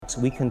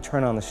response. We can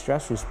turn on the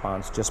stress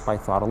response just by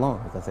thought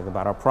alone. We can think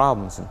about our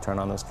problems and turn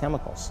on those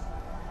chemicals.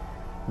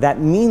 That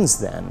means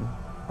then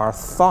our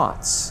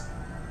thoughts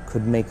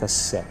could make us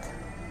sick.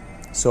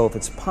 So if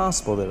it's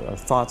possible that our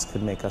thoughts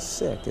could make us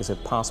sick, is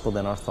it possible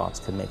then our thoughts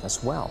could make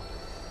us well?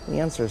 The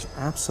answer is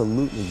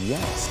absolutely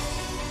yes.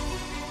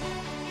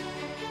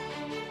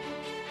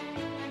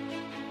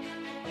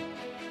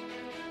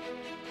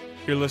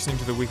 You're listening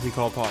to the Weekly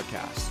Call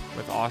podcast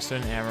with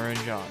Austin, Amber, and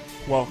John.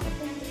 Welcome.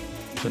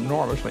 It's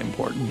enormously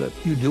important that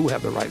you do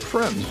have the right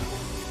friends.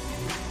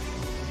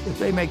 If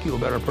they make you a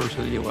better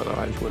person than you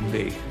otherwise would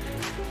be,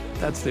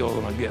 that's the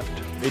ultimate gift.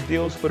 It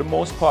deals, for the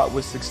most part,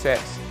 with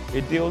success.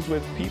 It deals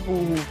with people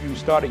who you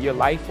started your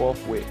life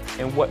off with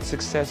and what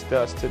success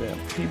does to them.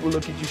 People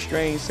look at you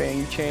strange saying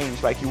you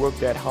changed, like you worked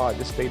that hard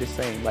to stay the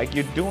same. Like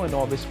you're doing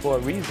all this for a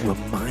reason.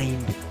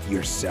 Remind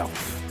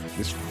yourself,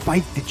 this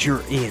fight that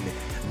you're in,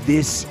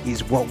 this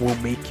is what will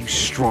make you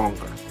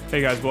stronger.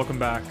 Hey guys, welcome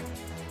back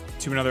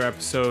to another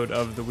episode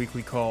of the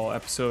Weekly Call,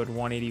 episode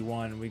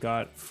 181. We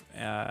got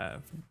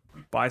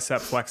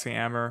bicep flexing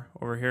Amber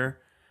over here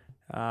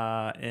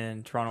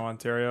in Toronto,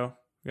 Ontario.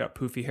 We got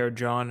poofy haired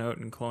John out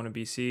in Kelowna,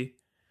 BC.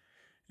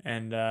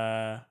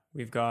 And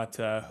we've got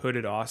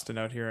hooded Austin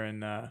out here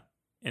in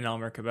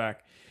Elmer,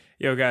 Quebec.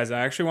 Yo guys, I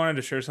actually wanted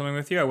to share something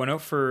with you. I went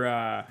out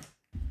for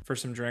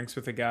some drinks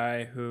with a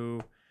guy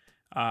who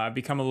I've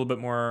become a little bit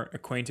more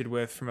acquainted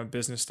with from a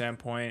business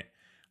standpoint.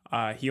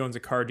 He owns a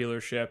car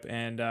dealership,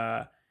 and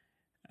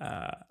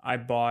I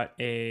bought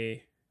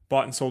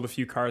and sold a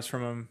few cars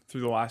from him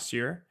through the last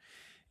year.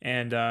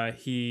 And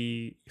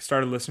he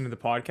started listening to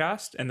the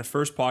podcast, and the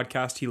first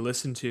podcast he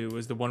listened to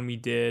was the one we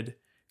did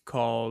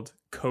called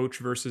Coach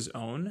versus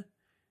Own,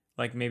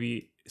 like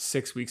maybe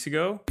 6 weeks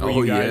ago. Where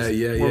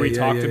we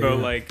talked about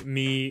like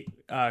me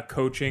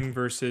coaching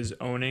versus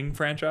owning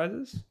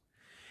franchises.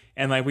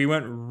 And like we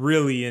went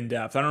really in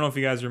depth. I don't know if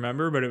you guys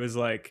remember, but it was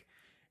like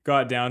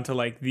got down to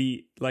like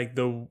the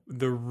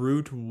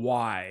root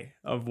why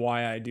of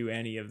why I do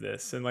any of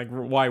this and like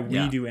why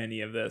we do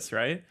any of this,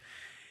 right?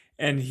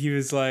 And he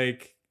was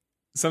like,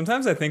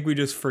 sometimes I think we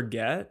just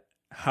forget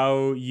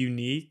how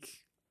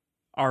unique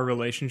our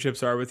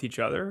relationships are with each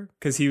other.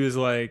 Cause he was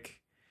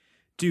like,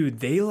 dude,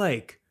 they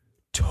like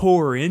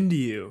tore into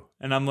you.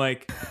 And I'm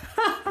like,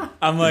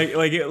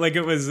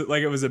 it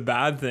was a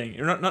bad thing.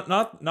 Or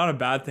not a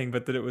bad thing,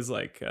 but that it was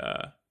like,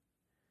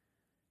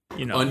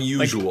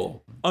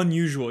 unusual. Like,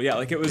 unusual. Yeah.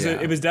 Like it was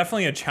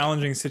definitely a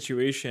challenging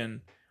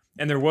situation.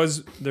 And there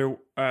was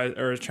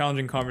a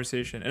challenging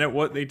conversation.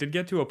 And they did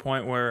get to a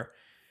point where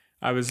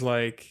I was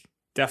like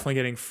definitely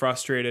getting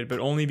frustrated, but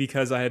only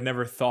because I had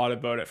never thought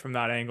about it from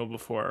that angle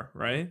before.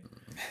 Right.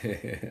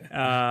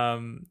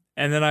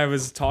 And then I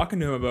was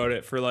talking to him about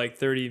it for like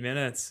 30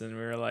 minutes and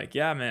we were like,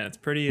 yeah, man, it's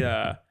pretty,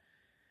 I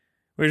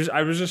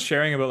was just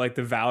sharing about like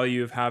the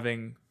value of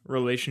having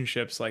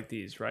relationships like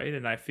these, right?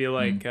 And I feel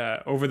like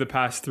over the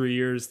past 3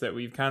 years that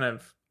we've kind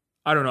of,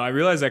 I don't know, I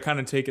realize I kind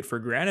of take it for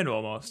granted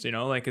almost,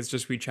 like it's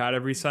just we chat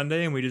every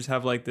Sunday and we just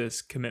have like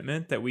this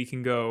commitment that we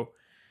can go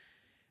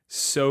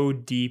so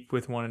deep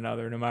with one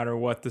another no matter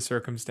what the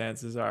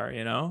circumstances are,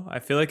 I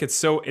feel like it's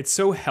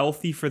so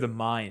healthy for the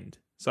mind.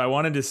 So I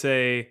wanted to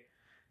say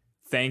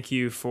thank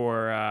you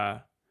for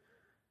a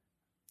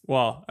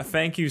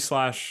thank you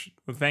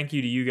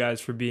to you guys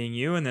for being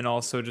you, and then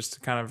also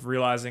just kind of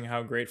realizing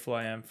how grateful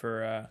I am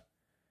for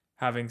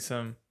having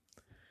some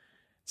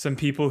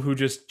people who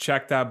just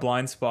check that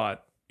blind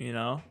spot,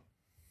 So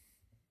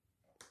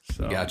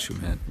We got you,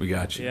 man. We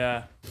got you.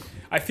 Yeah.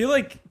 I feel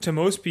like to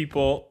most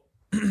people,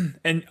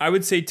 and I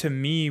would say to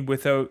me,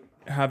 without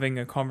having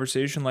a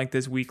conversation like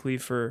this weekly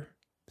for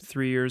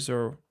 3 years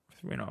or,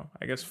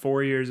 I guess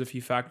 4 years if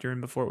you factor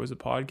in before it was a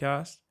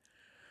podcast,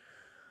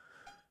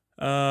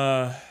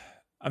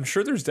 I'm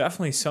sure there's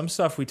definitely some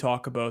stuff we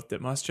talk about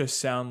that must just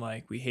sound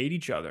like we hate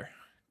each other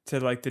to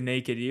like the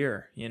naked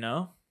ear,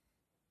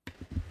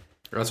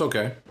 That's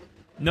okay.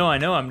 No, I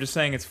know. I'm just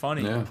saying it's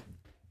funny. Yeah.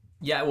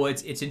 Yeah, well,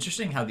 it's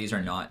interesting how these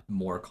are not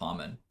more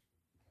common.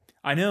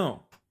 I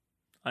know.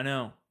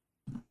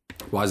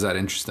 Why is that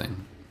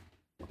interesting?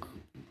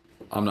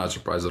 I'm not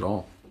surprised at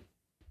all.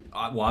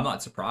 Well, I'm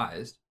not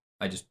surprised.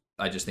 I just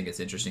think it's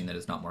interesting that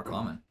it's not more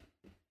common.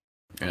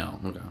 Yeah.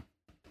 Okay.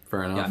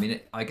 Fair enough. Yeah, I mean,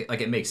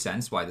 it makes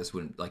sense why this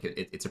wouldn't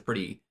it's a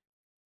pretty.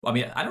 I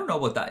mean, I don't know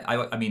about that.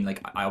 I mean,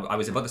 like I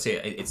was about to say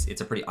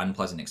it's a pretty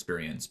unpleasant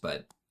experience,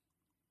 but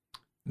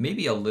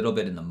maybe a little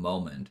bit in the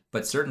moment.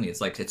 But certainly,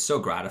 it's so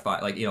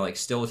gratifying. Like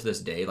still to this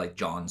day, like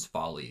John's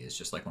Folly is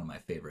just like one of my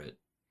favorite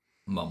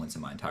moments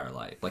in my entire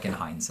life. Like in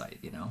hindsight,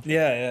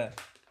 Yeah.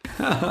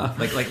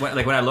 like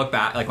when I look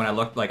back,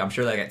 I'm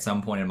sure that at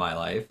some point in my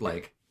life,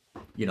 like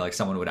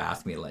someone would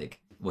ask me like,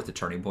 what's the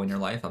turning point in your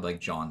life? I'd be like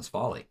John's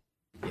Folly.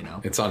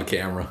 It's on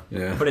camera,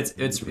 yeah. But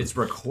it's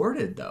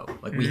recorded though.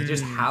 Like we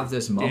just have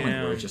this moment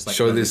where it's just like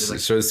show this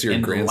to your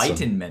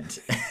enlightenment.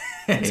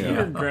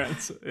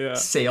 Yeah.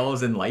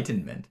 Sales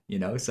enlightenment.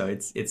 So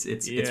it's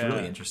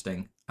really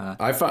interesting.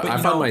 I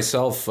found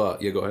myself.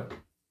 Yeah, go ahead.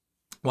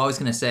 Well, I was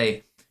gonna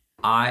say,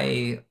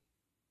 I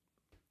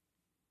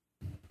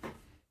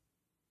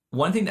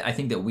one thing that I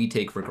think that we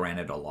take for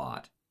granted a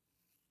lot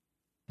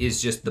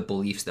is just the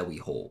beliefs that we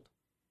hold,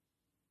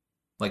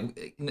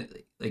 like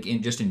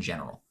in just in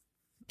general.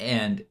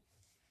 And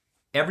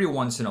every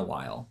once in a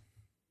while,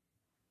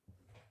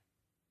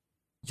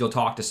 you'll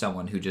talk to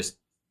someone who just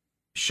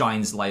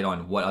shines light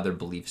on what other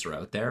beliefs are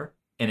out there,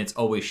 and it's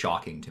always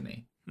shocking to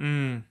me.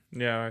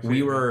 Yeah,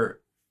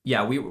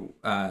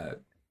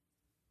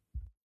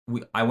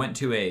 I went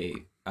to a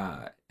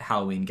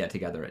Halloween get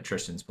together at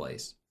Tristan's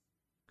place,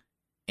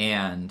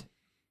 and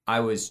I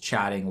was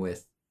chatting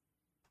with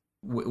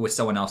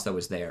someone else that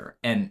was there,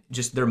 and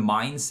just their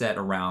mindset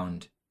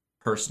around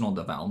personal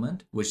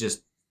development was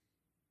just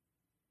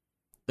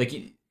like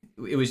it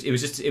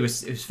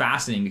was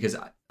fascinating, because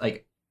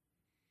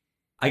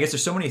I guess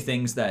there's so many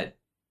things that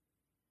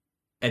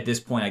at this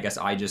point I guess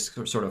I just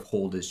sort of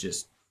hold as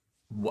just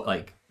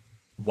like,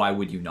 why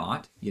would you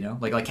not, you know,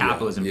 like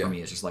capitalism for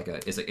me is just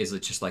is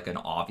just like an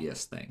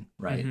obvious thing,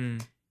 right?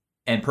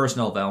 And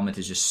personal development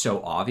is just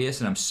so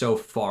obvious, and I'm so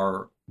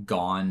far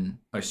gone,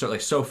 or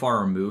so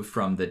far removed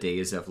from the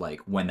days of like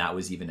when that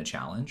was even a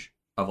challenge,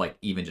 of like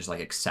even just like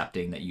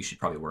accepting that you should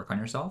probably work on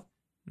yourself.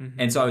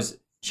 And so I was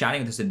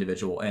chatting with this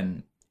individual,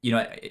 and you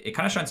know, it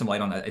kind of shines some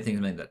light on, I think,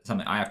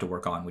 something I have to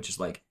work on, which is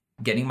like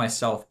getting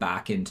myself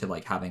back into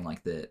like having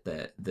like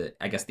the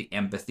I guess the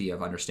empathy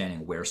of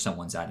understanding where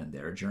someone's at in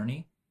their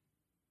journey,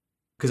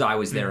 because I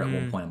was there at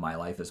one point in my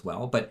life as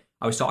well. But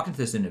I was talking to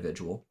this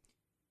individual,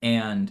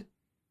 and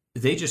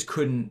they just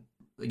couldn't,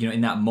 you know,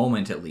 in that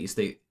moment at least,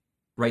 they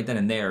right then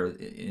and there,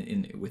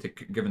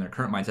 given their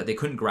current mindset, they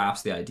couldn't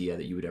grasp the idea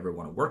that you would ever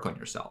want to work on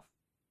yourself,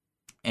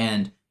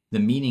 and the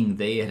meaning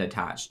they had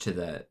attached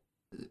to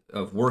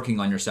of working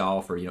on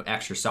yourself, or, you know,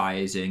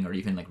 exercising, or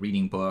even like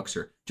reading books,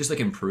 or just like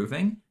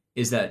improving,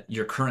 is that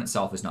your current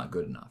self is not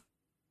good enough.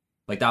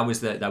 Like that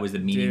was the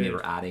meaning they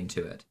were adding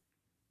to it.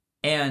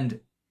 And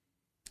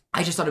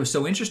I just thought it was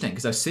so interesting,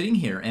 because I was sitting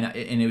here and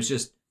it was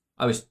just,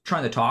 I was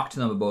trying to talk to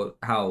them about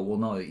how, well,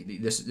 no,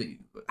 this,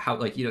 how,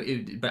 like, you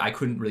know, but I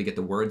couldn't really get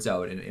the words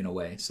out in a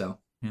way. So,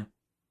 yeah.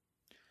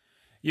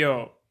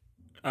 Yo,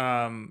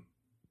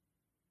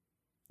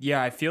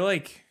 yeah, I feel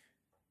like,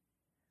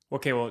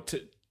 okay, well,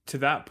 to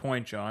that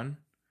point, John,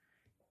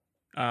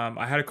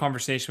 I had a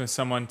conversation with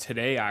someone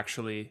today,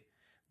 actually,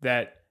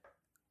 that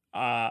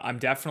I'm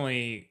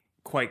definitely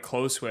quite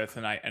close with,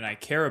 and I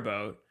care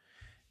about,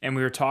 and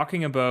we were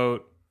talking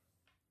about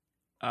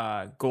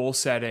goal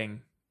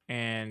setting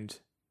and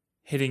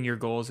hitting your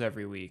goals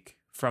every week,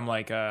 from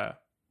like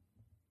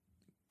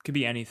could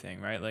be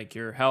anything, right? Like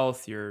your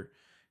health, your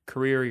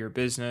career, your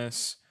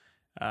business,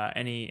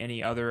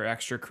 any other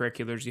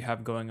extracurriculars you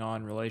have going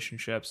on,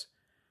 relationships.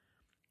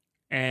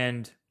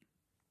 And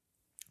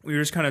we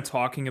were just kind of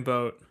talking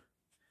about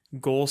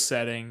goal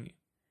setting,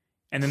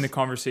 and then the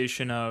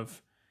conversation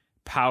of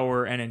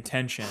power and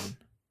intention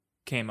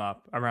came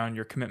up around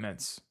your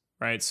commitments,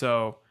 right?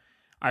 So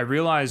I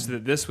realized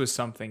that this was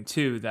something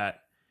too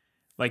that,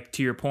 like,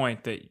 to your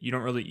point, that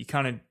you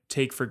kind of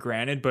take for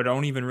granted, but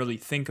don't even really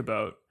think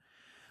about.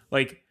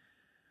 Like,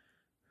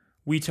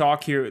 we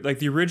talk here, like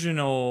the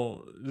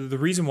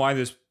reason why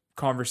this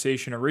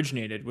conversation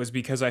originated was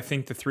because I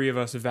think the three of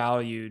us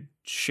valued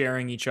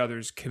sharing each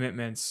other's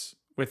commitments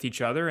with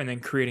each other, and then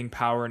creating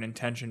power and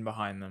intention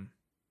behind them.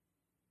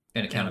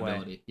 And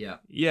accountability. Yeah.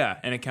 Yeah.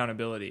 And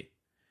accountability.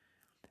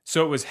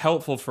 So it was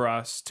helpful for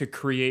us to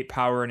create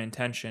power and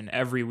intention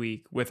every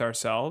week with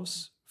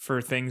ourselves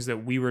for things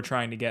that we were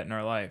trying to get in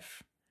our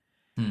life.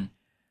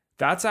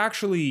 That's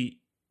actually,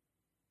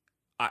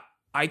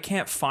 I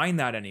can't find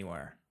that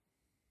anywhere.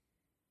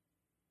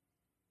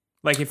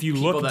 Like, if you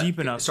look deep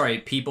enough. Sorry,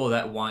 people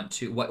that want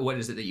to, what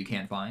is it that you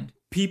can't find?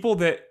 People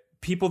that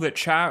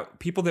chat,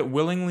 people that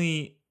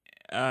willingly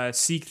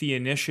seek the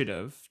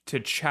initiative to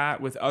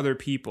chat with other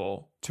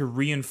people to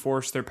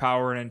reinforce their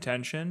power and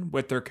intention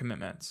with their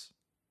commitments.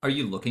 Are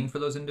you looking for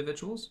those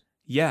individuals?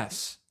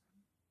 Yes.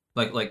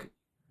 Like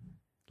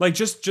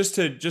just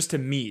to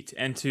meet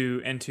and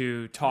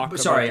to talk. But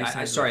sorry,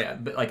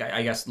 but like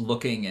I guess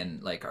looking,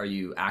 and like, are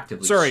you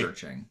actively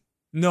searching?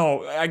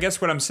 No, I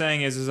guess what I'm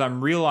saying is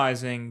I'm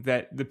realizing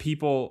that the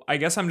people, I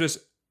guess I'm just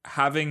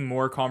having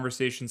more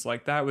conversations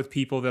like that with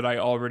people that I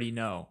already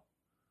know,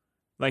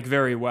 like,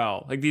 very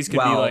well. Like, these could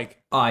be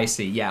like. Oh, I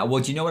see. Yeah.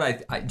 Well, do you know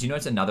what do you know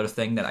it's another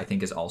thing that I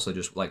think is also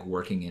just like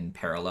working in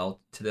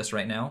parallel to this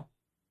right now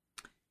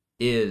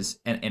is,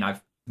 and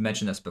I've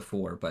mentioned this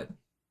before, but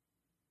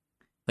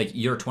like,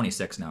 you're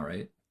 26 now,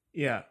 right?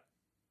 Yeah.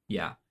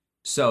 Yeah.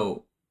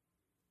 So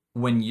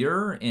when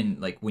you're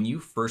when you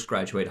first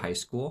graduate high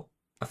school,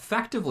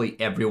 effectively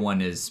everyone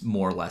is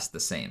more or less the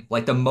same.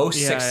 Like, the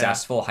most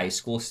successful high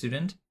school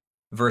student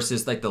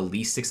versus like the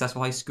least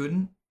successful high school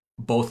student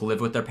both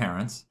live with their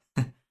parents.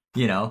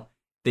 You know,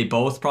 they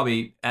both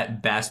probably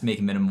at best make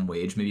minimum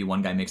wage. Maybe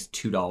one guy makes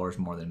 $2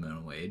 more than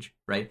minimum wage,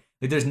 right?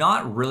 Like, there's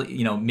not really,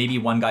 you know, maybe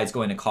one guy's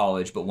going to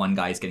college, but one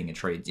guy's getting a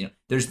trade. You know,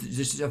 there's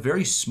just a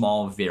very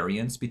small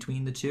variance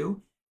between the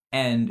two.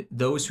 And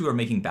those who are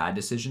making bad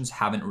decisions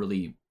haven't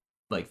really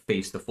like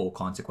faced the full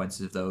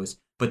consequences of those.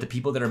 but the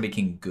people that are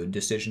making good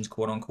decisions,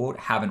 quote unquote,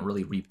 haven't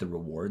really reaped the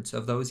rewards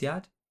of those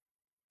yet.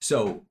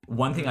 So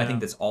one thing I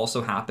think that's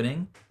also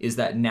happening is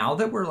that now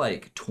that we're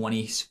like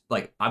 20,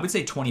 like I would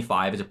say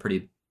 25 is a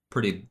pretty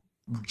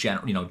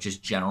general,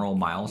 just general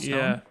milestone.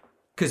 Yeah.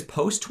 Because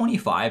post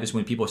 25 is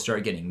when people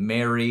start getting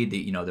married,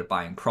 they're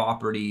buying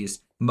properties.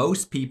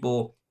 Most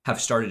people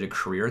have started a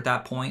career at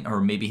that point,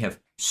 or maybe have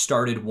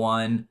started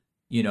one,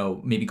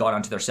 maybe got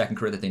onto their second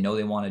career that they know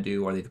they want to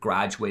do, or they've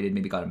graduated,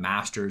 maybe got a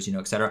master's,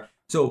 et cetera.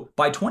 So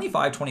by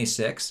 25,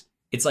 26,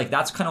 it's like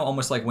that's kind of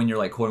almost like when you're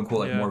like, quote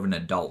unquote, like more of an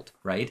adult,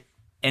 right?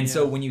 And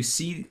so when you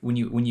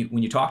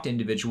talk to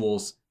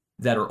individuals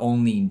that are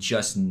only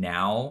just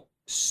now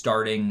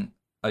starting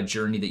a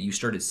journey that you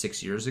started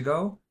 6 years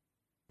ago,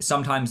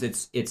 sometimes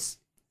it's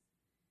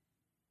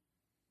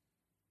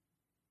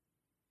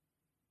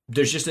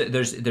there's just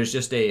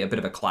a bit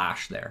of a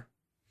clash there.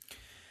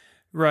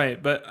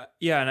 Right, but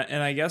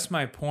and I guess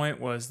my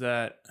point was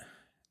that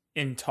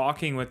in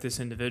talking with this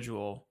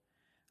individual,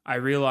 I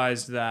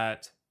realized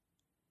that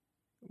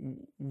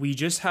we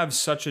just have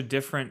such a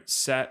different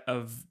set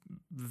of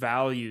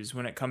values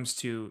when it comes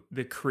to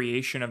the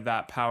creation of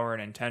that power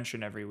and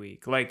intention every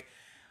week. Like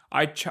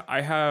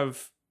I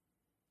have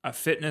a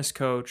fitness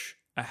coach,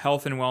 a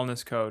health and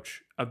wellness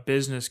coach, a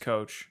business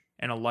coach,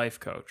 and a life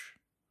coach.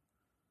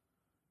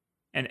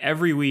 And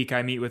every week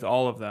I meet with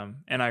all of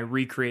them and I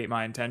recreate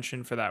my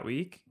intention for that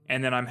week.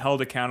 And then I'm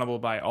held accountable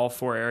by all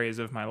 4 areas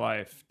of my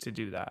life to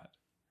do that.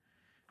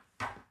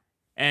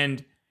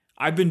 And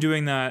I've been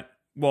doing that.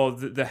 Well,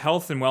 the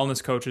health and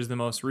wellness coach is the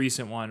most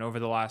recent one over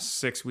the last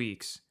 6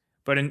 weeks.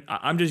 But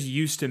I'm just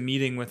used to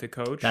meeting with a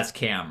coach. That's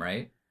Cam,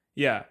 right?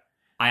 Yeah.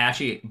 I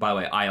actually, by the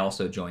way, I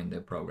also joined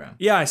the program.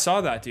 Yeah, I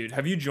saw that, dude.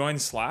 Have you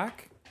joined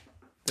Slack?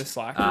 The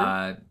Slack group?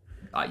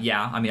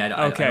 Yeah. I mean,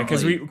 okay,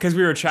 because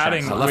we were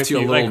chatting. I left you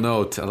a little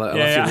note. I left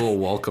you a little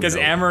welcome note. Because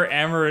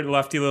Amber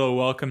left you a little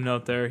welcome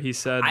note there. He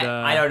said,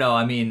 I don't know.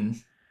 I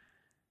mean,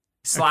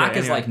 Slack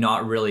is like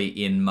not really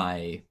in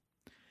my.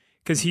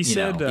 Because he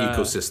said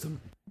ecosystem.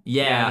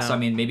 Yeah, so I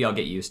mean, maybe I'll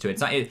get used to it.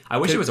 It's not. I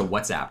wish it was a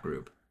WhatsApp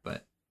group,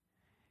 but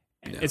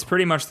it's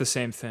pretty much the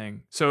same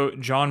thing. So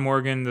John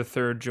Morgan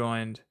III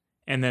joined,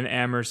 and then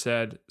Amber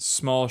said,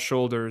 "Small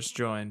Shoulders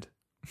joined."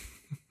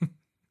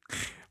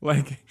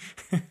 Like,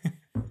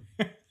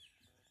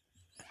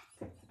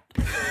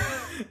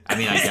 I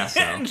mean, I guess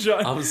so.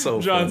 I'm so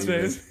John's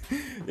funny, face.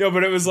 Yo,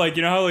 but it was like,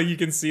 how like you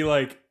can see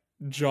like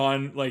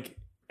John, like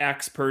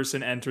X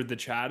person entered the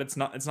chat. It's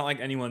not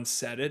like anyone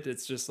said it.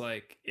 It's just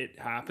like it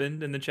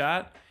happened in the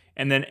chat.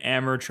 And then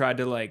Amber tried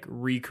to like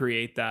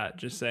recreate that,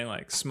 just saying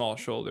like Small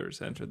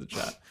Shoulders entered the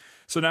chat.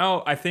 So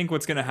now I think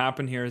what's going to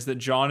happen here is that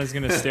John is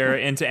going to stare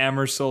into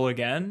Amber's soul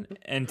again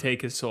and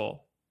take his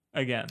soul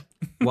again.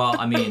 Well,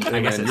 I mean,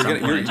 I guess at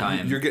some point in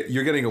time. You're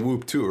getting a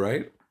Whoop too,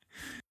 right?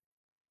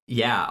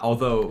 Yeah,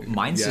 although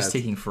mine's just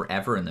taking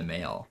forever in the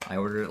mail. I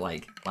ordered it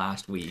like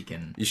last week,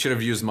 and you should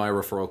have used my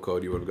referral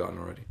code. You would have gotten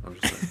already. I'm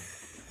just saying.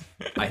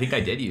 I think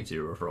I did use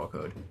your referral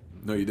code.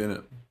 No, you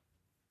didn't.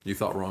 You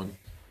thought wrong.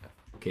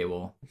 Okay,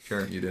 well,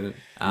 sure. You didn't.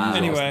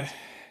 Anyway,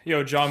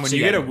 yo, John, when you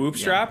get a Whoop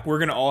strap, we're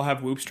gonna all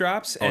have Whoop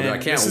straps. And I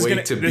can't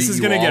wait to beat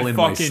you all in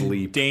my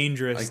sleep.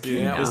 Dangerous,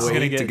 dude. I can't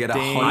wait to get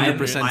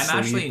 100% sleep I'm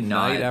actually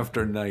not, night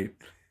after night.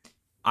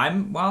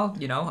 I'm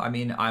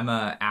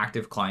a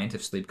active client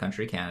of Sleep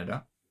Country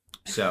Canada.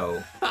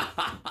 So,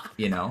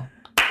 yeah.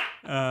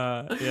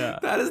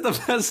 That is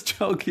the best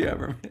joke you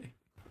ever made.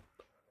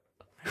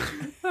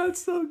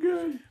 That's so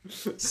good.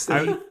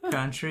 Sleep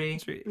Country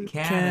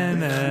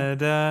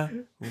Canada.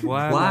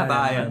 Why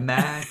buy a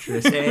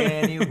mattress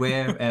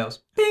anywhere else?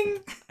 Bing.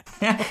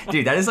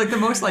 Dude, that is like the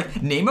most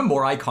like name a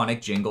more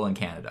iconic jingle in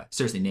Canada.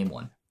 Seriously, name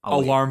one.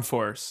 Alarm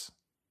Force.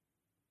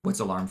 What's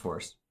Alarm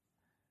Force?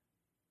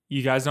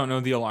 You guys don't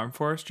know the Alarm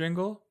Force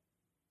jingle?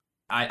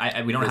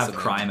 We don't have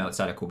crime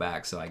outside of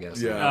Quebec, so I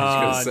guess. Yeah,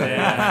 I was gonna say.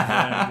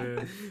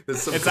 Damn,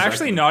 it's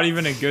actually not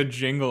even a good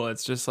jingle.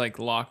 It's just like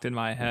locked in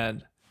my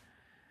head.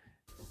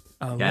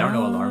 I don't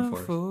know Alarm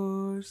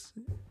Force.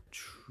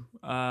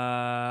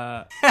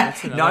 Not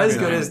as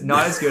good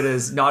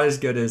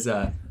as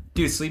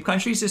dude, Sleep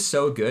Country is just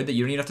so good that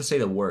you don't even have to say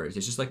the words.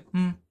 It's just like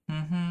like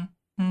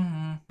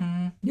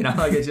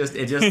it just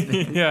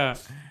yeah.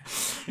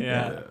 It's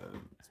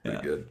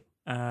pretty good.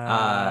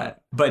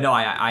 But no,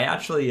 I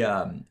actually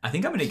I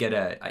think I'm gonna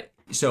get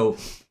so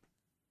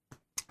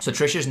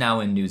Trisha's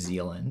now in New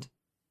Zealand.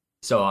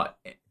 So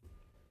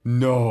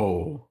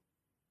no.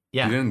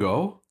 Yeah. You didn't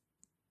go?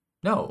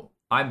 No.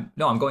 I'm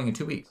going in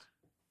 2 weeks.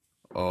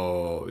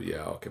 Oh,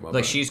 yeah, okay. Like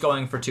bad. She's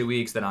going for 2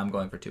 weeks, then I'm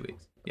going for 2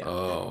 weeks. Yeah.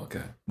 Oh,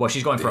 okay. Well,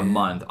 she's going for a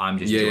month. I'm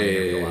just doing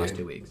it for the last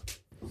 2 weeks.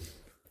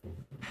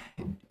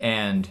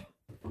 And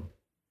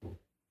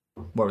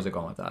where was it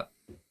going with that?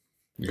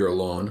 You're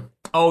alone.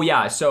 Oh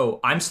yeah, so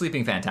I'm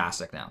sleeping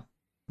fantastic now.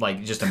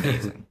 Like just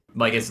amazing.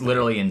 Like it's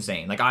literally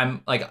insane. Like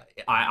I'm like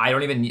I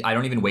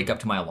don't even wake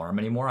up to my alarm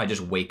anymore. I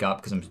just wake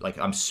up because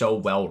I'm so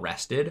well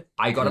rested.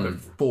 I got up at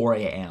 4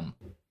 a.m.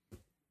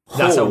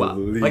 That's so well.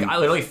 Like I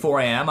literally 4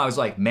 a.m. I was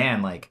like,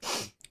 man, like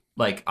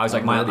Like I was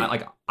like, I'm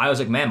ready. I was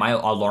like, man, my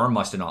alarm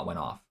must have not went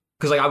off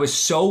because like I was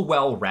so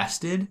well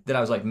rested that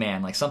I was like,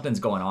 man, like something's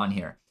going on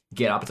here.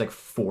 Get up, it's like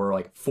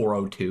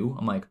 4:02.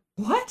 I'm like,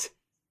 what?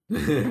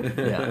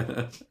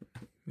 Yeah.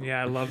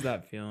 Yeah, I love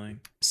that feeling.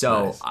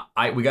 So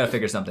Nice. we got to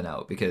figure something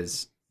out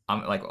because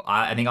I'm like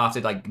I think I'll have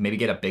to like maybe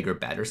get a bigger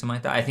bed or something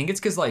like that. I think it's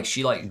because like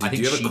she like I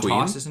think you have a she queen?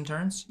 tosses and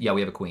turns. Yeah,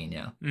 we have a queen.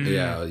 Yeah,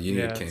 Yeah, you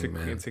need a it's king,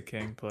 man. It's a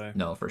king play.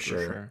 no, for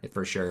sure.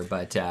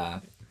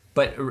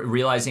 But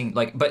realizing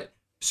like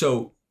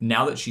so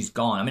now that she's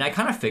gone, I mean, I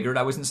kind of figured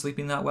I wasn't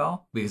sleeping that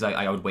well because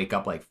I would wake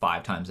up like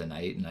 5 times a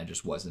night and I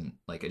just wasn't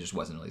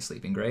really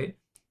sleeping great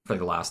for like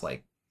the last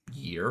like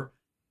year.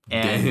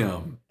 And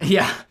Damn.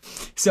 yeah.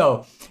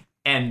 So,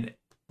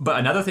 but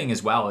another thing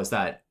as well is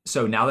that,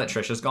 so now that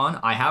Trisha's gone,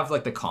 I have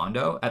like the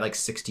condo at like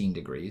 16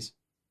 degrees.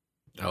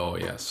 Oh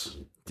yes.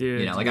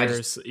 Dude, You know, like,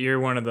 you're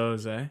one of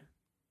those, eh?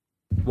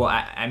 Well,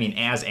 I mean,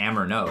 as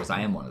Amber knows,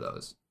 I am one of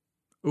those.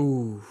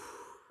 Ooh.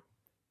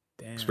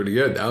 Damn. It's pretty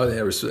good. That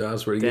was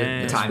pretty good.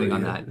 Damn. That's Timing pretty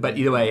on good. that. But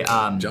either way,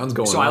 John's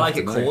going so I off like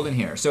tonight. it cold in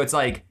here. So it's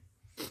like,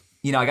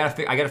 you know, I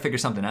gotta figure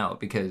something out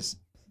because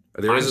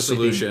There is I'm a sleeping-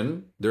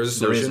 solution. There is a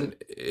There is solution.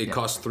 It yeah.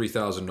 costs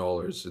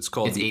 $3,000. It's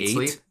called It's the 8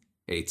 sleep?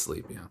 8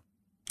 sleep. Yeah.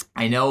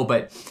 I know,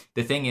 but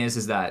the thing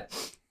is that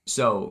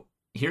so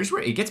here's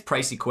where it gets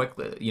pricey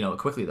quickly. You know,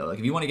 quickly though. Like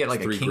if you want to get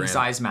like a $3,000. king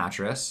size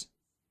mattress,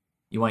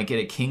 you want to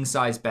get a king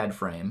size bed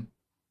frame.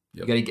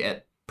 Yep. You got to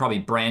get probably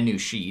brand new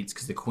sheets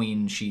because the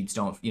queen sheets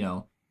don't. You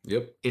know,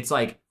 Yep. it's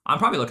like I'm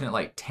probably looking at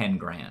like 10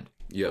 grand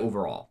Yep.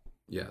 overall.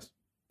 Yes.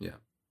 Yeah.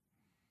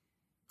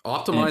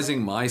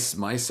 Optimizing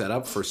my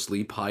setup for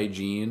sleep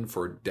hygiene,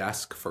 for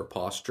desk, for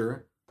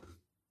posture,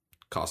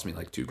 cost me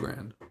like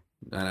 $2,000,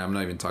 and I'm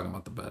not even talking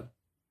about the bed.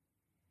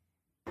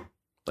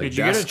 Like Did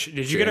you get desk, a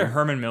Did you get a chair.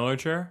 Herman Miller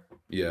chair?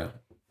 Yeah,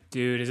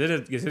 Dude, is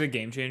it a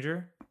game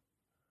changer?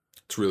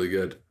 it's really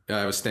good. Yeah, I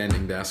have a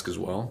standing desk as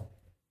well,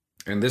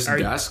 and this Are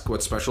you- desk,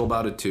 what's special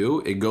about it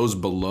too, it goes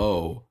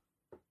below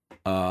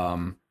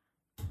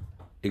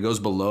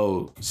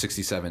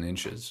 67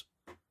 inches.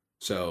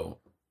 So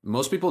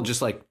most people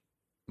just like.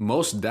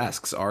 Most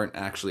desks aren't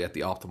actually at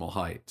the optimal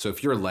height. So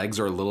if your legs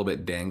are a little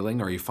bit dangling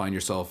or you find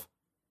yourself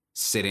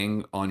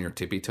sitting on your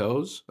tippy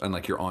toes and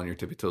like you're on your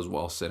tippy toes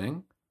while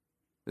sitting,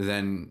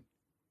 then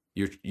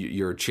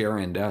your chair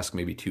and desk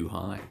may be too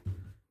high.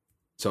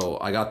 So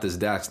I got this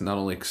desk not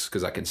only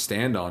because I can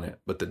stand on it,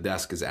 but the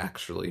desk is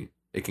actually,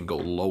 it can go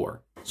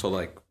lower. So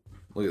like,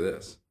 look at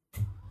this.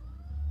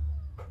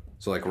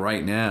 So like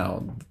right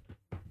now,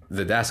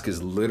 the desk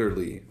is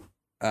literally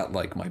at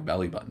like my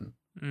belly button.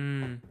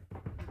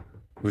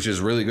 Which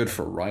is really good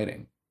for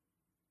writing,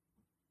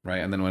 right?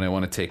 And then when I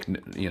want to take,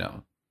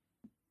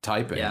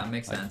 typing, Yeah, it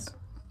makes sense.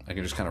 I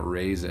can just kind of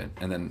raise it,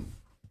 and then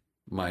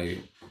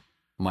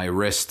my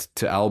wrist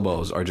to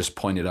elbows are just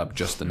pointed up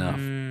just enough.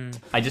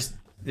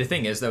 The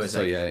thing is though is So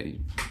like, yeah,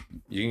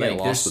 you can like, get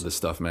lost there's- with this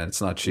stuff, man. It's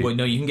not cheap. well,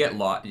 no, you can get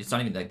lost. It's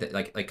not even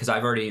like because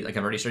I've already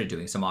started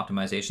doing some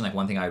optimization. Like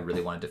one thing I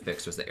really wanted to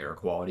fix was the air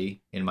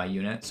quality in my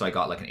unit. So I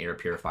got like an air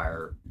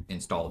purifier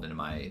installed into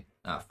my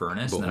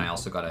furnace, and then I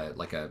also got a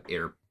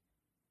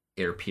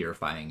air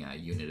purifying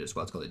unit as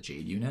well. It's called a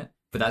Jade unit,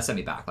 but that sent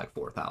me back like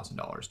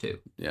 $4,000 too.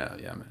 Yeah,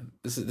 man.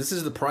 This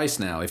is the price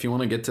now. If you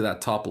want to get to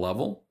that top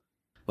level,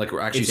 like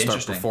we're actually It's start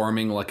interesting.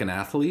 performing like an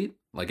athlete,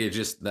 like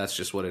that's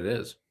just what it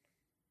is.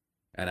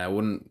 And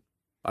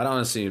I'd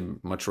honestly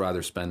much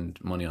rather spend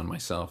money on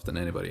myself than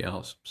anybody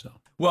else. So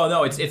Well,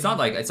 no, it's not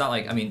like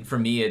I mean, for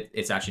me,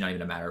 it's actually not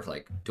even a matter of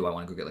like, do I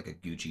want to go get like a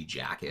Gucci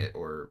jacket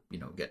or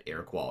get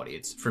air quality?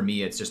 It's for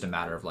me, it's just a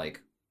matter of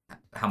like,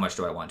 how much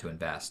do I want to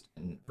invest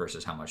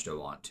versus how much do I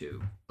want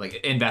to like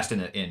invest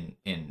in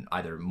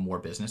either more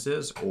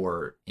businesses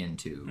or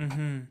into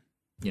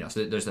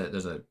so there's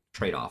a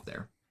trade off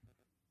there.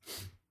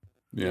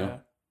 yeah.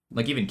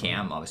 Like even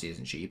Cam obviously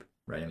isn't cheap,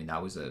 right? I mean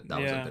that was a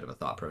Yeah. bit of a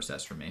thought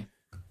process for me.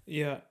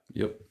 Yeah.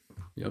 Yep.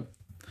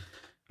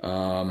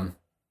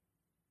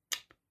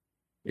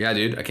 Yeah,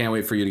 dude, I can't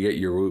wait for you to get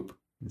your whoop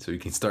so you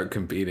can start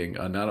competing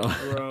on not only.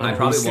 Bro, I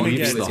probably it's won't gonna compete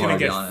get, with it's you, gonna to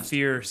be get honest.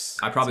 fierce.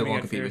 I probably It's gonna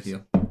won't get compete with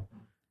fierce. you.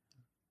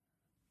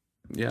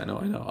 Yeah, no,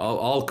 I know.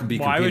 I'll be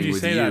Why would competing you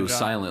with say you that, John?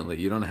 silently.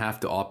 You don't have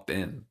to opt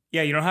in.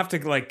 Yeah, you don't have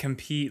to like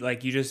compete.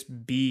 Like you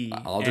just be.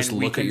 I'll just and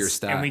we look at can your s-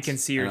 stats, and we can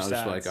see your and I'll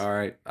just stats. be like, all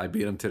right, I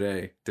beat him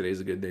today. Today's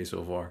a good day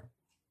so far.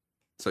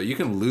 So you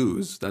can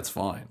lose, that's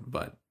fine.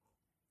 But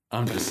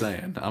I'm just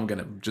saying, I'm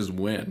gonna just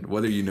win,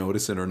 whether you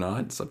notice it or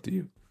not. It's up to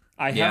you.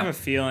 I Yeah. have a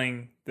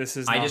feeling this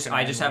is. I not just gonna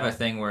have end a well.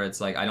 thing where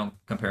it's like I don't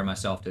compare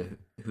myself to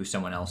who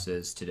someone else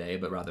is today,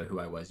 but rather who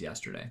I was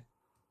yesterday.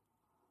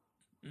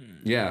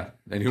 Yeah,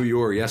 and who you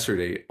were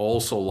yesterday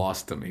also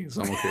lost to me,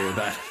 so I'm okay with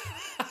that.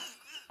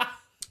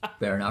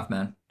 Fair enough,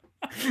 man.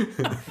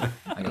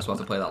 I guess we'll have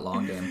to play that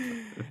long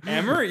game.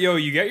 Amber, yo,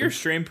 you get your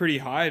strain pretty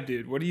high,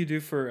 dude. What do you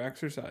do for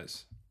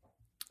exercise?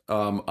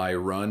 I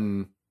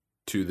run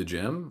to the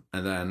gym,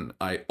 and then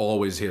I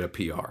always hit a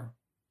PR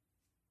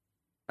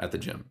at the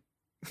gym.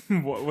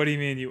 What do you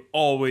mean? You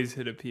always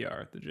hit a PR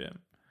at the gym?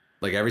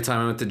 Like every time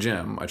I'm at the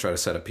gym, I try to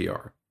set a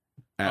PR.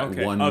 at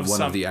Okay. one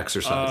of the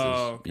exercises.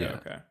 Oh, okay, yeah.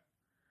 okay.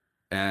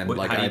 And What,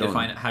 like how do you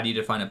I don't how do you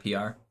define a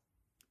PR?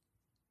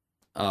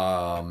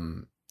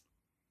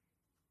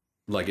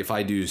 like if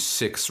I do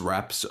 6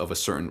 reps of a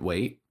certain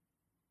weight,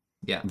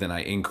 Yeah. then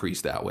I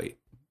increase that weight.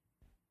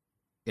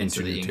 And so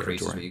into the new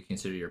increase is what territory. you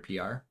consider your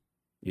PR.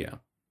 Yeah.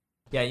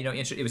 Yeah, you know,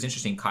 it was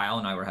interesting. Kyle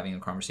and I were having a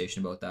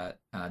conversation about that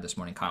this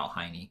morning. Kyle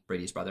Heine,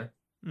 Brady's brother,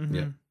 Mm-hmm.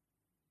 Yeah.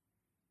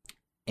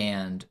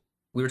 and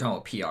we were talking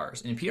about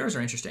PRs. And PRs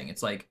are interesting.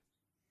 It's like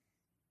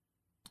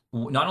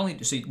not only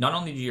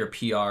do your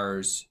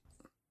PRs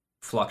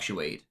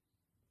fluctuate,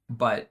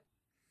 but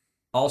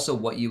also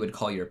what you would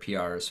call your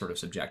PR is sort of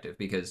subjective,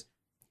 because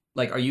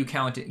like, are you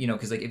counting? You know,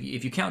 because like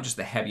if you count just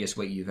the heaviest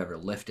weight you've ever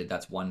lifted,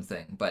 that's one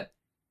thing. But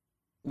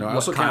No, I what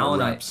also Kyle count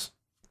and I- reps.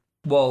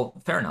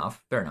 Well, fair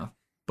enough.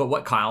 But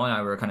what Kyle and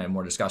I were kind of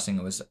more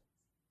discussing was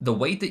the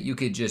weight that you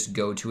could just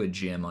go to a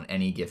gym on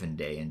any given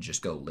day and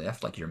just go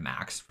lift, like your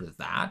max for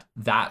that.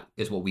 That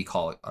is what we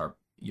call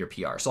your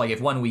PR. So like if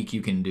 1 week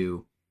you can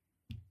do,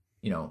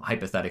 you know,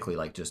 hypothetically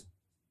like just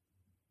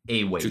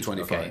a weight,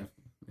 225. okay,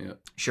 Yeah.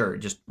 sure.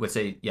 Just let's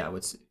say, yeah,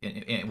 let's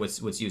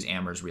use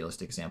Amber's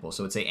realistic example.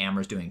 So let's say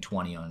Amber's doing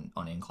 20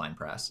 on incline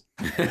press.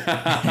 and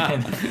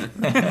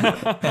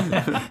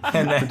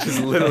then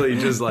Just literally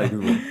just like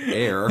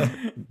air,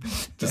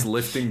 just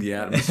lifting the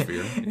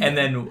atmosphere. and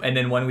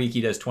then 1 week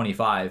he does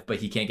 25, but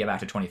he can't get back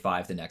to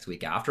 25 the next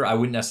week after. I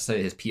wouldn't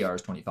necessarily say his PR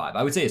is 25.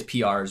 I would say his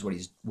PR is what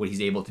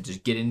he's able to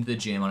just get into the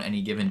gym on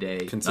any given day,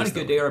 not a good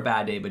Consistently. day or a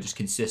bad day, but just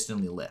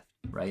consistently lift,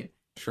 right?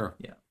 Sure.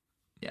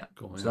 Yeah.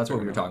 Cool. So that's what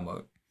we were talking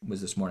about. Was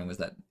this morning was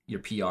that your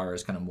PR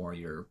is kind of more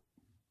your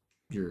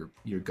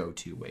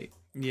go-to weight.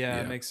 Yeah,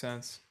 Yeah. it makes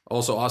sense.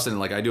 Also, Austin,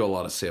 like I do a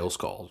lot of sales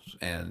calls,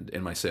 and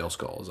in my sales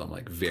calls, I'm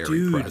like very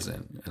Dude.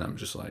 present, and I'm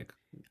just like,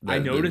 I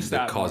noticed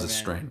that more, causes man.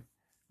 strain.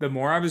 The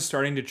more I was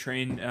starting to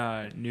train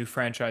new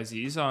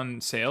franchisees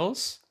on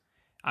sales,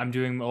 I'm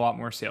doing a lot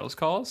more sales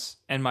calls,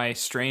 and my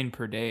strain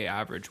per day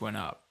average went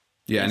up.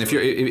 Yeah, and if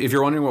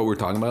you're wondering what we're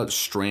talking about,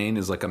 strain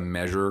is like a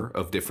measure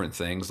of different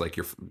things, like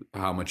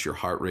how much your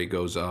heart rate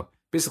goes up,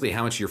 basically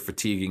how much you're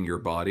fatiguing your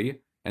body,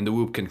 and the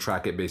Whoop can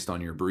track it based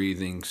on your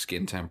breathing,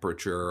 skin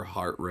temperature,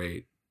 heart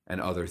rate, and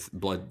other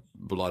blood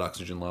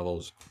oxygen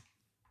levels.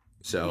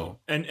 So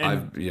And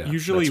yeah,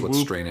 usually that's what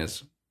Whoop strain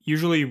is.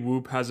 Usually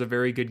Whoop has a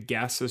very good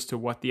guess as to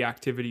what the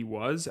activity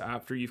was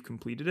after you've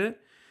completed it.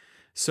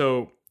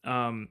 So,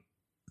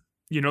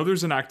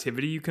 there's an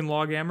activity you can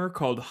log, Amber,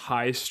 called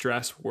high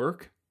stress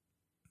work.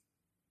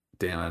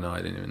 Damn, I know,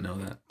 I didn't even know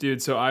that.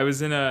 Dude, so I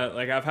was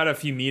I've had a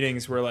few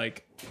meetings where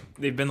like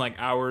they've been like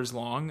hours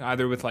long,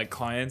 either with like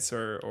clients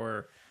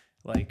or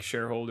like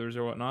shareholders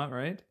or whatnot,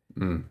 right?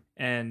 Mm.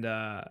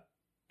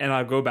 And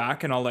I'll go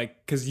back and I'll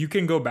because you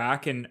can go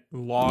back and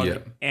log Yeah.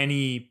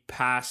 any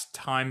past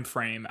time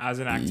frame as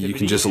an activity. You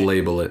can just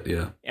label it,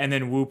 yeah. And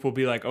then Whoop will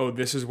be like, oh,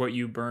 this is what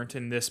you burnt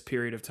in this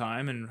period of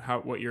time and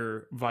what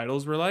your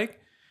vitals were like.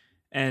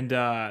 And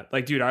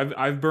dude,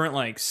 I've burnt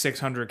like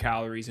 600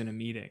 calories in a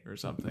meeting or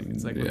something.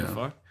 It's like, what the Yeah.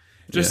 fuck?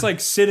 Just Yeah. like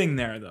sitting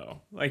there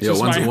though. Like Yeah,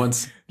 just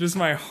once just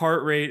my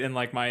heart rate and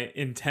like my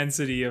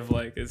intensity of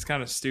like, it's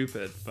kind of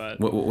stupid, but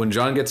when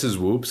John gets his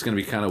Whoop, it's gonna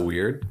be kind of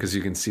weird because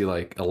you can see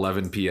like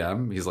 11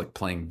 p.m. he's like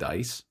playing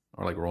dice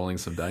or like rolling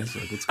some dice.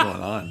 Like, what's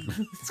going on?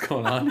 What's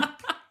going on?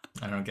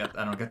 I don't get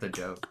the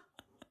joke.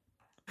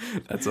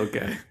 That's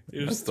okay.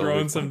 you're That's just totally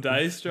throwing fine. some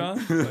dice,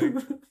 John?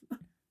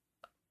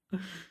 Like,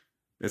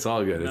 It's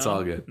all good. It's no?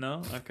 all good.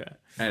 No? Okay.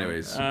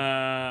 Anyways,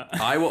 Uh,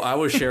 I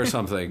will share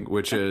something,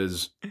 which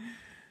is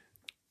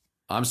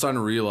I'm starting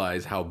to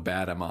realize how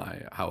bad am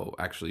I, how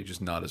actually just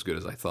not as good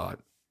as I thought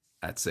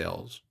at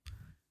sales.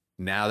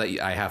 Now that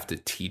I have to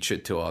teach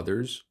it to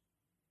others,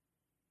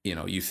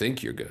 you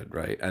think you're good,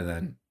 right?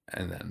 And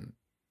then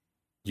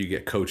you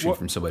get coaching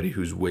from somebody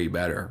who's way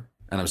better.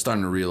 And I'm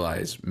starting to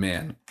realize,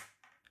 man,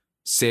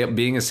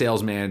 being a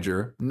sales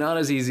manager, not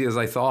as easy as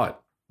I thought.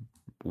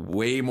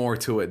 Way more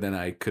to it than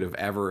I could have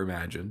ever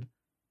imagined.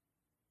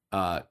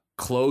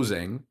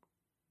 Closing,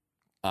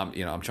 I'm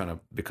trying to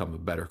become a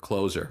better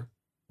closer.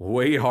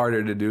 Way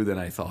harder to do than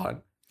I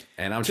thought,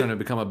 and I'm trying to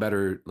become a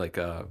better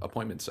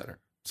appointment setter.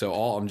 So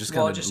I'm just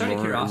kind of just out of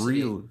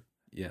curiosity,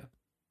 yeah.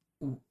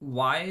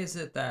 Why is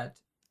it that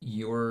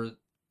you're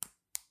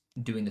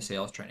doing the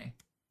sales training?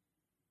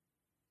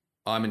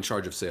 I'm in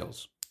charge of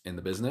sales in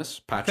the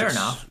business. Fair Patrick's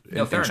enough. in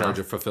No, fair charge enough.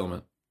 of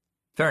fulfillment.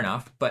 Fair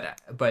enough, but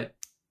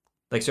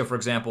like, so for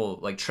example,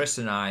 like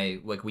Tristan and I,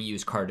 like we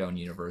use Cardone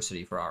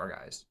University for our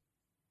guys.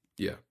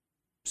 Yeah.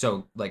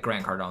 So like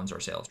Grant Cardone's our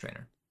sales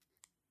trainer.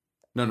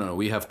 No.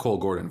 We have Cole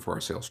Gordon for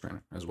our sales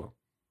trainer as well.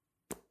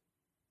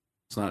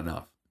 It's not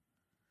enough.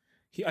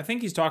 I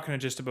think he's talking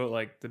just about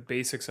like the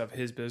basics of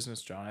his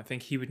business, John. I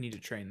think he would need to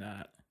train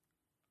that.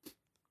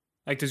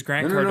 Like, does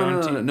Grant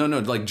Cardone... No,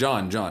 like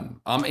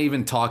John. I'm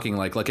even talking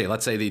like, okay,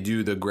 let's say they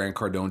do the Grant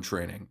Cardone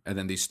training and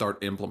then they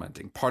start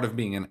implementing. Part of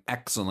being an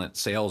excellent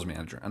sales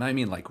manager, and I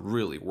mean like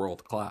really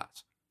world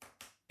class,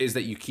 is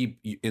that you keep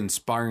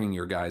inspiring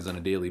your guys on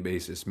a daily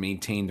basis,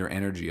 maintain their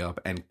energy up,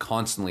 and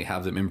constantly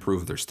have them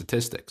improve their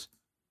statistics.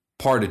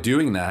 part of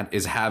doing that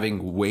is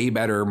having way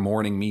better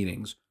morning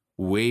meetings,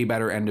 way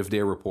better end of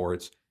day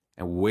reports,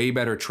 and way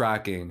better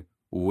tracking,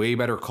 way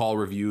better call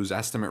reviews,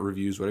 estimate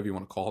reviews, whatever you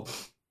want to call them.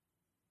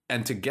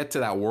 And to get to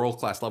that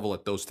world-class level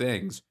at those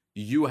things,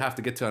 you have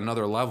to get to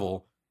another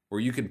level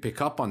where you can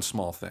pick up on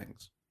small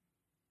things.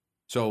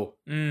 So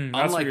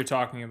that's what you're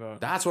talking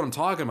about. That's what I'm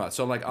talking about.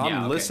 So like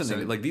I'm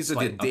listening. So like these are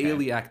the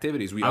daily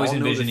activities. I was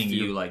envisioning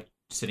you like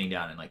sitting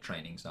down and like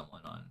training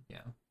someone on.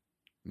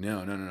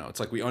 No. It's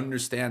like we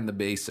understand the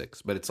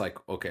basics, but it's like,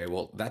 okay,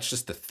 well, that's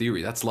just the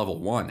theory. That's level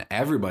 1.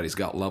 Everybody's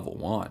got level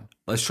 1.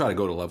 Let's try to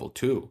go to level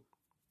 2.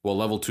 Well,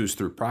 level 2 is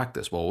through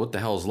practice. Well, what the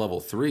hell is level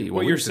 3? Well, what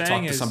we you're have to talk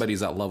saying to is, somebody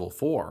who's at level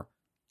 4.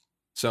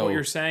 So what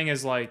you're saying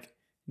is like,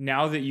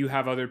 now that you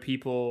have other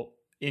people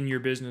in your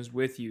business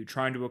with you,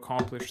 trying to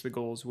accomplish the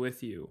goals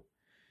with you,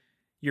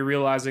 you're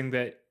realizing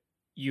that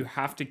you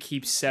have to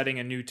keep setting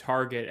a new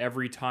target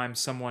every time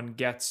someone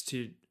gets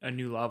to a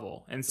new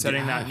level, and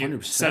setting that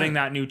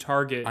new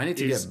target. I need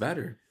to get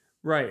better.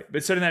 Right.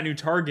 But setting that new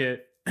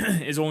target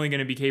is only going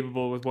to be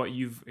capable with what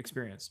you've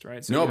experienced,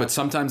 right? So no, but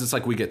sometimes it's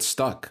like we get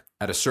stuck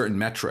at a certain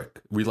metric.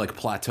 We like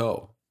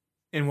plateau.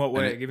 In what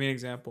way? Give me an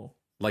example.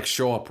 Like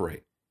show up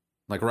rate.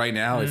 Like right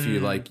now, if you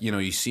like,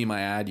 you see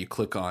my ad, you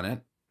click on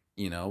it,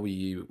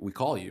 we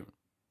call you.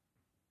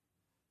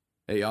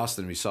 Hey,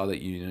 Austin, we saw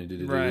that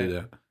you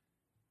right.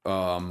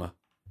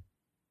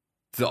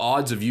 The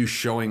odds of you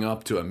showing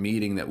up to a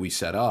meeting that we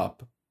set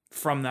up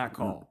from that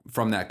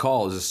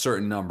call is a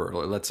certain number.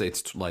 Let's say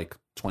it's like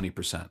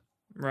 20%.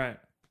 Right.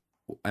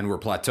 And we're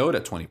plateaued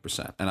at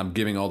 20%. And I'm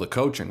giving all the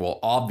coaching. Well,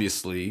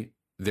 obviously,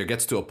 there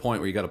gets to a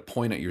point where you got to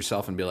point at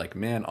yourself and be like,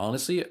 man,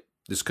 honestly,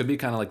 this could be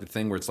kind of like the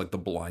thing where it's like the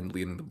blind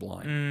leading the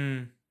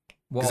blind.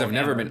 Because I've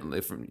never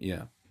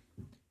been,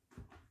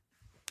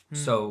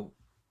 So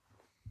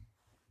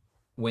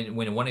when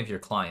one of your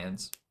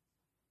clients,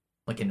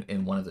 like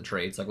in one of the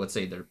trades, like let's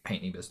say they're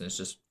painting business,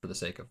 just for the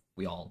sake of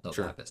we all know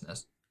that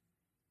business.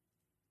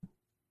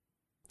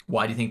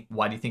 Why do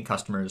you think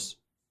customers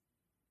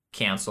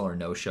cancel or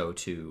no show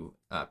to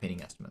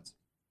painting estimates?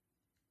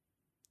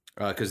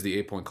 Because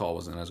the 8-point call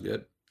wasn't as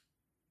good,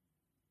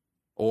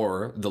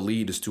 or the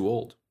lead is too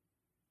old.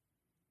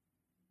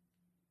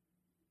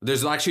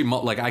 There's actually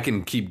like I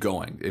can keep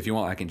going if you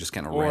want. I can just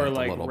kind of rant a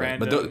little bit.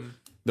 But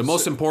the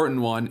most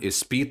important one is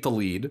speed the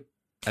lead.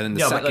 And then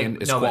the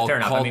second is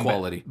call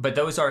quality. But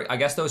those are, I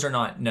guess those are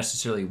not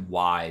necessarily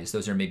wise.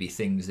 Those are maybe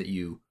things that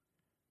you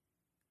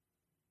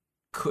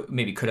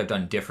could have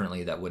done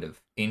differently that would have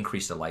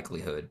increased the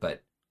likelihood.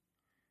 But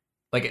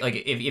like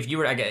if you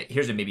were,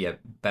 here's maybe a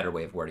better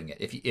way of wording it.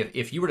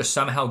 If you were to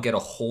somehow get a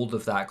hold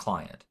of that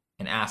client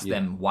and ask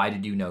them, why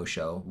did you no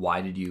show?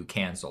 Why did you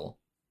cancel?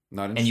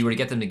 And you were to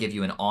get them to give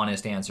you an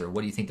honest answer,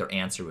 what do you think their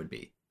answer would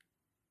be?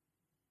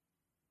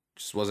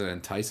 Just wasn't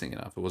enticing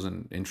enough. It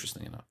wasn't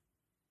interesting enough.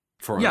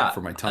 For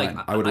my time,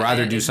 like, I would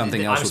rather do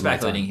something else. I'm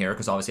speculating here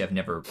because obviously I've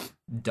never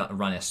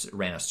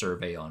ran a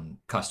survey on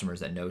customers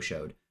that no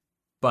showed,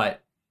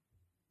 but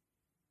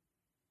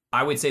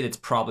I would say that's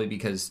probably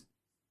because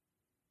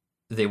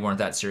they weren't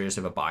that serious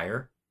of a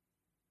buyer.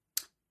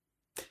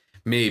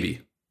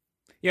 Maybe.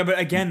 Yeah, but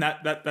again,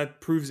 that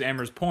proves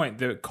Amer's point.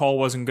 The call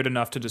wasn't good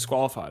enough to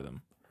disqualify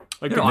them.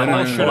 Like, hold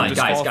on,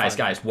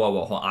 guys.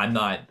 Whoa. I'm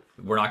not.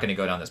 We're not going to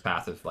go down this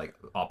path of like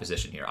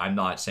opposition here. I'm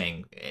not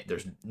saying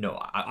there's no.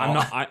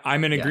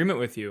 I'm in agreement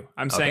with you.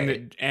 I'm saying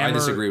that Amer, I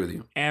disagree with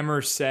you.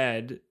 Amer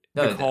said.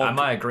 No, am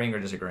I agreeing or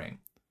disagreeing?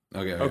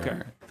 Okay.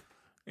 Right.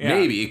 Yeah.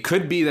 Maybe it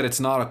could be that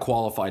it's not a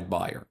qualified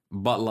buyer,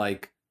 but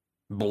like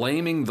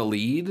blaming the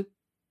lead.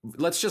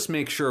 Let's just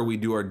make sure we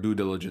do our due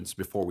diligence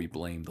before we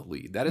blame the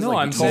lead. That is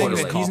I'm saying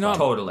that he's not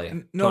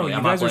totally. No,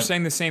 you guys are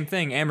saying the same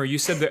thing. Amer, you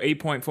said the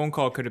 8-point phone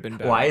call could have been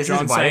better. Why does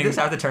this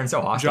have to turn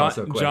so hostile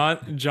so quick?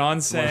 John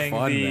saying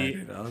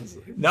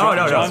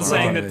John's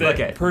saying that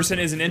the person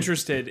isn't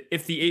interested.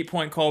 If the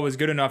 8-point call was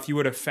good enough, you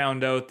would have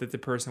found out that the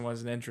person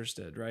wasn't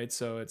interested, right?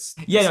 So it's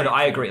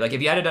I agree. Like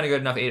if you had done a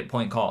good enough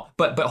 8-point call,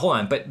 but hold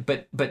on, but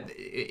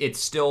it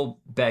still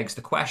begs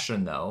the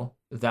question though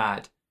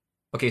that.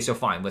 Okay, so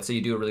fine. Let's say you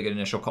do a really good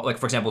initial call. Like,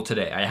 for example,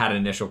 today, I had an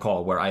initial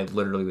call where I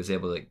literally was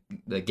able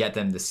to get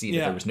them to see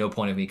that there was no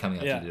point of me coming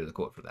up to do the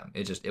quote for them.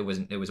 It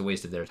was a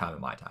waste of their time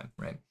and my time,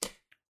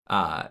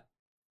 right?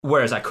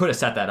 Whereas I could have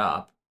set that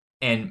up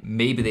and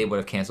maybe they would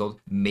have canceled,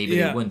 maybe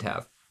they wouldn't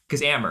have.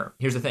 Because Amer,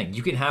 here's the thing.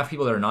 You can have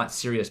people that are not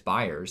serious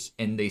buyers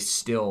and they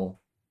still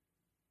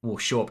will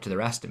show up to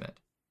their estimate.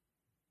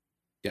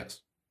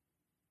 Yes.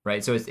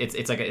 Right? So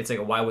it's like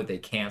a why would they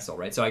cancel,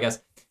 right? So I guess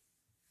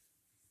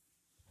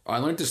I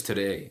learned this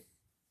today,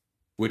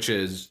 which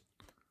is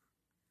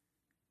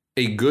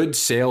a good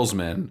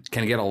salesman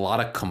can get a lot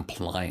of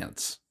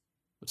compliance.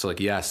 It's like,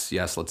 yes,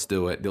 let's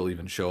do it. They'll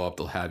even show up.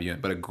 They'll have you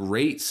in. But a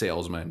great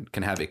salesman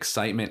can have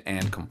excitement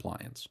and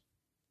compliance.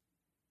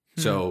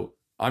 So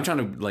I'm trying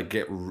to like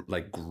get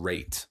like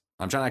great.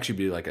 I'm trying to actually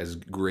be like as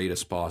great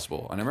as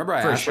possible. And I remember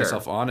I asked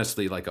myself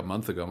honestly like a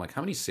month ago, I'm like,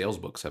 how many sales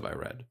books have I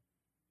read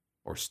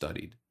or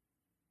studied?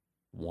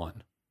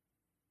 1.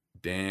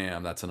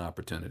 damn, that's an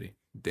opportunity.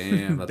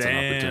 Damn, that's an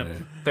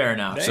opportunity. Fair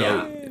enough. So-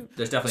 Yeah.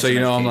 There's definitely so, some you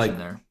know, I'm education like-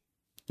 there.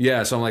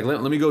 Yeah, so I'm like,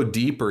 let me go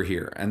deeper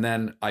here. And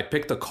then I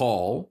picked a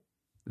call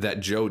that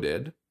Joe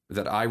did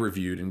that I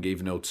reviewed and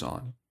gave notes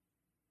on.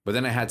 But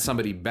then I had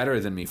somebody better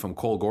than me from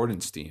Cole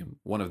Gordon's team,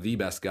 one of the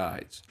best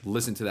guys,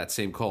 listen to that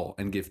same call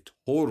and give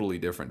totally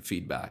different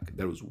feedback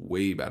that was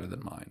way better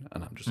than mine.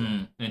 And I'm just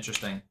like,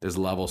 Interesting. there's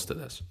levels to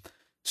this.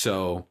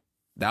 So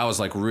that was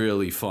like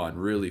really fun,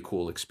 really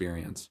cool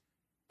experience.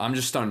 I'm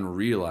just starting to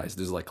realize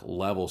there's like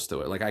levels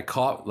to it. Like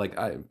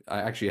I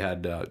actually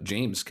had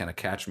James kind of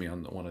catch me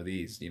on one of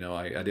these. You know,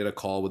 I did a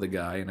call with a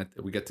guy and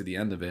we get to the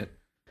end of it.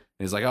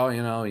 And he's like, oh,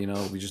 you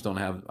know, we just I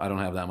don't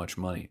have that much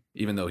money.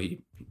 Even though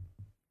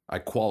I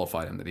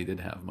qualified him that he did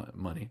have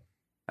money.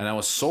 And I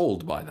was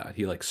sold by that.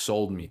 He like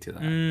sold me to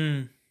that.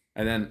 And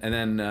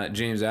then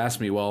James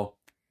asked me, well,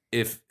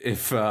 if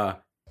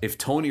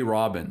Tony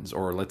Robbins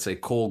or let's say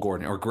Cole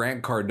Gordon or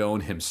Grant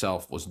Cardone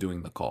himself was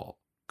doing the call,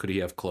 could he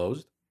have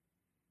closed?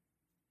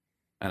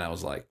 And I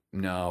was like,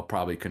 no,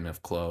 probably couldn't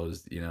have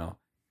closed, you know.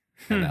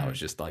 And that was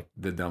just like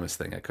the dumbest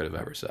thing I could have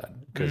ever said.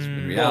 Because in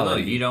Well, no,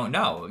 reality, you don't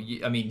know.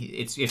 I mean,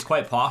 it's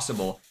quite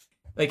possible.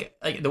 Like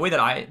the way that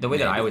I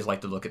always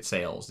like to look at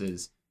sales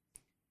is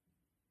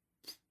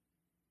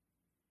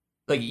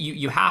like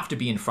you have to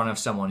be in front of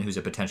someone who's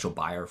a potential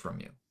buyer from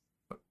you.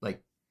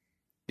 Like,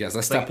 yes,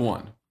 that's step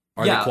one.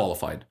 Are yeah. they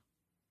qualified?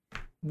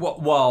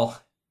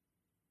 Well,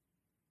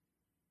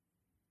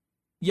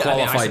 yeah, I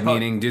Qualified suppose-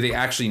 meaning, do they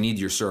actually need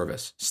your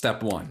service?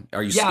 Step one.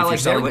 Are you? Yeah, if you're like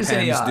selling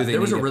pens, do they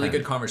there was need a really pen?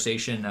 good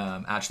conversation.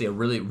 Actually, a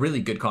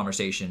really good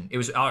conversation. It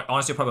was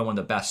honestly probably one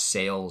of the best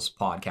sales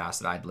podcasts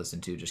that I'd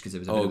listened to, just because it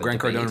was. A bit of a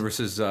Grant debate. Cardone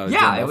versus. Yeah,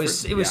 John it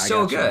was Belfort? so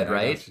I got you, good, I got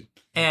right? you.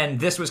 And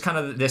this was kind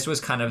of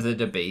the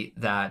debate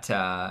that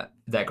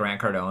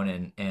Grant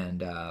Cardone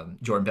and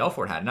Jordan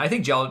Belfort had, and I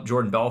think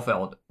Jordan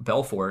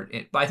Belfort,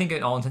 I think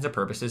in all intents and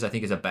purposes, I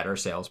think is a better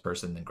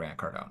salesperson than Grant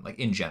Cardone, like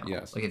in general.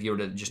 Yes. Like if you were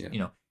to just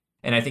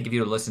and I think if you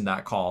were to listen to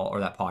that call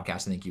or that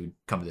podcast, I think you would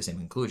come to the same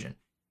conclusion.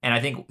 And I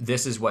think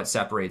this is what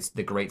separates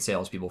the great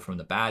salespeople from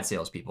the bad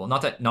salespeople.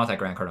 Not that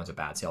Grant Cardone's a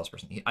bad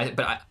salesperson,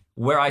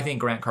 where I think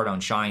Grant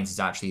Cardone shines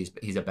is actually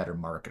he's a better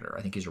marketer.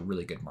 I think he's a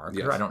really good marketer.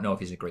 Yes. I don't know if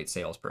he's a great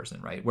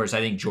salesperson, right? Whereas I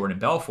think Jordan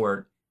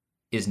Belfort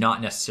is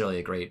not necessarily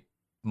a great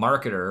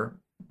marketer,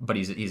 but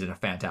he's a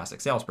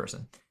fantastic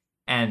salesperson.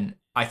 And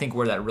I think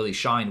where that really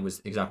shined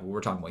was exactly what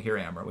we're talking about here,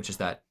 Amber, which is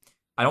that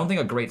I don't think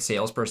a great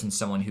salesperson is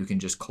someone who can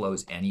just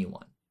close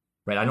anyone.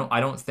 Right. I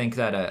don't think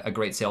that a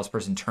great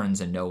salesperson turns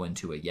a no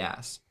into a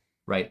yes.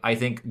 Right. I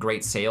think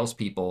great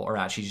salespeople are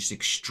actually just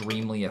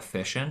extremely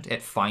efficient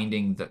at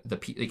finding the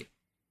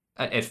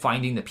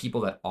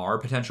people that are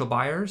potential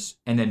buyers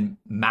and then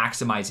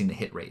maximizing the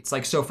hit rates.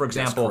 Like, so for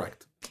example,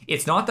 correct.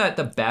 It's not that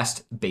the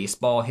best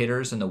baseball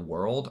hitters in the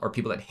world are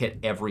people that hit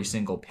every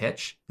single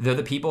pitch. They're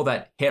the people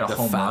that hit a The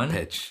home fat run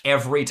pitch.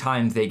 every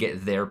time they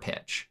get their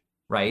pitch.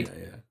 Right.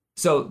 Yeah.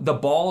 So the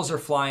balls are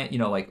flying,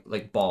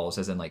 like balls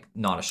as in like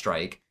not a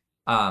strike.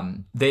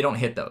 They don't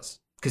hit those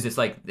because it's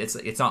like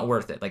it's not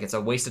worth it. Like it's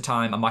a waste of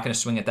time. I'm not going to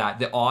swing at that.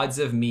 The odds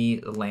of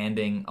me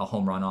landing a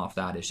home run off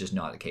that is just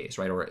not the case,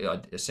 right? Or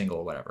a single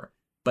or whatever.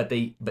 But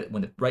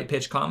when the right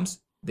pitch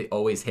comes, they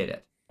always hit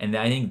it. And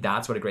I think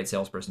that's what a great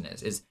salesperson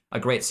is a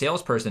great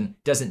salesperson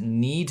doesn't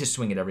need to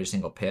swing at every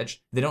single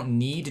pitch. They don't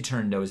need to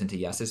turn no's into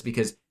yeses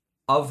because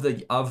of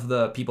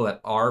the people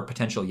that are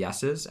potential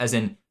yeses, as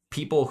in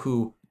people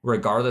who,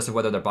 regardless of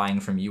whether they're buying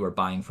from you or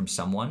buying from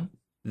someone,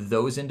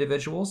 those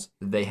individuals,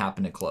 they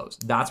happen to close.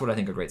 That's what I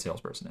think a great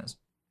salesperson is.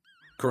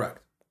 Correct.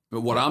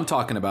 But what I'm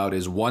talking about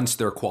is once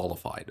they're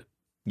qualified,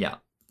 Yeah.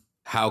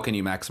 how can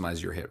you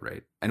maximize your hit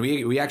rate? And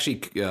we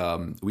actually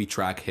we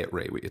track hit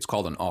rate. It's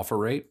called an offer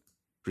rate,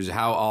 which is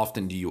how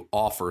often do you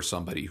offer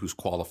somebody who's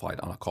qualified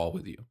on a call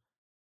with you,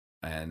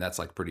 and that's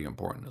like pretty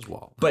important as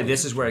well. But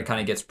this is where it kind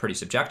of gets pretty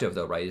subjective,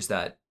 though, right? Is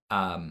that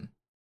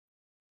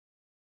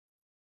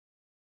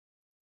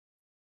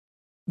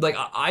like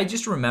I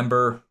just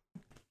remember.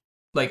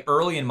 Like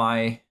earlier in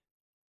my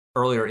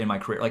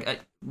career, like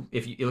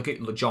if you look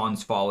at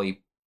John's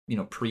Folly,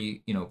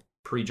 pre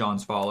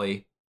John's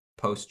Folly,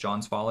 post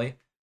John's Folly.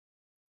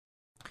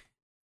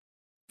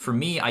 For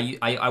me,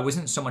 I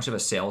wasn't so much of a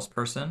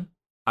salesperson.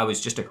 I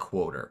was just a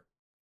quoter.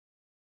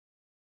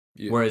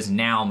 Yeah. Whereas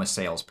now I'm a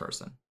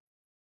salesperson.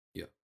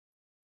 Yeah,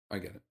 I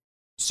get it.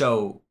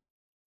 So,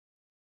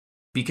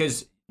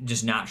 because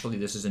just naturally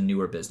this is a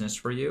newer business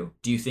for you,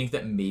 do you think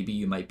that maybe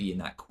you might be in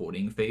that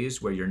quoting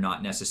phase where you're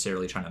not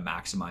necessarily trying to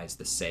maximize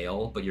the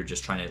sale, but you're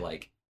just trying to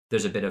like,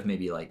 there's a bit of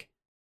maybe like,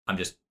 I'm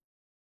just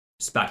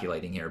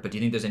speculating here, but do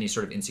you think there's any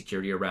sort of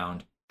insecurity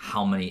around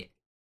how many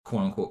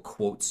quote unquote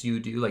quotes you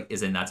do? Like,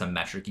 that's a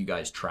metric you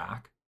guys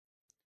track?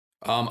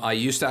 I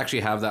used to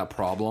actually have that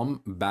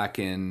problem back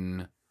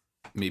in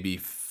maybe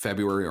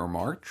February or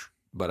March,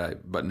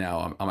 but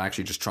now I'm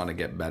actually just trying to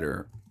get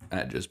better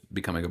at just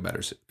becoming a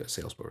better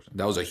salesperson.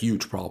 That was a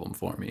huge problem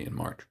for me in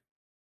March.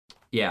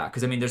 Yeah,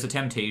 because I mean, there's a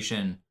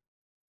temptation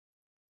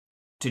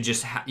to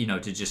just to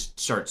just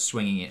start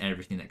swinging at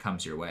everything that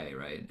comes your way,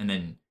 right? And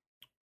then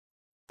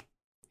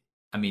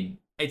I mean,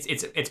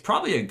 it's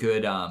probably a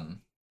good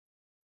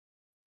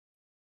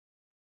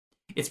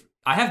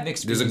I have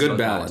mixed There's a feelings good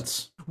about that.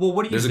 balance. Well,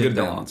 what do you There's a think, good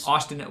though? balance.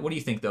 Austin, what do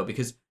you think, though?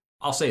 Because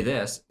I'll say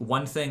this,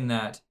 one thing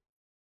that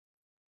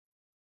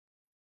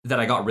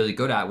I got really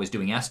good at was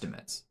doing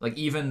estimates. Like,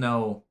 even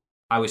though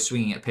I was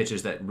swinging at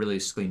pitches that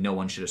realistically no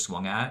one should have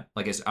swung at,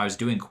 like, I was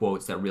doing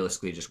quotes that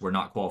realistically just were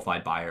not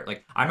qualified buyer.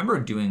 Like, I remember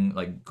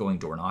going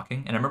door knocking,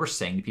 and I remember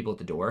saying to people at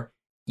the door,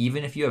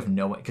 even if you have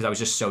because I was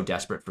just so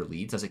desperate for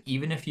leads, I was like,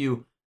 even if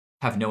you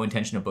have no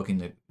intention of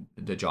booking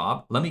the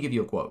job, let me give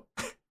you a quote.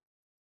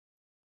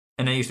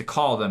 And I used to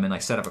call them and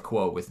like set up a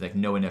quote with like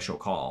no initial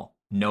call,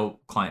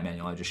 no client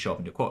manual. I just show up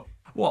and do a quote.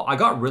 Well, I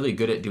got really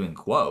good at doing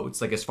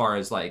quotes. Like, as far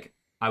as like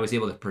I was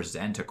able to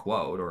present a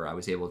quote, or I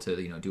was able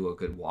to, do a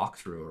good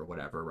walkthrough or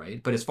whatever,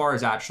 right? But as far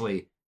as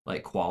actually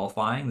like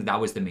qualifying, that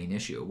was the main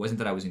issue. It wasn't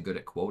that I wasn't good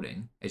at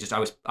quoting. It's just I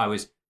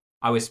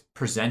was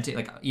presenting,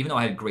 like, even though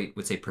I had great,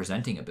 would say,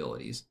 presenting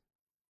abilities,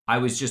 I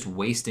was just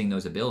wasting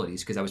those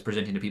abilities because I was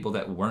presenting to people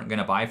that weren't going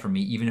to buy from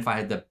me, even if I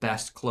had the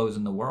best close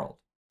in the world.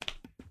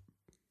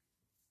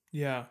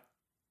 Yeah.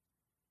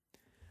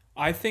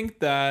 I think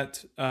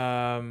that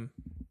 20%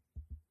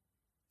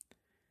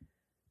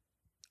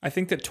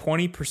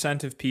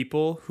 of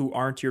people who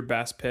aren't your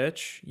best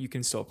pitch, you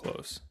can still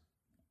close.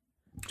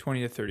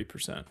 20 to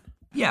 30%.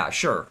 Yeah,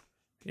 sure.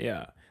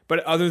 Yeah. But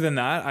other than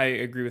that, I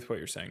agree with what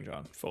you're saying,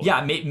 John. Fully.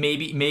 Yeah,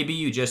 maybe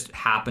you just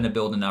happen to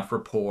build enough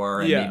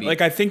rapport. And yeah, maybe, like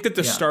I think that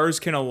the stars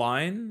can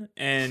align,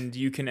 and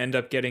you can end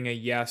up getting a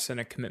yes and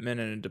a commitment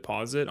and a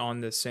deposit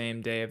on the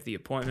same day of the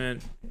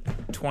appointment,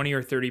 20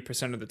 or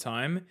 30% of the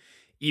time,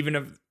 even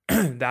if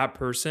that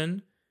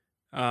person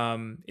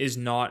is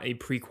not a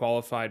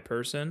pre-qualified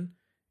person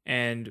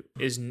and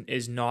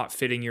is not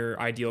fitting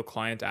your ideal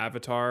client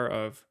avatar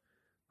of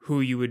who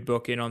you would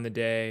book in on the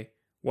day,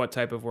 what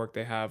type of work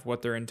they have,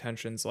 what their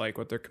intentions like,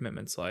 what their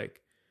commitments like.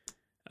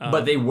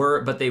 But they were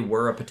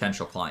a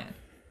potential client.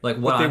 Like,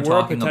 what I'm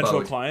talking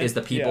about is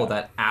the people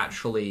that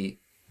actually,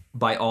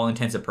 by all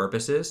intents and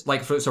purposes,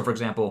 like, for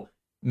example,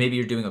 maybe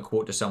you're doing a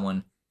quote to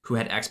someone who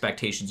had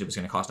expectations it was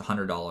going to cost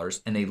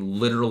 $100, and they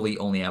literally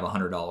only have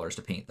 $100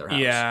 to paint their house.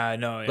 Yeah,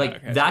 no, yeah, like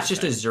okay, that's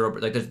just a zero.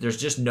 Like, there's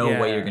just no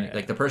way you're gonna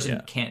like the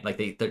person can't like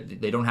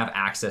they don't have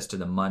access to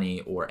the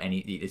money or any.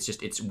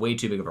 It's way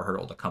too big of a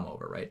hurdle to come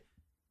over, right?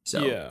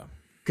 So yeah.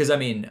 Because I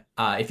mean,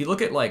 if you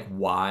look at like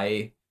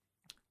why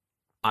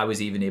I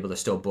was even able to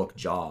still book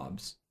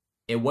jobs,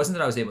 it wasn't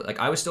that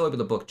I was still able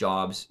to book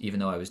jobs even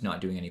though I was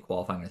not doing any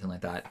qualifying or anything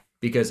like that,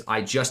 because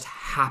I just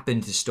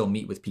happened to still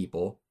meet with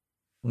people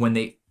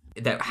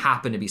that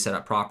happened to be set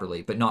up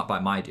properly, but not by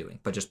my doing,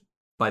 but just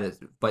by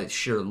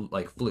sheer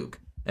like fluke.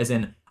 As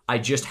in, I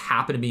just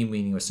happened to be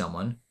meeting with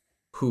someone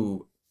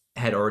who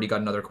had already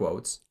gotten other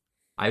quotes.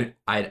 I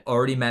had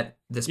already met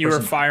this person. You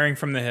were firing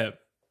from the hip.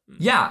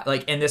 Yeah,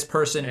 like, and this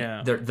person,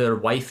 their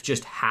wife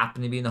just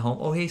happened to be in the home.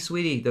 Oh, hey,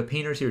 sweetie, the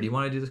painter's here. Do you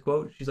want to do this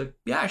quote? She's like,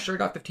 yeah, sure,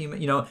 got 15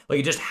 minutes. Like,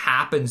 it just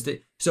happens to.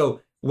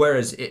 So,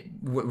 whereas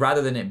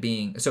rather than it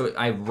being, so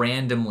I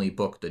randomly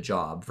booked the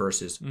job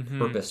versus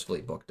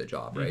purposefully booked the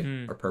job, right?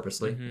 Or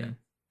purposely, yeah.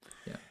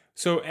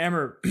 So,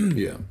 Amer,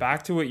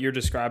 back to what you're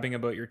describing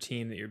about your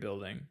team that you're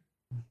building.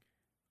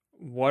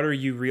 What are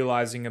you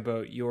realizing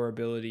about your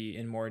ability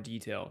in more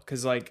detail?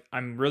 Because, like,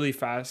 I'm really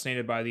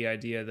fascinated by the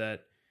idea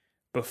that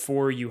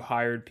before you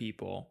hired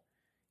people,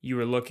 you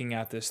were looking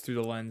at this through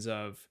the lens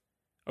of,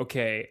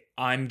 okay,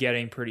 I'm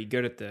getting pretty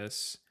good at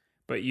this,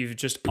 but you've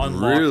just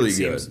unlocked. Really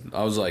good.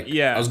 I was like,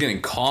 I was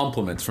getting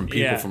compliments from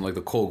people from like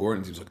the Cole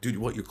Gordon teams, like, dude,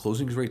 what, your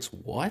closing rate's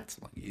what?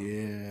 Like,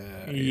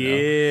 and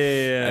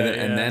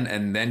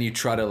then you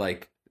try to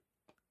like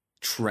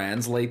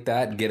translate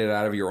that, get it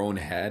out of your own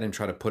head, and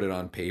try to put it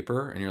on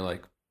paper, and you're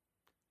like,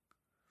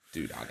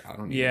 dude, I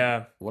don't.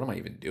 What am I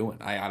even doing?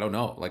 I don't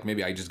know. Like,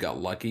 maybe I just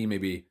got lucky.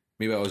 Maybe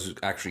I was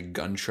actually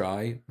gun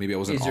shy. Maybe I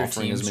wasn't offering as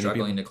many people. Is your team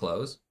struggling to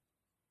close?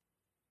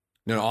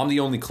 No, I'm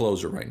the only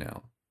closer right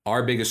now.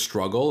 Our biggest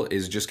struggle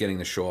is just getting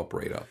the show up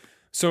rate up.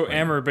 So, right.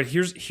 Amer, but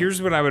here's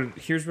what I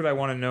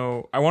want to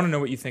know. I want to know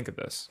what you think of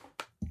this,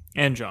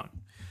 and John.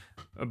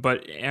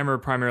 But Amer,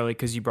 primarily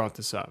because you brought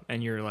this up,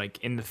 and you're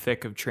like in the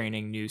thick of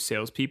training new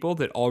salespeople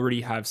that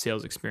already have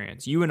sales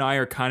experience. You and I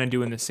are kind of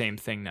doing the same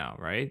thing now,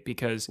 right?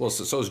 Because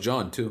so is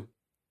John too.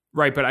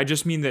 Right, but I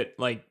just mean that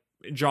like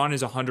John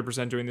is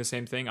 100% doing the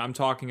same thing. I'm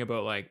talking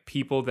about like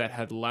people that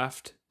had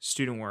left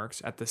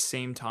StudentWorks at the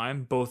same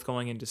time, both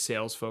going into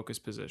sales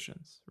focused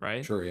positions,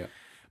 right? Sure, yeah.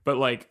 But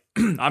like,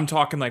 I'm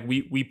talking like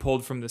we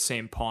pulled from the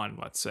same pond,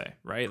 let's say,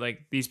 right?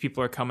 Like these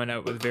people are coming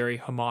out with very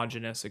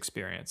homogenous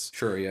experience.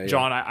 Sure, yeah.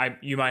 John, I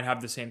you might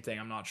have the same thing.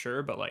 I'm not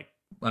sure, but like,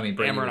 I mean,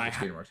 Brady was a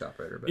StudentWorks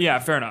operator. But yeah,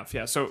 fair enough.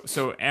 Yeah,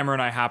 so Amer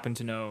and I happen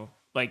to know,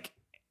 like,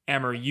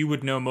 Amer, you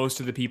would know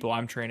most of the people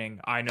I'm training.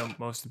 I know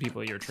most of the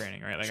people you're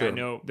training, right? Like, sure. I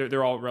know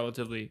they're all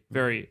relatively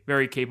very,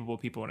 very capable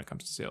people when it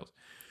comes to sales.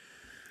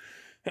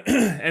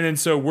 And then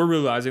so we're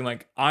realizing,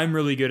 like, I'm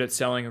really good at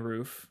selling a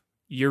roof.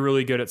 You're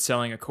really good at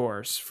selling a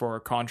course for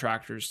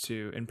contractors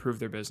to improve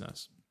their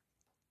business.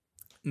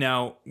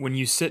 Now, when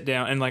you sit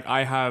down and like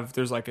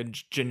there's like a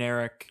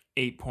generic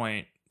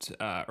 8-point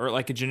or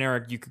like a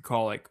generic, you could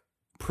call like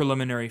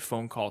preliminary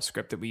phone call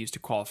script that we use to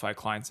qualify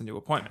clients into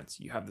appointments.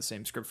 You have the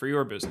same script for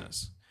your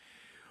business.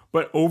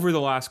 But over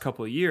the last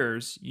couple of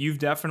years, you've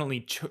definitely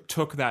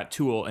took that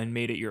tool and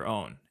made it your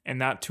own.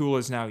 And that tool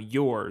is now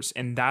yours.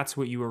 And that's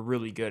what you were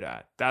really good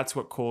at. That's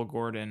what Cole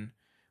Gordon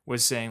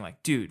was saying,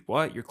 like, dude,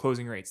 what? Your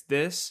closing rate's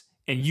this?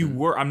 And you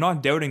were, I'm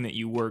not doubting that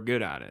you were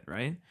good at it,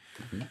 right?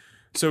 Mm-hmm.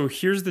 So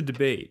here's the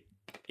debate.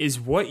 Is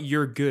what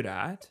you're good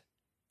at,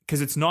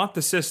 because it's not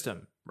the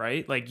system,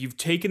 right? Like you've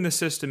taken the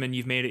system and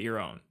you've made it your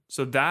own.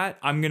 So that,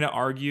 I'm going to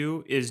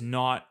argue, is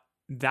not,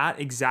 that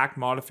exact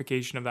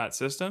modification of that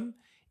system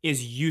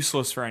is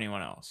useless for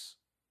anyone else.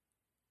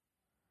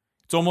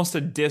 It's almost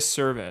a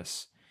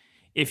disservice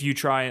if you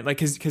try, like,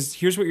 because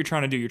here's what you're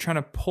trying to do. You're trying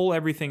to pull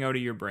everything out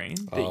of your brain.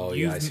 Oh,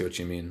 yeah, I see what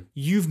you mean.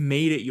 You've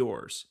made it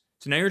yours.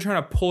 So now you're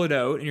trying to pull it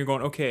out and you're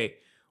going, okay,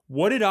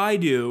 what did I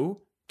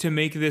do to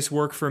make this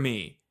work for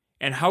me?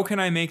 And how can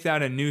I make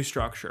that a new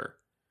structure?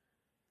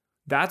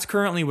 That's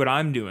currently what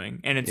I'm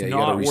doing. And it's you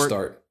not gotta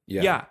restart.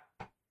 Yeah.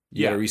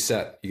 You gotta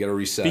reset. You gotta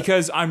reset.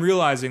 Because I'm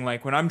realizing,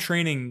 like, when I'm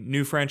training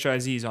new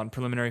franchisees on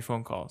preliminary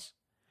phone calls,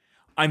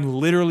 I'm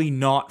literally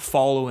not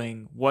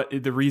following what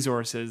the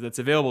resource is that's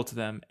available to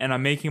them. And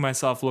I'm making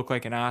myself look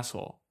like an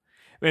asshole.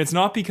 And it's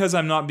not because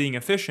I'm not being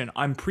efficient.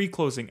 I'm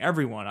pre-closing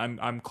everyone.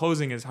 I'm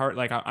closing as hard,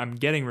 like I'm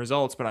getting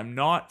results, but I'm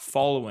not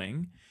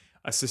following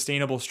a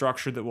sustainable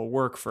structure that will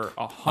work for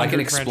 100 franchisees. I can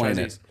explain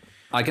it.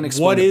 I can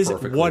explain it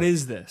perfectly. What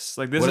is this?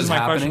 Like, this is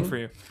my question for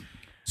you.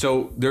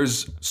 So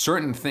there's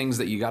certain things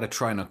that you got to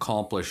try and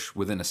accomplish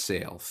within a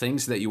sale,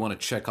 things that you want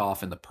to check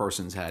off in the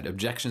person's head,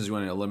 objections you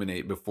want to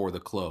eliminate before the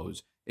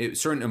close,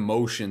 certain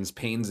emotions,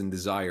 pains, and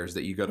desires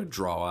that you got to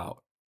draw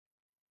out.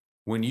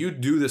 When you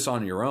do this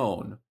on your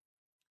own,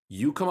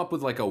 you come up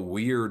with like a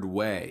weird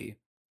way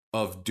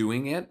of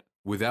doing it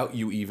without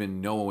you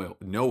even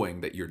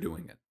knowing that you're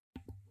doing it.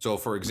 So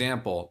for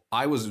example,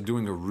 I was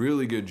doing a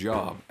really good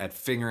job at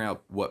figuring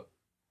out what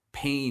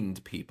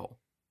pained people,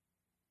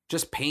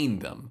 just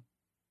pained them,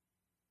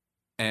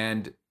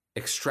 and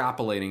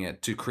extrapolating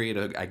it to create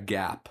a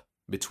gap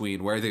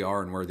between where they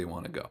are and where they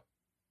want to go.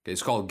 Okay,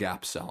 it's called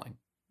gap selling.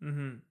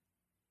 Mm-hmm.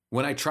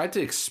 When I tried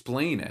to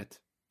explain it,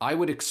 I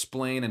would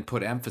explain and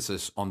put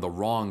emphasis on the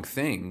wrong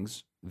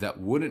things that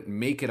wouldn't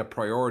make it a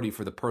priority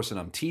for the person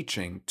I'm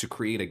teaching to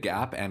create a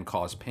gap and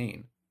cause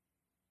pain.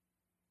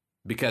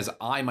 Because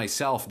I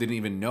myself didn't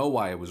even know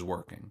why it was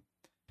working.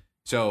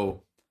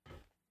 So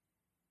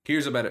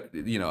here's a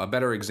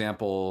better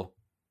example.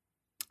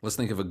 Let's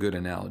think of a good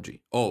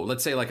analogy. Oh,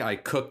 let's say like I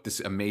cooked this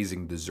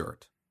amazing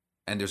dessert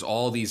and there's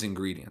all these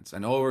ingredients.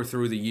 And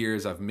through the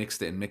years, I've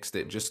mixed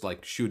it, just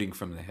like shooting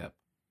from the hip.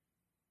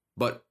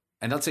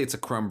 And let's say it's a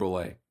creme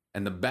brulee.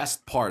 And the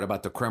best part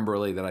about the creme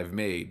brulee that I've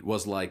made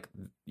was like,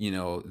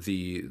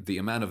 the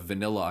amount of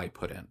vanilla I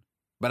put in.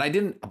 But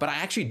I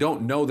actually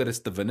don't know that it's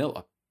the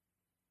vanilla.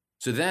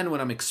 So then when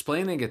I'm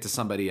explaining it to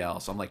somebody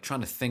else, I'm like trying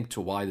to think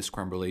to why this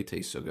creme brulee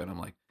tastes so good. I'm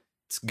like,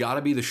 it's got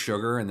to be the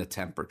sugar and the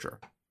temperature.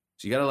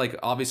 So you got to like,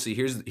 obviously,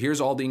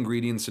 here's all the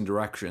ingredients and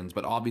directions,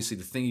 but obviously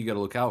the thing you got to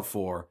look out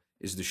for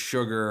is the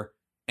sugar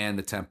and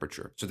the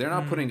temperature. So they're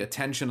not putting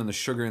attention on the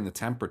sugar and the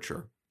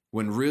temperature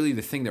when really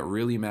the thing that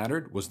really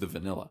mattered was the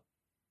vanilla.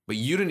 But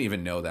you didn't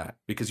even know that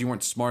because you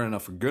weren't smart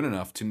enough or good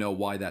enough to know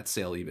why that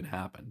sale even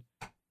happened.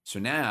 So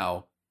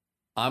now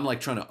I'm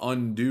like trying to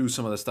undo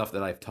some of the stuff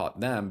that I've taught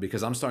them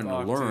because I'm starting to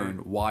learn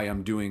why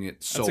I'm doing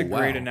it so well. That's a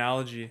great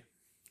analogy.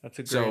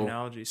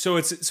 So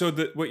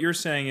what you're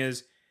saying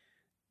is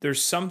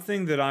there's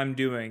something that I'm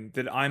doing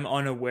that I'm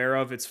unaware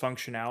of its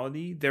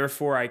functionality.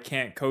 Therefore, I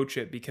can't coach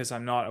it because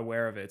I'm not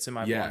aware of it. It's in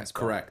my blind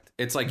spot. Correct.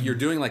 It's like you're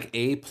doing like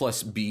A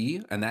plus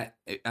B and that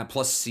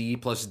plus C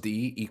plus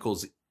D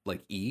equals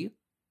like E.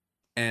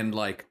 And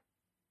like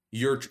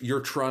you're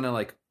trying to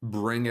like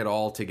bring it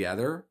all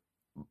together.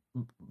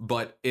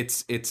 But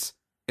it's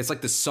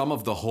like the sum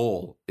of the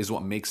whole is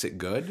what makes it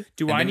good.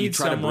 You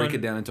try to break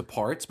it down into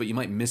parts, but you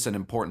might miss an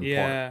important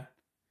part.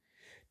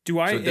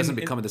 So it doesn't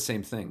become the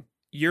same thing.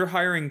 You're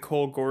hiring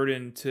Cole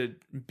Gordon to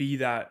be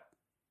that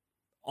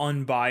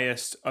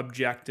unbiased,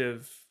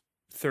 objective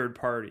third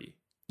party.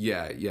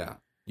 Yeah.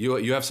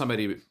 You have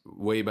somebody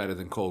way better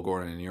than Cole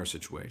Gordon in your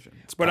situation.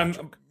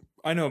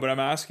 I know, but I'm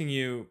asking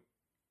you.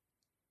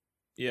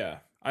 Yeah.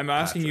 I'm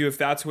asking you if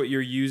that's what you're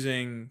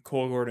using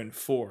Cole Gordon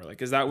for.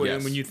 Like, is that what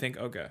when you think,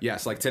 okay.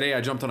 Yes, like today I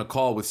jumped on a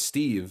call with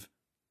Steve,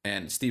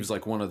 and Steve's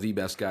like one of the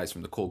best guys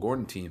from the Cole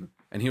Gordon team.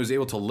 And he was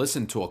able to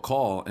listen to a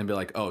call and be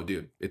like, oh,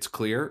 dude, it's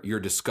clear. Your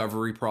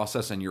discovery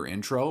process and your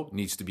intro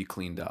needs to be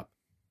cleaned up.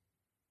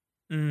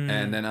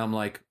 And then I'm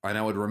like, and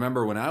I would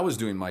remember when I was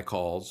doing my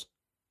calls,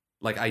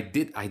 like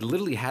I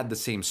literally had the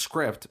same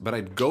script, but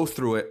I'd go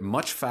through it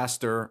much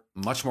faster,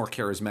 much more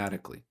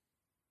charismatically.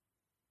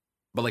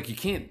 But like you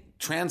can't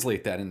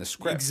translate that in the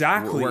script.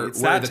 Exactly.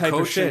 It's that type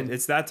of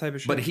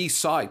shit. But he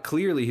saw it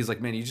clearly. He's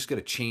like, man, you just got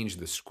to change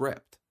the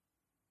script.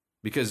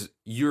 Because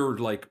you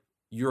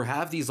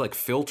have these like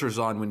filters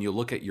on when you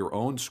look at your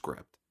own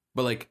script.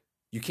 But like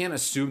you can't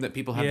assume that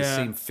people have the Yeah.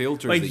 same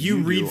filters. Like that you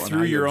do read on how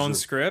through you your own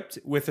observe. script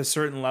with a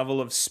certain level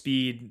of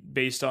speed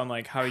based on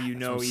like how you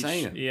know what I'm each.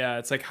 saying. Yeah,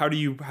 it's like how do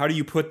you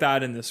put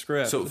that in the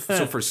script? So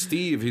for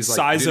Steve, he's like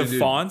Size dude, of dude,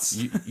 fonts?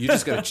 You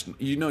just gotta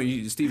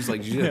Steve's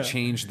like you gotta Yeah.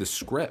 change the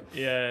script.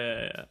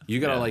 yeah. You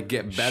gotta like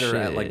get better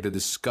at like Shit. the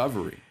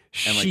discovery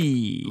and like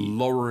Shit.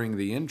 lowering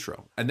the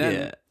intro. And then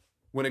Yeah.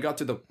 when it got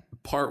to the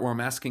part where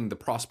I'm asking the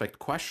prospect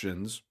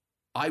questions,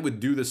 I would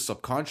do this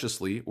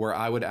subconsciously where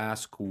I would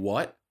ask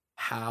what,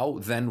 how,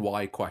 then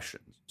why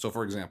questions. So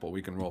for example,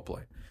 we can role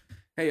play.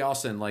 Hey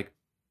Austin, like,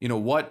 you know,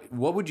 what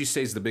would you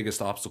say is the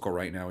biggest obstacle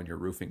right now in your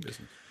roofing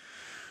business?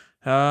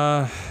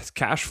 It's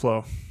cash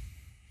flow.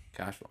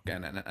 Cash flow.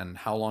 And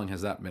how long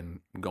has that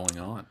been going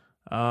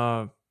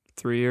on?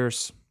 3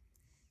 years.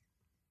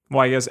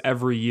 Well, I guess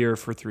every year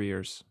for 3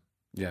 years.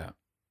 Yeah.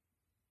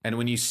 And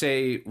when you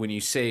say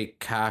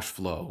cash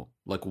flow,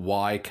 like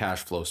why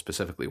cash flow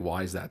specifically?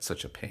 Why is that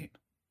such a pain?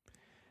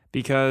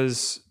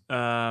 Because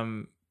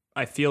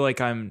I feel like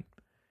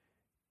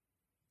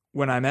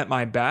when I'm at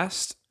my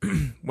best,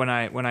 when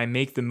I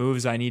make the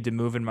moves I need to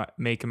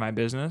make in my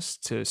business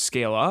to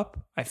scale up,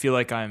 I feel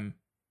like I'm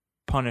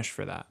punished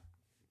for that.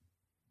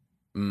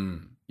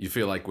 You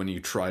feel like when you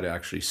try to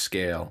actually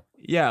scale.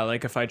 Yeah,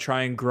 like if I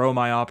try and grow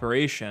my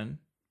operation,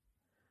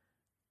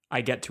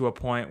 I get to a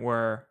point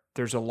where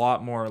there's a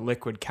lot more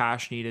liquid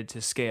cash needed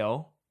to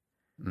scale.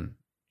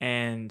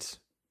 And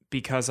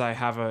because I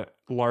have a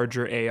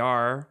larger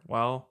AR,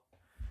 well,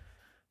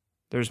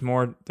 there's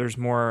more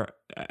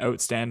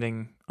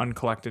outstanding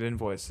uncollected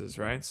invoices,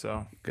 right?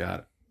 So Got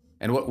it.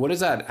 And what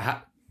does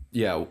that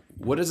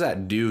what does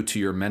that do to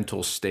your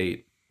mental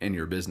state in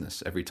your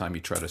business every time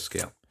you try to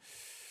scale?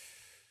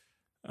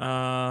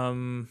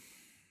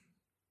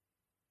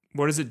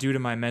 what does it do to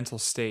my mental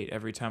state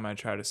every time I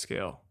try to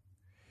scale?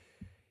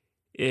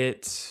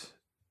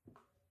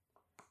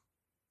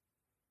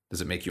 Does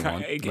it make you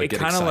want It get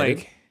kind of excited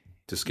like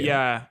to scale?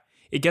 Yeah,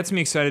 it gets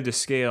me excited to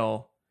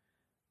scale,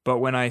 but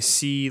when I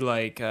see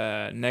like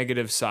a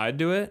negative side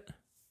to it,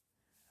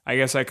 I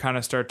guess I kind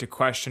of start to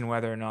question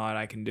whether or not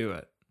I can do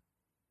it.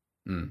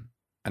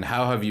 And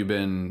how have you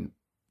been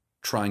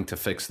trying to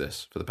fix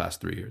this for the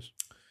past 3 years?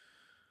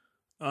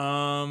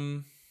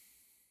 Well,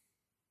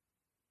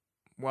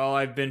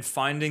 I've been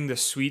finding the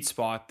sweet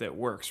spot that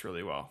works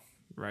really well,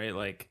 right?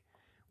 Like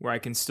where I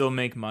can still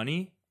make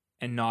money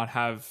and not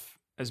have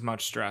as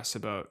much stress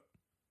about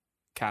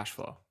cash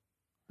flow.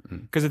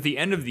 Because at the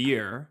end of the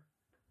year,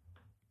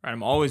 right,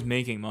 I'm always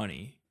making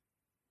money.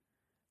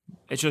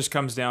 It just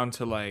comes down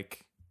to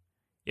like,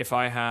 if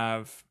I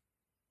have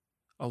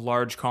a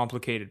large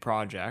complicated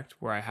project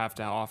where I have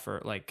to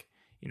offer like,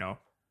 you know,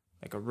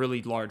 like a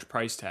really large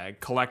price tag,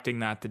 collecting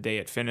that the day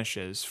it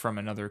finishes from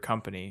another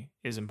company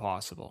is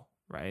impossible,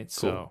 right?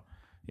 Cool. So,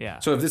 yeah.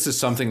 So if this is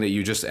something that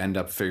you just end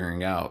up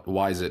figuring out,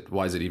 why is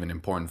it even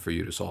important for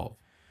you to solve?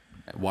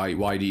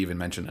 Why do you even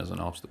mention it as an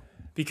obstacle?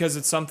 Because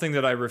it's something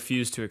that I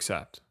refuse to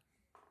accept.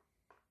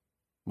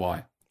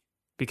 Why?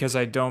 Because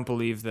I don't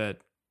believe that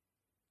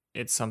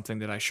it's something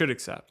that I should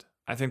accept.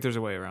 I think there's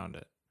a way around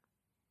it.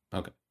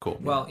 Okay, cool.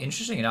 Well,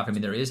 interesting enough, I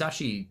mean, there is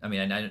actually, I mean,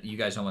 I know you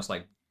guys almost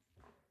like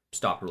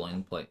stopped role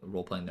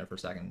playing there for a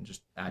second and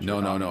just add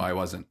your No, comment. I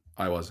wasn't.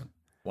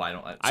 Well, I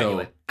don't. So-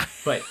 Anyway,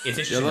 but it's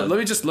interesting. Yeah,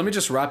 let me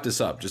just wrap this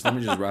up. Let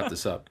me just wrap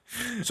this up.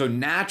 So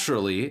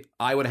naturally,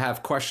 I would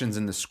have questions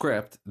in the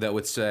script that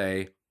would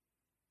say,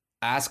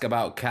 ask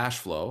about cash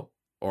flow,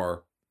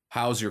 or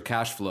how's your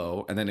cash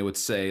flow? And then it would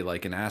say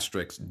like an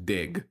asterisk,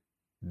 dig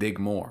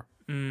more.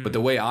 But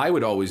the way I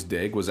would always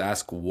dig was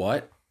ask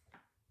what,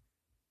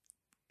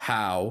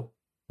 how,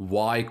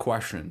 why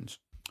questions.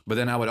 But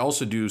then I would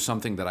also do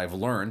something that I've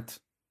learned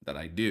that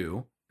I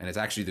do, and it's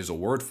actually, there's a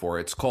word for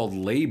it. It's called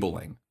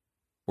labeling,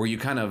 where you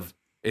kind of,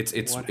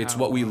 it's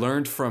what we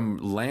learned from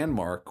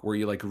Landmark, where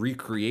you like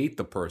recreate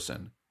the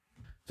person.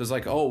 So it's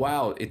like, oh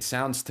wow, it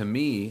sounds to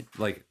me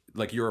like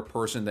you're a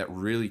person that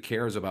really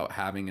cares about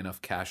having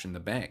enough cash in the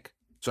bank.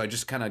 So I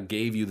just kind of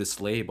gave you this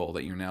label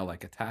that you're now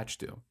like attached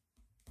to.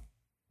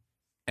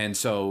 And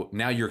so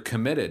now you're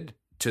committed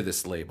to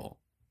this label.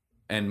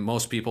 And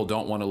most people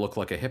don't want to look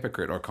like a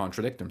hypocrite or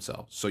contradict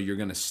themselves. So you're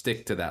going to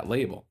stick to that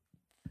label.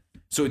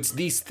 So it's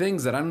these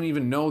things that I don't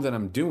even know that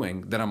I'm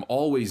doing, that I'm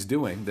always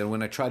doing, that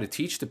when I try to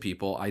teach to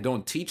people, I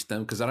don't teach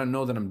them because I don't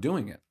know that I'm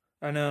doing it.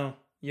 I know.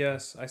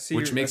 Yes, I see.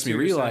 Which makes me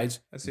realize,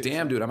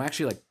 damn, dude, I'm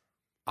actually like,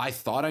 I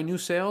thought I knew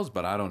sales,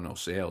 but I don't know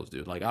sales,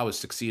 dude. Like I was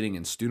succeeding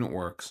in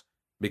StudentWorks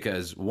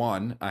because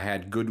one, I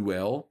had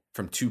goodwill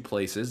from two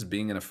places,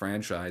 being in a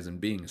franchise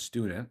and being a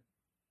student.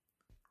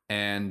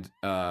 And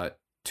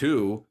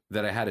two,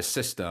 that I had a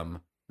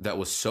system that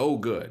was so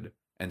good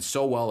and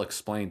so well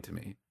explained to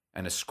me,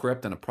 and a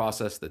script and a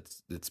process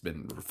that's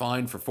been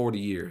refined for 40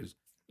 years.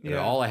 Yeah.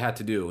 All I had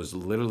to do was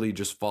literally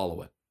just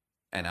follow it,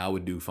 and I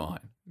would do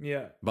fine.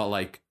 Yeah. But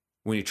like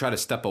when you try to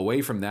step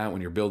away from that,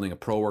 when you're building a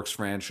ProWorks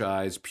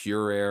franchise,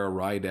 Pure Air,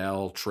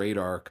 Rydell,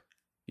 TradeArc,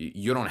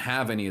 you don't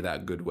have any of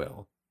that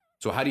goodwill.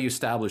 So how do you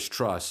establish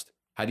trust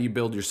How do you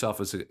build yourself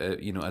as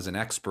as an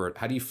expert?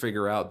 How do you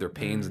figure out their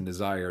pains and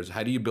desires?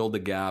 How do you build a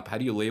gap? How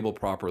do you label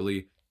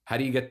properly? How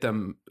do you get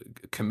them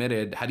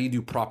committed? How do you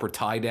do proper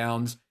tie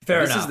downs?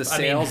 Fair this enough. is the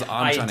sales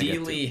I'm trying to get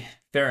to. Ideally,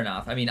 fair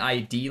enough. I mean,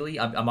 ideally,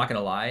 I'm not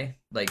gonna lie.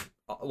 Like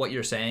what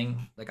you're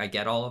saying, like I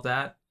get all of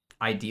that.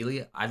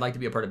 Ideally, I'd like to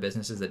be a part of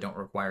businesses that don't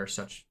require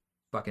such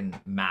fucking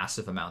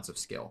massive amounts of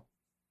skill.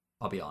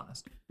 I'll be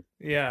honest.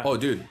 Yeah. Oh,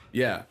 dude.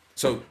 Yeah.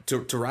 So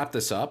to wrap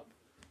this up,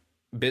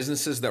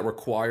 businesses that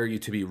require you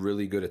to be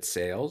really good at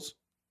sales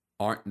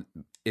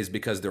is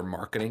because their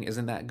marketing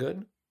isn't that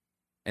good.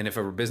 And if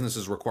a business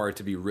is required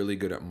to be really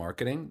good at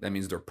marketing, that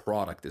means their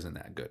product isn't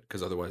that good,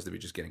 because otherwise they'd be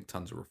just getting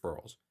tons of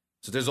referrals.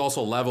 So there's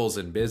also levels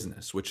in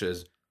business, which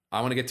is I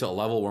want to get to a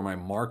level where my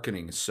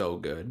marketing is so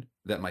good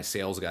that my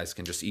sales guys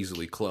can just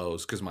easily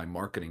close because my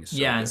marketing is so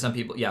good. And some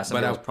people's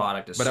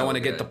product is. But so I want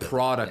to get the good,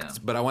 product. yeah.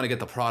 But I want to get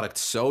the product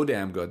so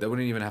damn good that we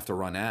don't even have to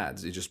run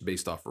ads. It's just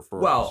based off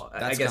referrals. Well,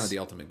 that's I kind guess- of the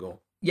ultimate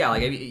goal. Yeah,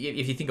 like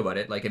if you think about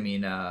it, like I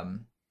mean,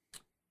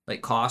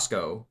 like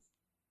Costco,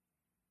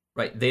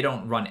 right? They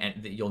don't run.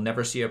 You'll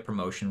never see a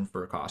promotion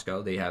for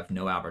Costco. They have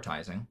no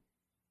advertising,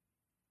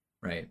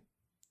 right?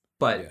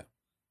 But Yeah.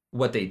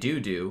 what they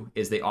do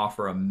is they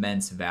offer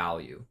immense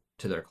value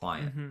to their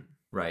client,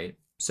 right?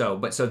 So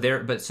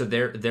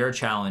their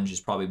challenge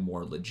is probably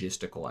more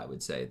logistical, I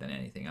would say, than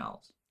anything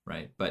else,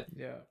 right? But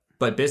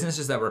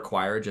businesses that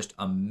require just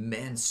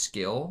immense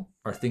skill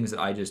are things that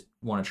I just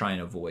want to try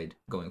and avoid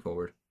going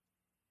forward.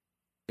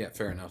 Yeah,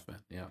 fair enough, man.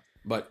 Yeah,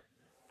 but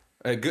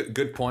a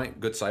good point,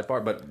 good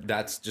sidebar. But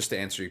that's just to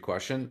answer your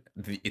question.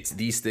 It's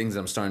these things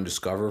I'm starting to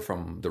discover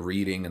from the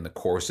reading and the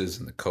courses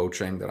and the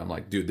coaching that I'm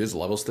like, dude, there's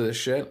levels to this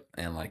shit,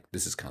 and like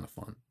this is kind of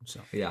fun. So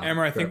Yeah,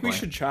 Amber, I fair think we point.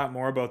 should chat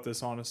more about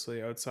this,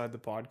 honestly, outside the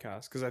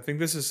podcast, because I think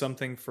this is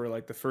something for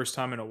like the first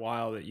time in a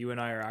while that you and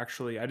I are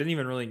actually, I didn't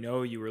even really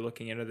know you were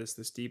looking into this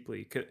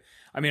deeply.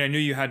 I mean, I knew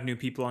you had new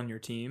people on your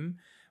team,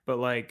 but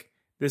like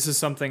this is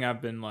something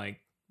I've been like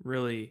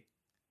really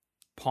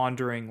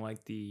pondering,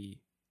 like the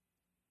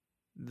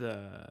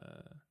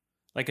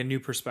like a new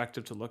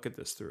perspective to look at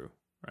this through,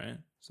 right?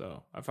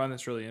 So I find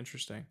this really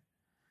interesting.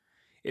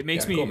 It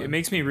makes Yeah, me cool, man. it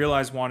makes me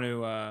realize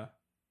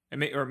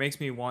it makes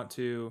me want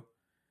to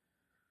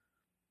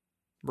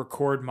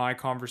record my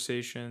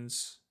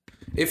conversations.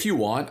 if you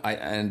want, I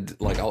Record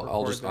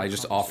that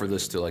just offer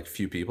this conversation. to like a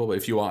few people. But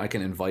if you want, I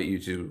can invite you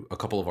to a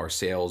couple of our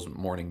sales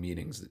morning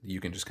meetings that you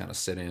can just kind of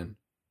sit in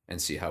and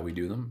see how we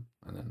do them,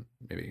 and then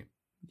maybe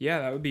Yeah,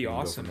 that would be can go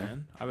awesome, from there.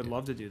 man. I would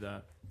love to do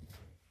that.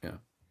 Yeah.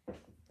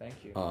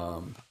 Thank you.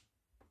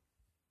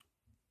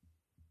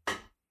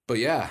 But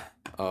yeah,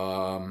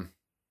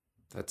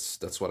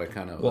 that's what I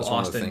kind of. Well, that's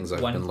one of the Austin, things I've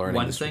been learning.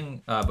 one this week.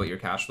 thing about your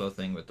cash flow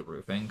thing with the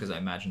roofing, because I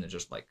imagine it's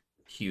just like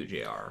huge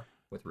AR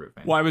with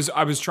roofing. Well,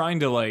 I was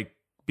trying to like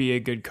be a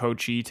good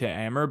coachee to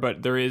Amber,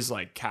 but there is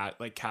like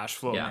cash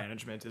flow Yeah.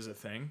 management is a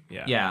thing.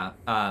 Yeah. Yeah,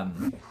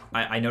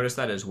 I noticed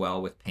that as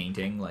well with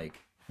painting, like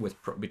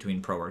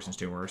between ProWorks and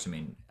StudentWorks. I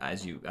mean,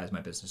 as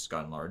my business has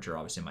gotten larger,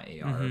 obviously my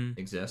AR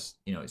exists,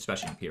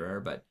 especially in Peer Air,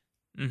 but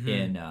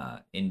in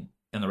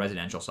the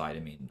residential side, I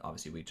mean,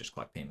 obviously we just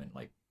collect payment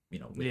like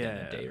within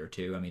a day or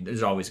two. I mean,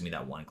 there's always gonna be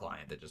that one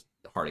client that just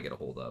hard to get a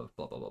hold of,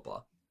 blah blah blah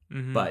blah.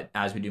 But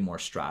as we do more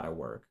strata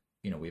work,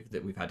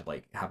 we've had to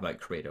like have like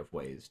creative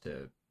ways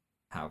to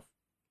have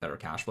better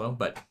cash flow.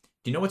 But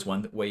do you know what's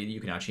one way you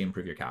can actually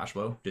improve your cash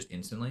flow just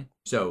instantly?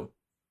 So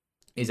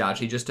is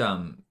actually just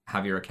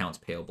have your accounts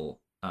payable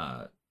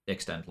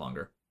extend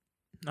longer.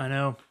 I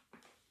know.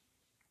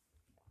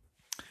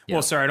 Yeah.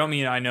 Well, sorry, I don't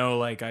mean I know.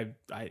 Like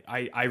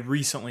I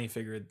recently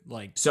figured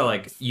like So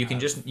like you can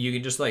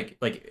just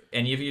like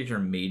any of your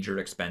major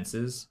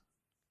expenses,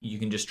 you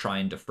can just try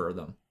and defer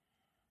them.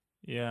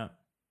 Yeah.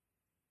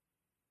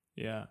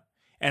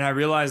 And I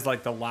realized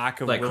like the lack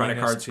of Like credit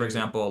willingness cards, for to-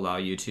 example, allow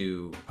you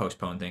to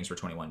postpone things for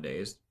 21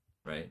 days,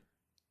 right?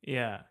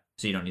 Yeah.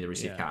 So you don't need to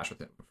receive Yeah. cash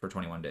with it for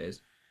 21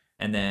 days.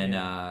 And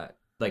then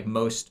like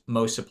most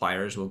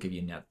suppliers will give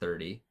you net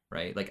 30,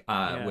 right? Like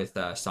with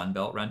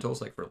Sunbelt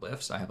rentals, like for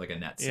lifts, I have like a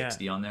net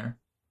 60 on there,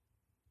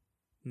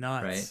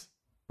 Nuts.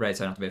 right?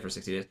 So I don't have to pay for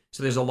 60 days.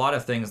 So there's a lot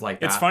of things like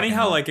that. It's funny that can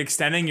how help. like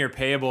extending your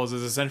payables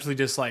is essentially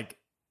just like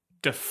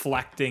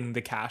deflecting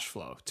the cash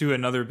flow to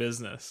another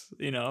business,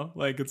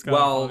 like it's kind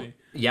of funny.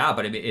 Yeah,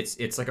 but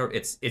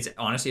it's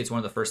honestly, it's one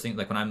of the first things,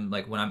 like when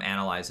I'm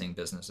analyzing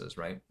businesses,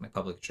 right? My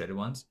publicly traded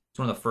ones. It's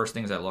one of the first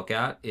things I look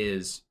at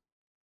is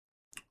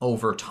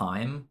over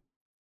time,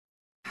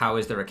 how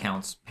is their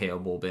accounts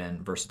payable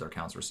been versus their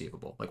accounts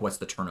receivable? Like what's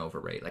the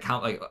turnover rate? Like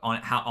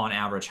on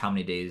average, how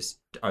many days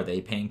are they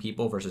paying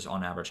people versus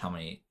on average, how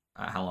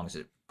long is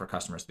it for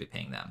customers to be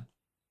paying them?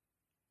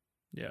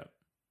 Yeah.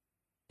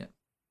 Yeah.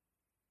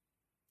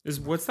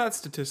 What's that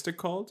statistic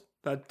called?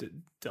 That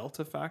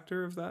delta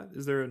factor of that?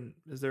 Is there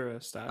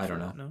a stat? I for don't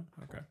that? know.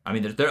 No. Okay. I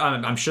mean,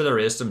 I'm sure there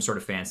is some sort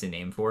of fancy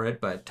name for it,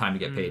 but time to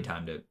get paid,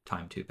 time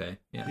to pay.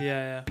 Yeah.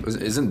 Yeah.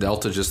 Isn't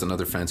delta just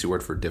another fancy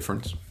word for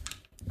difference?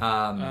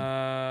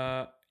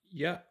 Yeah.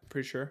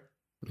 Pretty sure.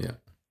 Yeah.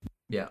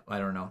 Yeah, I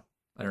don't know.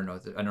 I don't know.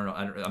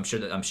 I'm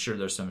sure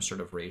there's some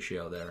sort of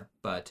ratio there,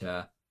 but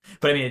I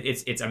mean,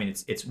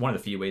 it's one of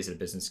the few ways that a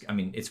business. I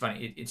mean, it's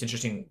funny. It's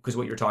interesting because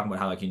what you're talking about,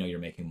 how like you're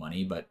making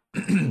money, but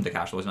the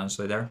cash flow is not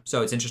necessarily there.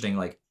 So it's interesting,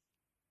 like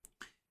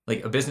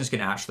a business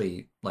can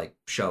actually like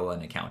show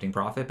an accounting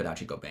profit, but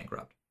actually go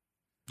bankrupt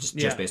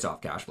just based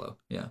off cash flow.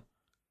 Yeah.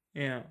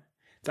 Yeah,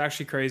 it's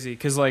actually crazy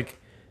because like,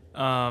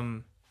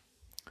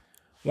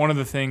 one of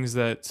the things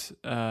that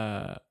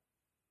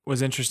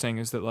was interesting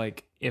is that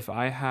like if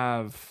I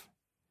have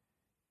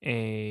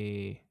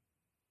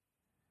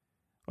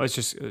let's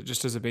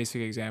just as a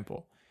basic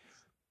example,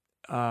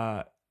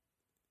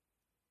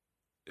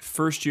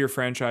 first year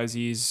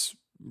franchisees,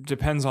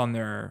 depends on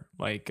their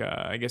like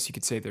I guess you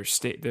could say their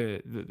state,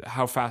 the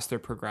how fast they're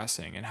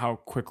progressing and how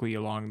quickly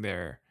along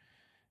they're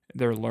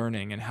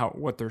learning and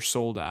what they're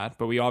sold at.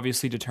 But we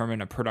obviously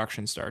determine a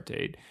production start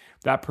date.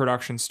 That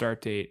production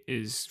start date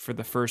is for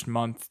the first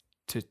month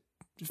to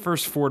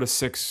first 4 to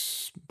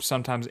 6,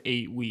 sometimes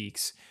 8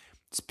 weeks.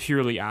 It's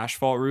purely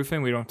asphalt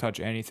roofing. We don't touch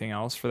anything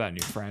else for that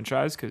new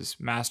franchise because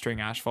mastering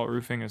asphalt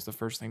roofing is the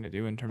first thing to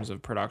do in terms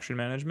of production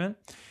management.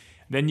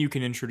 Then you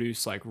can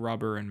introduce like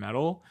rubber and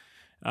metal.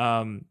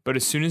 But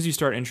as soon as you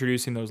start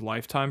introducing those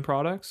lifetime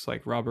products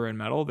like rubber and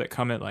metal that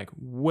come at like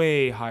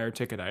way higher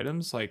ticket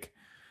items, like,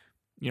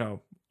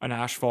 an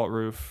asphalt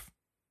roof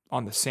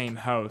on the same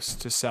house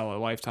to sell a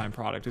lifetime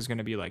product is going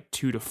to be like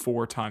 2 to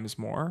 4 times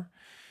more.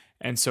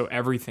 And so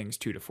everything's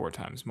 2 to 4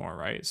 times more,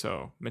 right?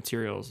 So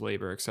materials,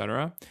 labor,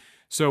 etc.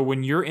 So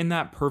when you're in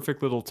that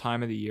perfect little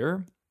time of the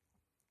year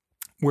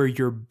where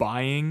you're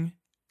buying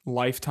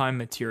lifetime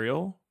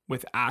material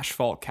with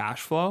asphalt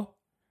cash flow,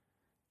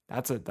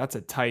 that's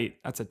a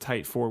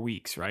tight 4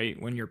 weeks, right?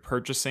 When you're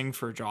purchasing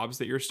for jobs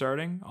that you're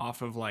starting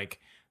off of like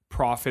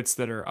profits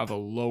that are of a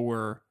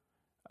lower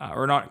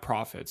or not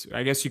profits,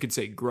 I guess you could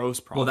say gross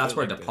profit. Well, that's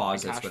where like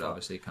deposits would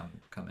obviously come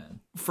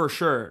in. For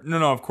sure.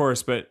 No, of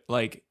course, but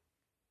like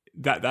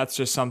that's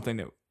just something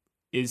that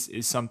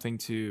is something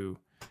to,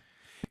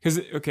 because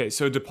okay,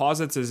 so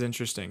deposits is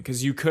interesting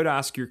because you could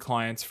ask your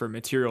clients for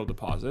material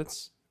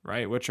deposits,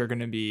 right, which are going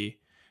to be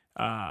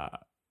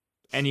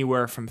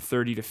anywhere from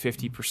 30 to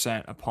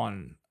 50%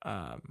 upon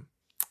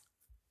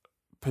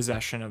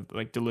possession of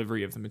like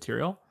delivery of the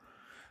material.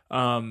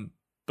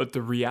 But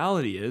the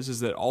reality is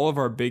that all of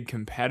our big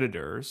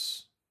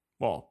competitors,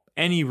 well,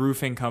 any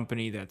roofing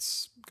company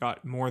that's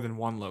got more than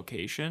one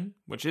location,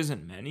 which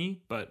isn't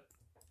many, but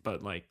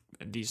like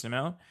a decent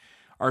amount,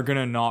 are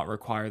gonna not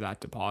require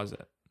that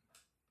deposit.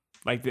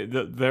 Like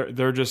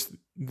they're just,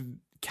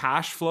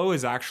 cash flow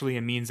is actually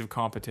a means of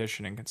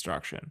competition in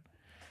construction.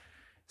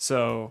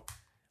 So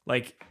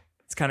like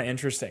it's kind of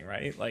interesting,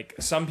 right? Like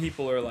some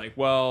people are like,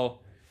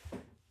 well,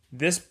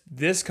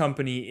 this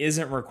company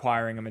isn't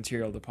requiring a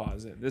material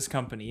deposit. This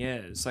company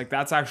is. Like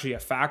that's actually a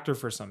factor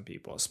for some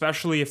people,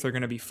 especially if they're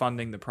going to be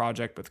funding the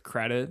project with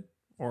credit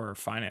or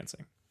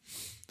financing.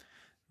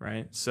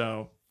 Right?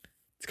 So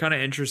it's kind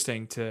of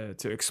interesting to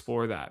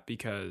explore that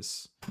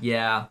because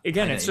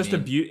again, it's just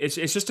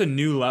it's just a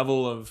new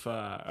level of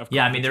I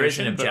mean there is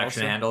an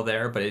objection handle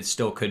there, but it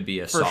still could be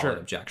a solid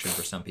objection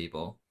for some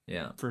people.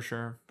 Yeah. For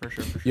sure.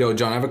 Yo,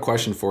 John, I have a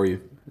question for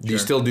you. Do you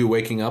still do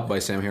Waking Up by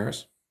Sam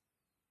Harris?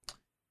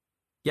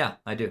 Yeah,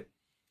 I do.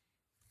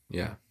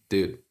 Yeah,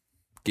 dude.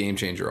 Game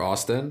changer.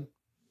 Austin,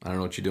 I don't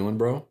know what you're doing,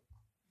 bro.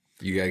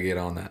 You gotta get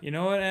on that. You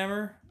know what,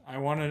 Amber? I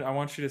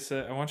want you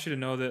to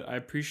know that I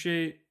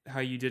appreciate how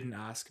you didn't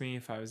ask me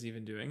if I was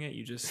even doing it.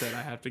 You just said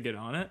I have to get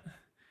on it.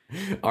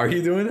 Are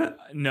you doing it?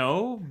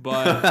 No,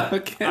 but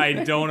okay. I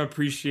don't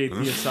appreciate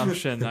the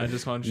assumption. I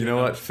just want you to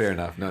know. What? Fair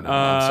enough. No,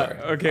 I'm sorry.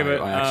 Okay,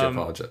 but I actually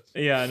apologize.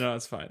 Yeah, no,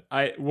 it's fine.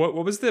 What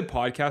was the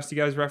podcast you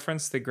guys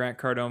referenced? The Grant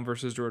Cardone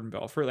versus Jordan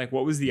Belfort? Like,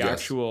 what was the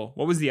actual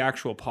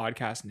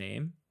podcast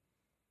name?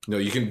 No,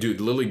 you can do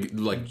literally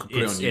like put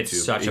it on YouTube.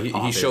 It's such a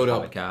he showed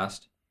up.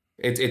 Podcast.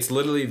 It's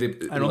literally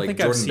the like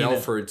Jordan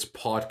Belfort's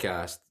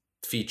podcast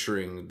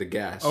featuring the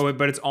guest. Oh,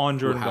 but it's on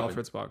Jordan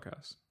Belfort's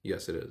podcast.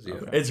 Yes, it is. Yeah,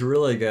 okay. It's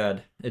really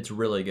good. It's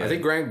really good. I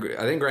think Grant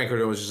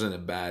Cardone was just in a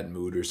bad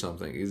mood or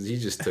something. He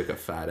just took a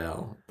fat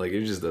L. Like it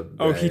was just a.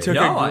 I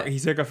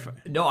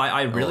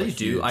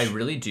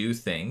really do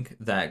think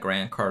that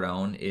Grant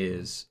Cardone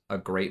is a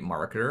great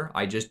marketer.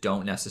 I just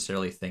don't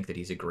necessarily think that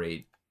he's a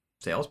great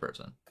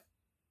salesperson.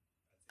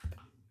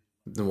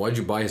 Then why'd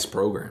you buy his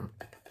program?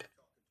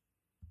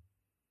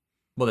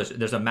 Well,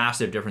 there's a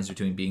massive difference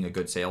between being a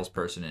good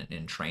salesperson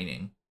and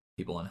training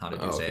people on how to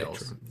do sales.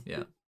 True.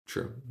 Yeah.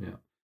 True. Yeah.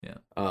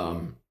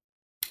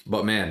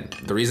 But man,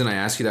 the reason I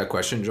asked you that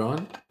question,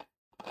 John,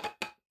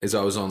 is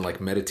I was on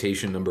like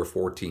meditation number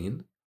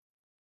 14,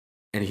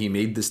 and he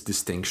made this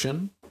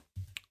distinction,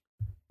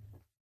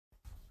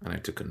 and I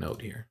took a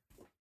note here.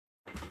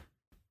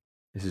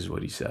 This is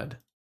what he said.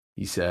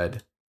 He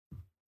said,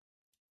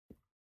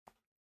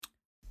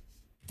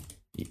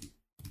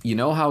 you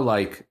know how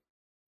like,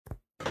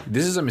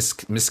 this is a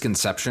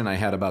misconception I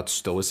had about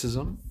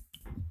Stoicism,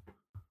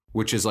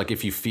 which is like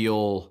if you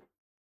feel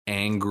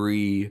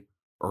angry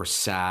or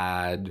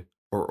sad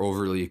or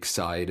overly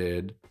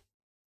excited,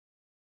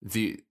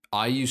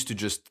 I used to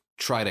just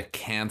try to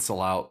cancel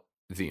out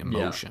the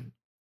emotion.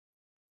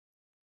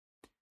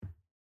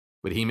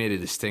 But he made a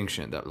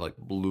distinction that like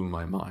blew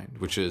my mind,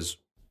 which is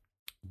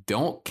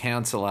don't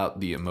cancel out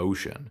the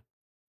emotion.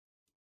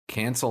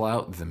 Cancel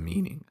out the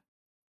meaning.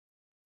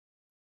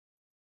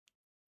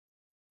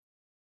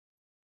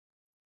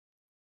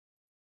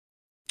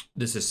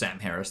 This is Sam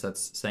Harris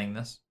that's saying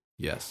this.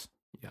 Yes.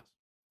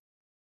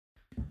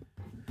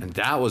 And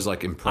that was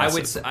like impressive. I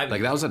would say,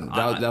 like that was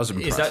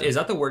impressive. Is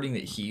that the wording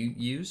that he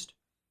used?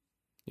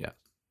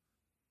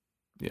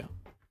 Yeah.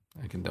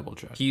 I can double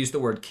check. He used the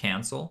word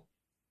cancel.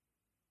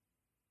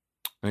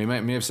 He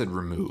may have said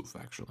remove,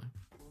 actually.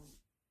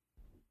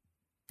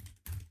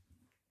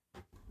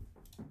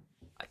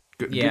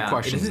 Good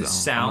questions.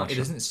 It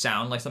doesn't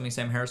sound like something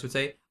Sam Harris would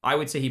say. I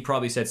would say he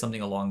probably said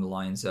something along the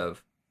lines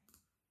of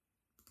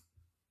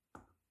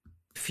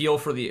feel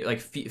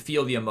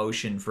the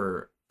emotion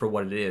for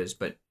what it is,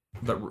 but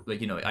like,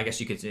 you know, I guess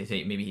you could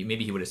say maybe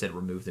he would have said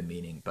remove the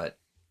meaning, but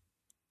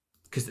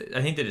because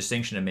I think the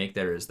distinction to make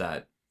there is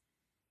that.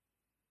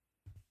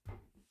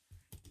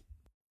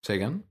 Say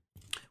again?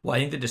 Well, I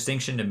think the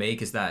distinction to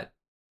make is that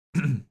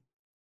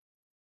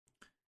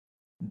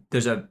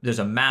there's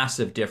a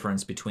massive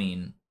difference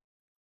between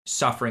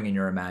suffering in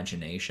your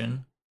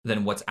imagination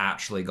than what's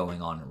actually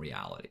going on in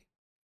reality.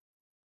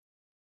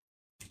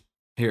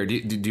 Here, do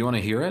you want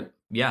to hear it?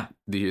 Yeah.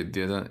 Do you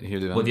hear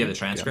the Well, do you have the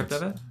transcript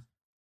of it?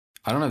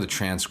 I don't have the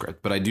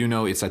transcript, but I do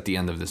know it's at the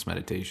end of this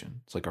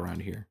meditation. It's like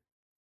around here.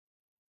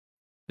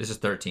 This is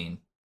 13.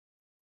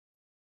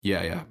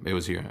 Yeah. It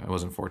was here. It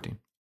wasn't 14.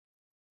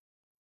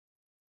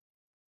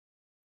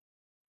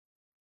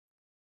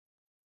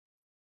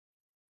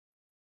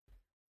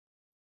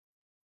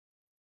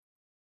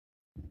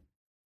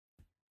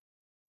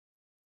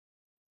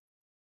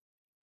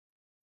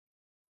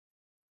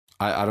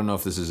 I don't know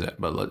if this is it,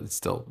 but it's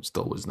still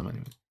wisdom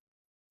anyway.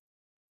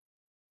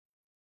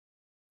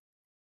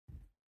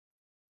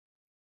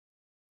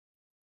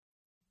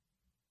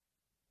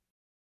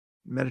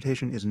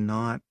 Meditation is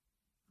not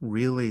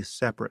really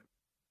separate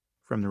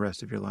from the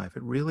rest of your life.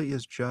 It really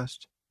is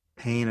just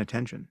paying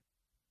attention.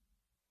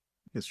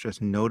 It's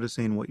just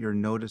noticing what you're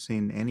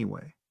noticing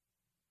anyway.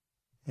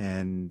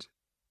 And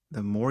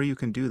the more you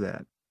can do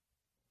that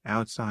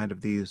outside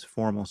of these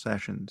formal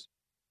sessions,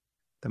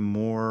 the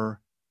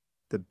more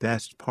the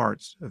best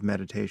parts of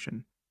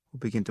meditation will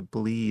begin to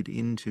bleed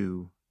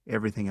into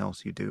everything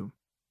else you do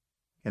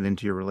and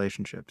into your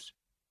relationships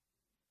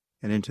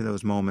and into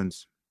those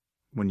moments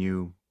when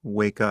you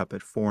wake up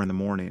at 4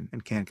 a.m.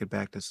 and can't get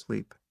back to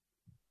sleep.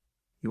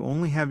 You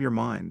only have your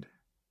mind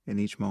in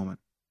each moment,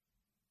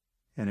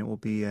 and it will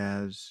be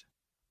as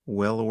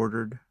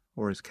well-ordered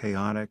or as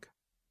chaotic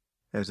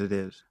as it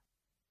is.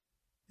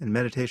 And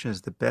meditation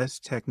is the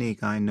best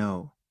technique I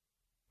know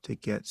to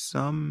get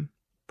some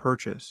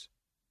purchase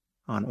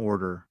on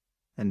order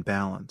and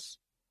balance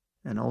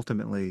and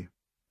ultimately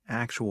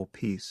actual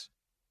peace,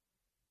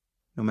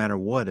 no matter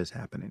what is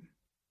happening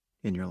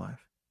in your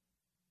life.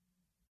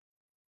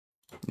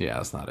 Yeah,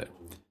 that's not it.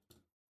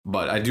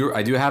 But I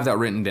do have that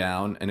written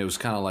down, and it was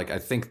kind of like, I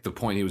think the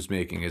point he was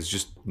making is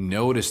just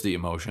notice the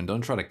emotion.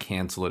 Don't try to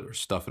cancel it or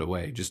stuff it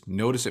away. Just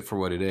notice it for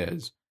what it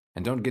is,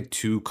 and don't get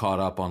too caught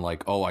up on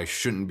like, oh, I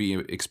shouldn't be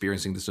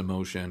experiencing this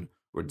emotion,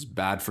 or it's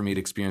bad for me to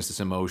experience this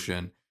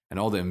emotion, and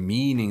all the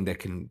meaning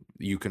that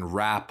you can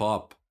wrap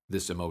up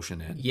this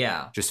emotion in.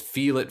 Yeah. Just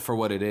feel it for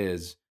what it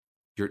is.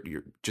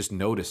 You're just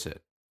notice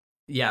it.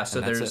 Yeah.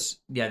 So there's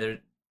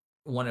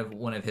one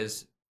of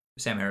his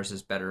Sam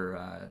Harris's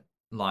better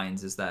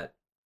lines is that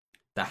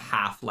the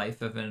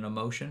half-life of an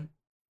emotion.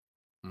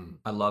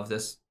 I love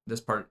this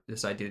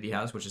idea that he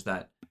has, which is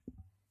that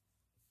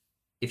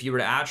if you were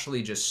to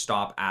actually just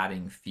stop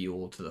adding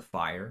fuel to the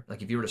fire,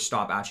 like if you were to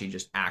stop actually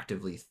just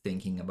actively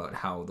thinking about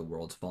how the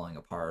world's falling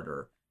apart,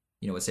 or,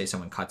 you know, let's say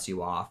someone cuts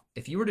you off,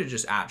 if you were to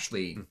just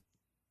actually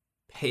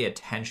pay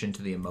attention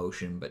to the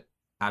emotion, but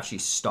actually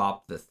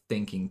stop the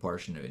thinking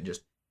portion of it,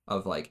 just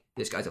of like,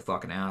 this guy's a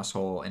fucking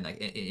asshole, and like,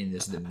 and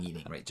this is the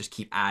meaning, right? Just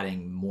keep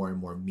adding more and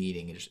more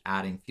meaning and just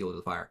adding fuel to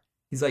the fire.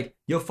 He's like,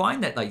 you'll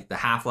find that like the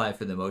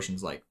half-life of the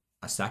emotion's like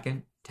a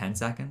second, 10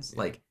 seconds.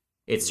 Like,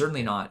 it's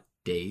certainly not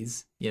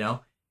days, you know?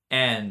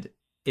 And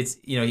it's,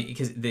 you know,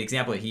 because the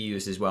example that he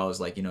used as well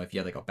is like, you know, if you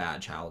had like a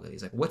bad childhood,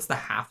 he's like, what's the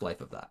half-life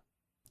of that?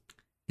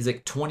 He's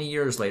like, 20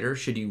 years later,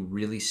 should you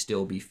really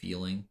still be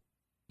feeling,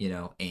 you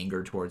know,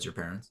 anger towards your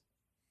parents?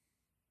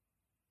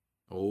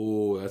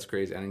 Oh, that's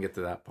crazy. I didn't get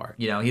to that part.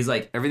 You know, he's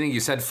like, everything you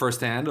said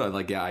firsthand, I'm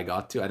like, yeah, I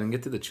got to. I didn't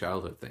get to the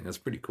childhood thing. That's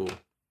pretty cool.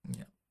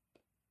 Yeah.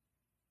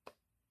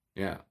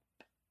 Yeah.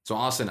 So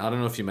Austin, I don't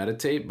know if you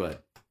meditate,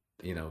 but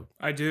you know,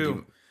 I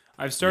do.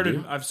 I've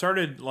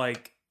started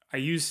like I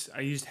used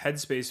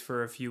Headspace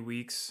for a few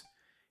weeks,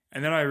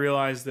 and then I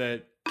realized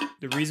that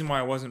the reason why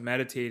I wasn't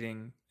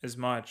meditating as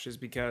much is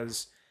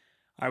because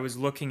I was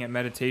looking at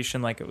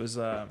meditation like it was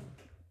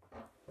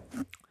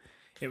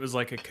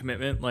like a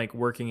commitment, like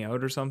working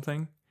out or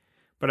something.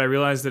 But I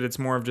realized that it's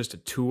more of just a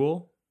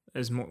tool,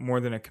 as more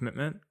than a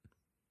commitment.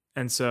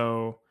 And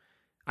so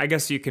I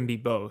guess you can be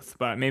both,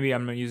 but maybe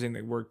I'm using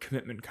the word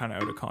commitment kind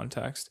of out of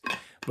context.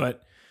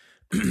 But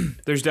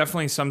there's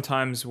definitely some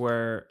times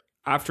where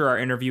after our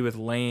interview with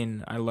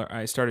Lane,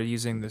 I started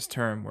using this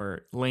term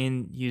where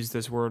Lane used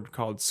this word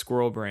called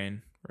squirrel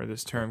brain, or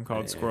this term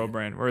called squirrel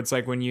brain, where it's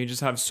like when you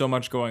just have so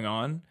much going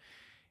on.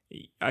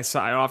 I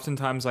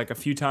oftentimes, like a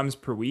few times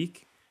per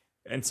week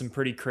and some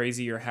pretty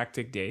crazy or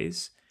hectic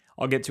days,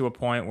 I'll get to a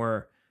point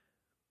where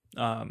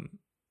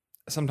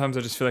sometimes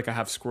I just feel like I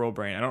have squirrel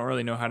brain. I don't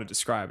really know how to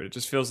describe it. It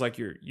just feels like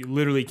you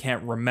literally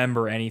can't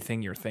remember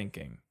anything you're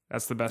thinking.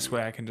 That's the best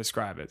way I can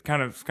describe it.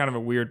 Kind of a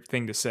weird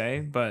thing to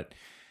say, but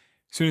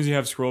as soon as you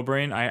have squirrel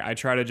brain, I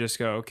try to just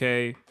go,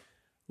 okay,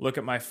 look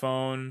at my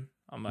phone.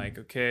 I'm like,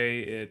 okay,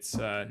 it's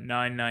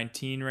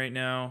 9:19 right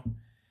now.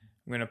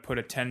 I'm going to put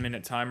a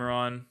 10-minute timer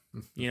on.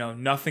 You know,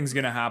 nothing's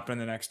going to happen in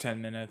the next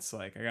 10 minutes.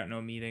 Like, I got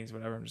no meetings,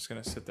 whatever. I'm just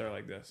going to sit there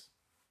like this.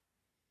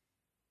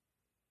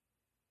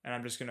 And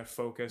I'm just going to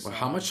focus Well,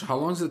 on how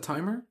long is the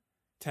timer?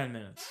 10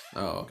 minutes.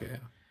 Oh, okay.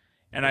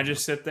 And I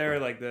just sit there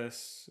like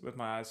this with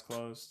my eyes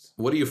closed.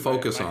 What do you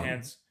focus my on?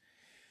 Hands.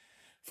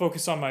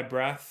 Focus on my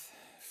breath.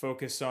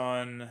 Focus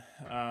on,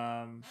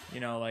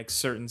 like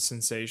certain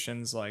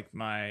sensations, like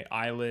my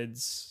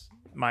eyelids,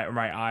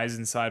 my eyes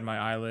inside my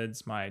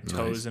eyelids, my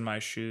toes in my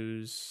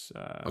shoes.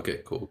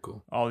 Okay,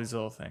 cool. All these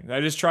little things. I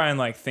just try and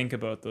like think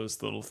about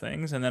those little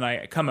things, and then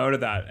I come out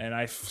of that, and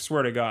I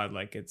swear to God,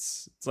 like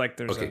it's like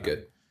there's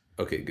good.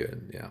 Okay,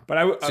 good. Yeah. But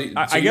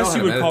I guess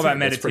you would call that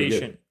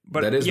meditation.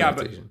 But that is But,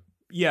 meditation.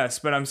 yes,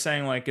 but I'm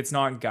saying like it's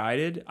not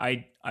guided.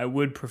 I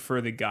would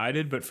prefer the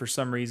guided, but for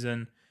some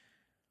reason,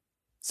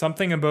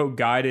 something about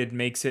guided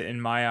makes it in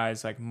my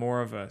eyes like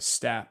more of a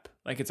step.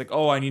 Like it's like,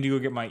 oh, I need to go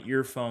get my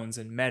earphones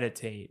and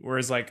meditate.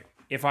 Whereas like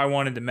if I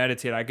wanted to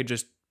meditate, I could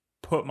just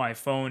put my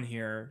phone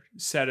here,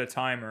 set a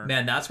timer.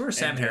 Man, that's where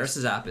Sam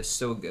Harris's app is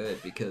so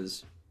good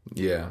because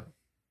yeah,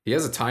 he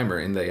has a timer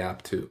in the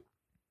app too.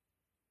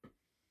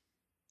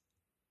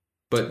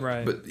 But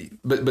right.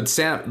 but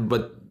Sam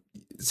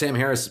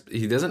Harris,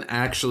 he doesn't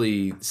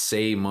actually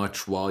say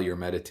much while you're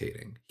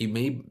meditating. He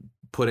may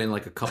put in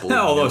like a couple.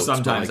 Although notes,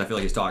 sometimes like, I feel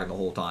like he's talking the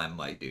whole time.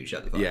 Like, dude,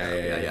 shut the fuck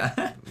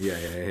up.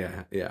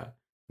 Yeah.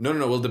 No.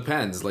 Well, it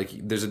depends. Like,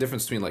 there's a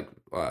difference between like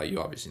you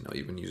obviously know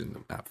you've been using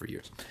the app for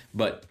years,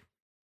 but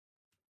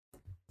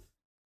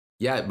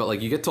yeah, but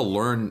like you get to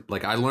learn.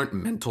 Like, I learned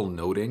mental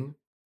noting.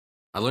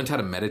 I learned how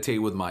to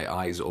meditate with my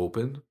eyes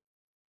open.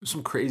 There's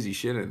some crazy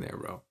shit in there,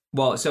 bro.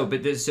 Well,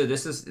 this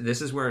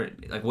is where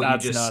like what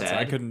That's you just nuts. said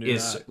I couldn't do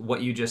is that.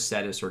 what you just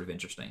said is sort of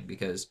interesting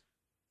because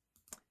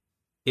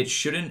it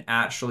shouldn't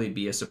actually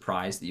be a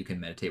surprise that you can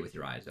meditate with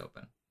your eyes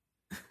open.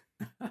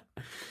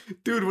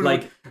 Dude,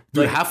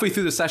 halfway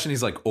through the session,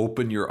 he's like,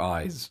 open your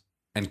eyes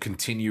and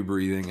continue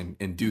breathing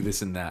and do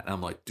this and that. And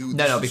I'm like, dude,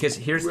 because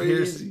here's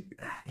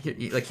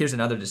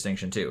another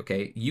distinction too.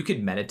 Okay, you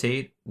could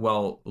meditate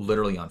while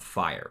literally on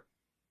fire.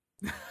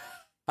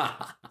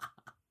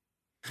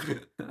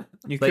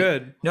 You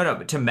could. No,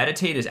 but to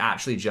meditate is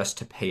actually just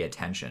to pay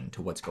attention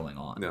to what's going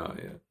on. No,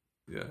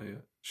 yeah.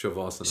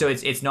 Shavasana. So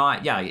it's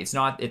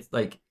not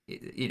like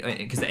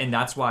because and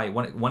that's why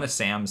one of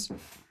Sam's,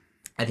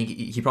 I think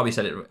he probably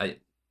said it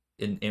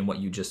in what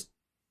you just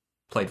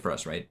played for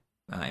us, right,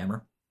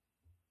 Amber?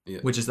 Yeah.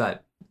 Which is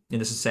that, and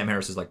this is Sam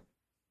Harris's like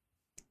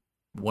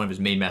one of his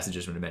main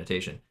messages from the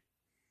meditation,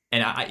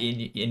 and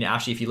and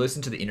actually, if you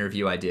listen to the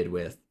interview I did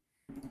with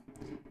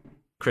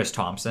Chris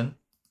Thompson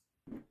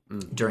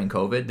during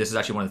COVID, this is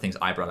actually one of the things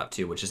I brought up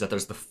too, which is that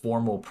there's the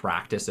formal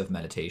practice of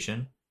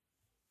meditation,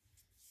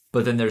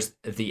 but then there's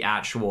the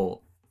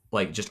actual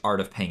like just art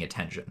of paying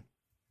attention.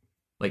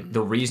 Like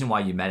the reason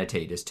why you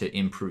meditate is to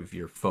improve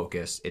your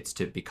focus. It's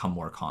to become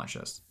more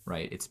conscious,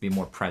 right? It's to be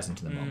more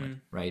present in the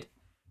moment, right?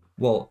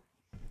 Well,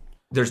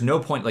 there's no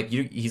point, like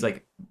he's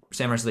like,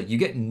 Sam Harris is like, you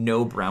get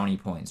no brownie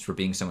points for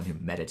being someone who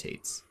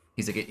meditates.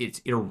 He's like, it's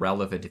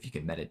irrelevant if you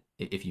can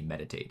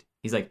meditate.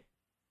 He's like,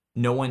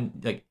 no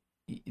one, like,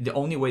 the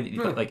only way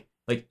that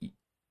like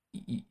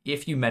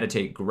if you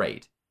meditate,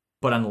 great,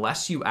 but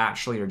unless you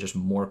actually are just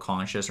more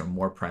conscious or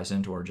more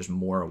present or just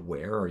more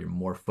aware or you're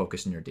more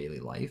focused in your daily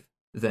life,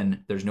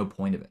 then there's no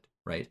point of it,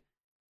 right?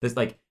 It's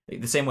like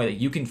the same way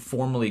that you can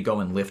formally go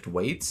and lift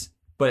weights,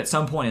 but at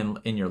some point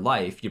in your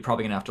life, you're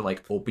probably gonna have to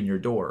like open your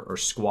door or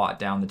squat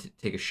down to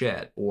take a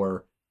shit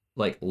or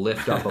like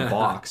lift up a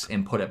box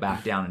and put it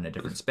back down in a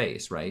different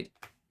space, right?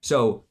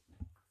 So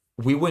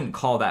we wouldn't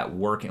call that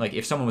working. Like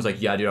if someone was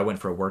like, yeah, dude, I went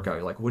for a workout.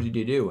 You're like, what did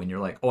you do? And you're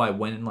like, oh, I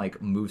went and like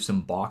moved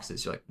some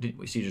boxes. You're like,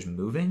 was you just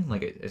moving?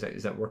 Like,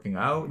 is that working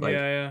out? Like,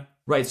 yeah.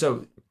 Right.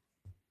 So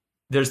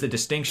there's the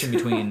distinction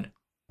between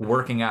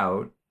working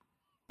out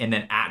and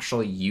then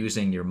actually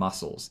using your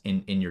muscles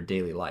in your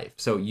daily life.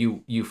 So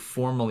you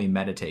formally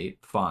meditate,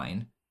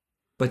 fine.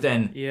 But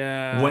then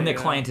when the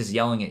client is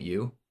yelling at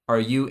you, are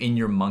you in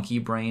your monkey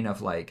brain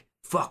of like,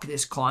 fuck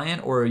this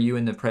client? Or are you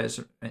in the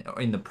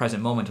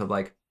present moment of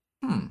like,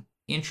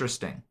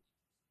 interesting,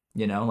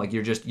 you know, like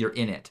you're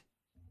in it.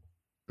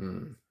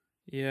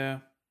 Yeah,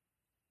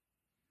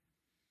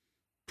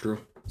 true.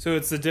 So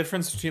it's the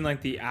difference between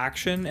like the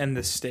action and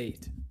the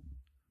state.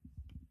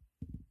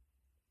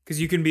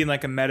 because you can be in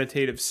like a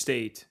meditative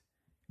state,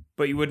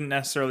 but you wouldn't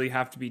necessarily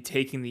have to be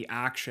taking the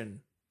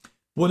action.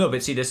 Well, no,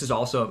 but see, this is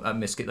also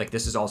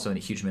this is also a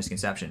huge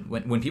misconception.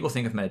 When people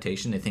think of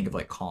meditation, they think of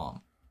like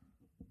calm.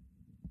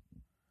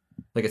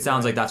 Like it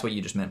sounds like that's what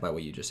you just meant by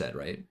what you just said,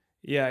 right?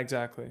 Yeah,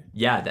 exactly.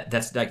 Yeah,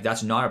 that's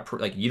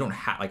not you don't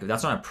have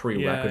that's not a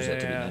prerequisite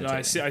to be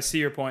meditating. No, I see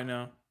your point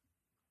now.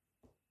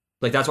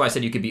 Like that's why I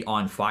said you could be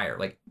on fire.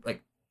 Like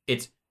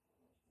it's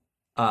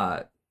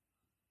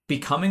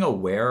becoming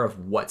aware of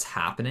what's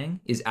happening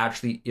is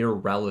actually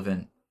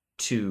irrelevant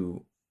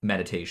to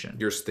meditation.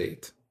 Your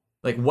state.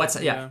 Like like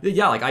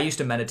I used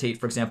to meditate,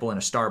 for example, in a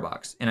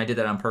Starbucks, and I did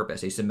that on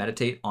purpose. I used to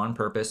meditate on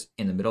purpose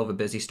in the middle of a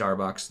busy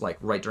Starbucks, like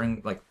right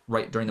during the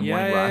morning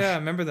rush. Yeah, I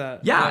remember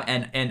that. Yeah,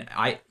 and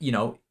I,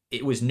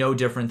 it was no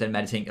different than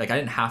meditating. Like I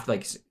didn't have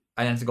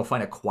to go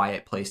find a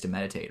quiet place to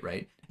meditate,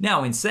 right?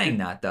 Now, in saying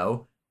that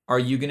though, are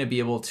you going to be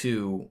able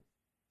to,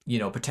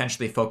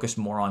 potentially focus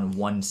more on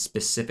one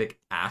specific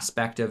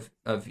aspect of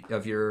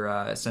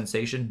your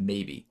sensation?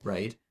 Maybe,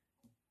 right?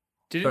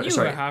 Didn't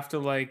you have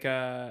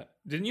to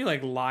didn't you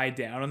lie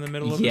down in the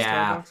middle of the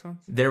Starbucks once?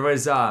 There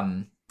was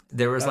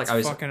That's I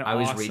was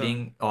awesome.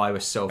 reading. Oh, I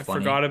was so funny. I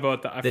forgot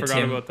about that.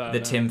 The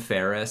Tim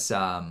Ferriss.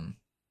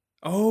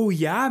 Oh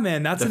yeah,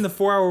 man, that's in the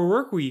 4-hour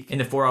work week. In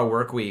the 4-hour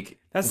work week,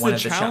 that's the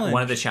challenge.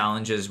 One of the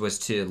challenges was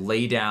to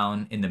lay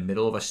down in the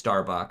middle of a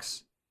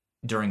Starbucks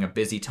during a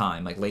busy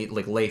time,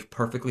 lay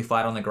perfectly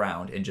flat on the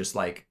ground and just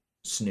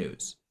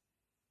snooze.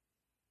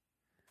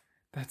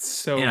 That's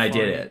so. And funny. I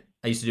did it.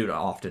 I used to do it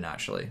often,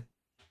 actually.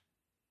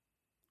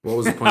 What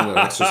was the point of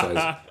that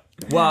exercise?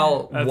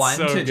 Well, That's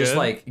so to just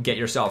good. get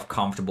yourself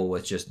comfortable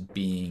with just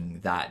being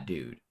that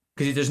dude,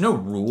 because there's no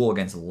rule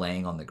against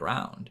laying on the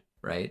ground,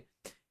 right?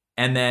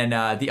 And then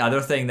the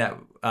other thing that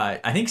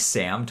I think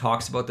Sam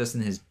talks about this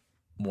in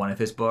one of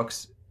his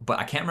books, but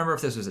I can't remember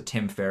if this was a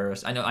Tim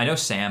Ferriss. I know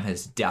Sam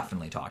has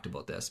definitely talked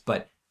about this,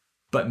 but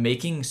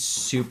making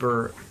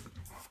super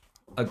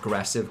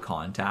aggressive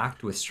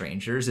contact with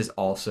strangers is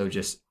also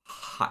just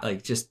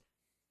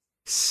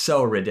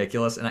so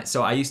ridiculous. And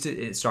I used to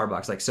at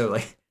Starbucks,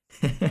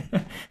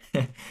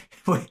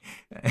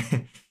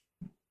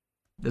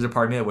 there's a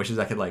part of me that wishes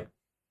I could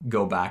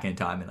go back in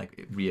time and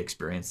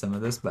re-experience some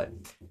of this. But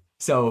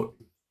so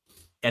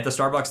at the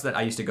Starbucks that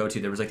I used to go to,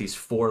 there was these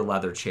 4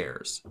 leather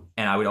chairs,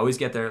 and I would always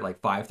get there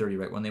 5:30,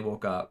 right when they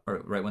woke up,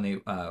 or right when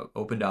they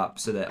opened up,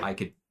 so that I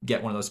could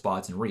get one of those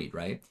spots and read,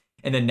 right?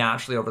 And then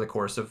naturally over the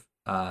course of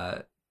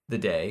the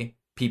day,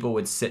 people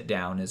would sit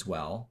down as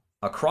well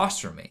across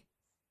from me.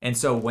 And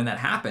so when that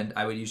happened,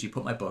 I would usually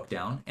put my book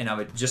down, and I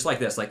would just like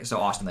this, so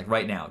Austin,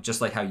 right now,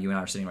 just like how you and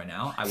I are sitting right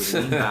now, I would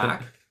lean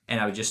back and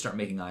I would just start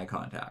making eye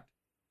contact.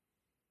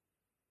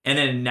 And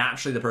then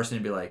naturally the person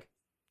would be like,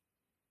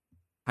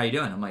 "How you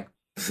doing?" I'm like,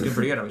 "Doing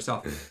pretty good. How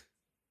yourself?"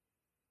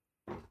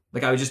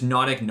 I would just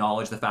not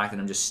acknowledge the fact that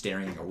I'm just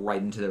staring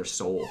right into their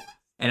soul.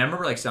 And I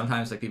remember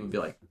sometimes people would be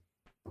like,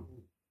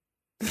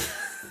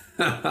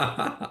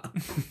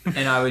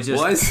 and I would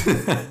just,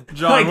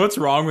 John, what's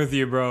wrong with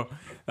you, bro?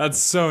 That's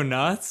so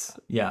nuts.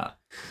 Yeah.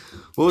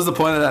 What was the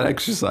point of that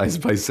exercise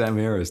by Sam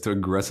Harris, to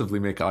aggressively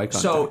make eye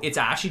contact? So it's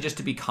actually just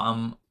to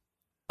become,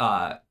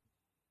 it's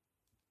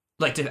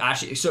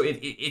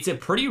a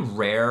pretty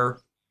rare,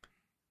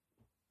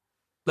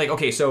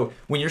 okay, so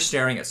when you're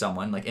staring at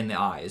someone, in their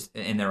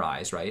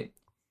eyes, right?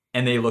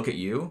 And they look at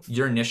you,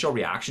 your initial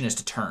reaction is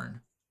to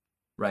turn,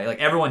 right?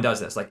 Everyone does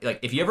this.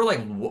 If you ever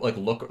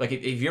look,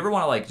 if you ever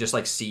want to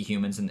just see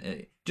humans,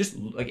 and just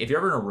if you're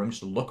ever in a room,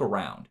 just look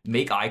around,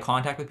 make eye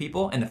contact with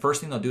people, and the first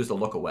thing they'll do is they'll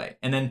look away,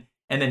 and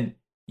then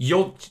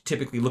you'll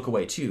typically look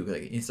away too.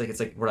 It's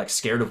like we're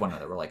scared of one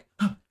another. We're like,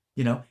 and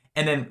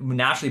then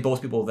naturally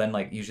both people then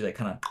usually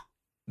kind of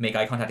make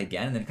eye contact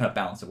again, and then kind of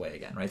bounce away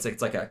again, right?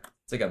 It's like a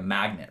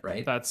magnet,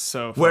 right? That's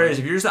so funny. Whereas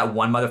if you're just that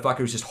one motherfucker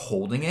who's just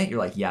holding it, you're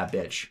like, yeah,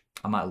 bitch,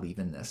 I'm not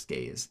leaving this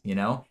gaze,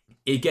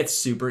 It gets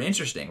super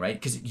interesting, right?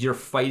 Because you're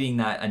fighting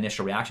that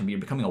initial reaction, but you're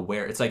becoming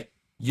aware. It's like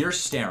you're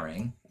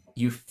staring,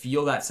 you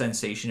feel that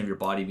sensation of your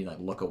body being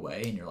look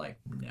away, and you're like,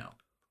 no.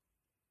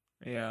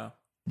 Yeah.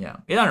 Yeah.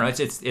 I don't know.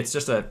 It's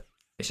just a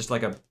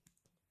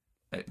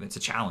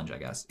challenge, I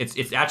guess.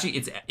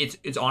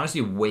 It's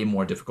honestly way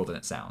more difficult than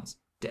it sounds.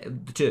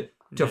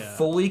 To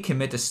fully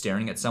commit to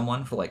staring at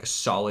someone for a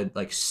solid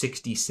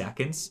 60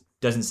 seconds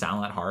doesn't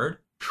sound that hard.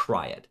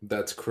 Try it.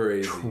 That's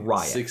crazy.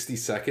 Try it. 60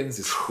 seconds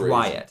is crazy.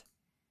 Try it.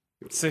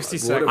 60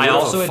 seconds. I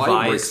also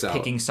advise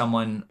picking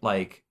someone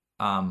like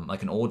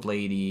an old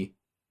lady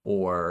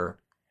or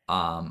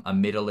a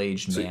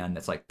middle-aged man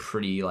that's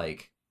pretty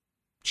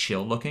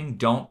chill looking.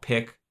 Don't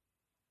pick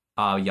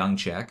a young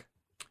chick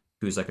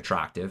who's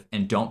attractive,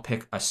 and don't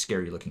pick a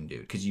scary looking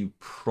dude, because you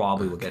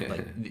probably will get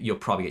you'll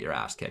probably get your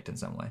ass kicked in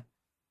some way.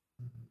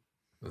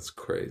 That's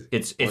crazy.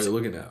 It's what are you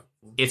looking at?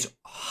 It's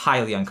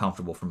highly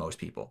uncomfortable for most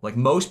people.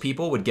 Most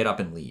people would get up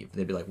and leave.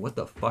 They'd be like, "What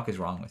the fuck is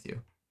wrong with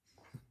you?"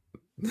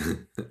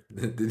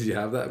 Did you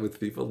have that with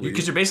people?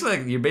 Because you're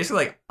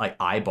basically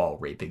eyeball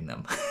raping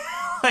them.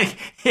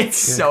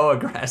 So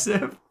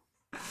aggressive.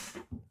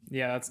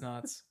 Yeah, that's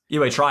nuts.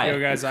 Anyway, try it.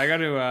 Yo, guys, I got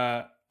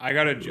I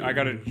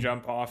gotta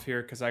jump off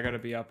here because I gotta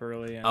be up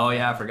early. And, Oh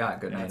yeah, I forgot.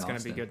 Good yeah, night, it's Austin.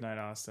 gonna be good night,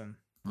 Austin.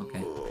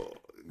 Okay.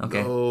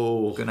 Okay.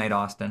 No. Good night,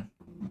 Austin.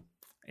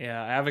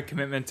 Yeah, I have a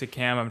commitment to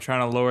Cam. I'm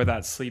trying to lower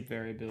that sleep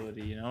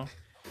variability. You know,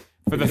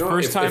 for the You know,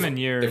 first time in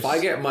years. If I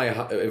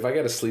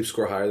get a sleep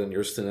score higher than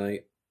yours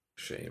tonight,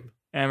 shame.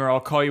 Amber, I'll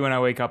call you when I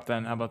wake up.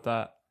 Then how about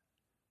that?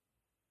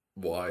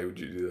 Why would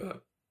you do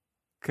that?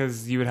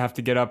 Because you would have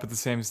to get up at the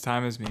same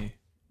time as me.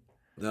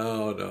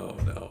 No.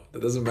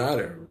 That doesn't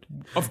matter.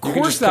 Of You can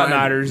course just that plan-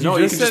 matters. No,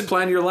 you you just can said, just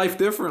plan your life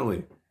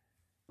differently.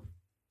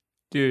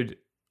 dude.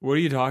 What are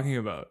you talking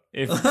about?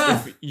 If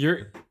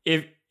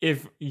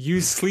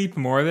you sleep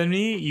more than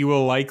me, you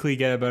will likely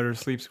get a better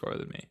sleep score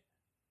than me.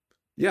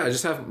 Yeah, I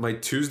just have my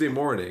Tuesday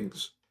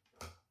mornings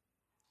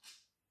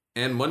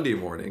and Monday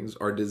mornings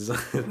are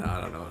designed. I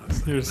don't know.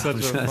 You're such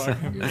a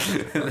fucking.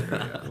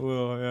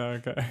 Well, yeah,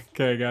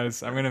 okay,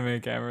 guys. I'm gonna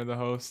make Amber the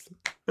host.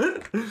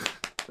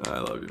 I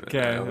love you, man. Okay,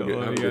 have a I good,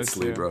 love have a you good guys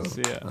sleep, too. bro.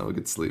 See ya. Have a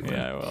good sleep, man.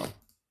 Yeah,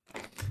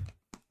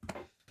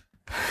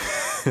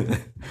 I will.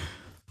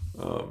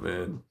 Oh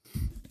man.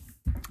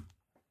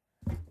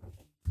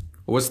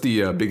 What's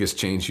the biggest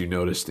change you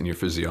noticed in your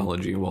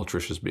physiology while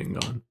Trisha's being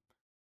gone?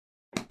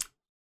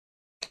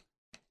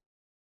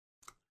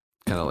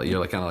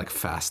 You're kind of like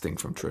fasting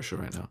from Trisha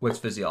right now. What's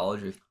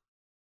physiology?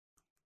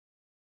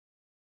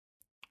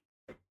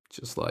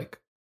 Just like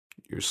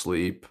your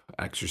sleep,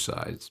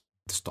 exercise,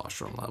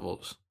 testosterone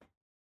levels,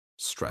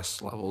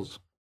 stress levels.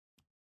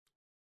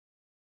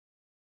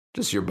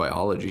 Just your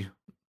biology.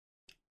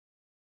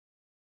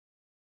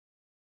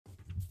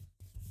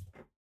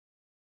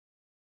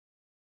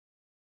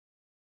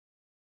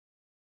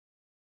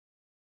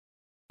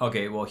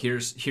 Okay, well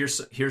here's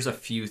a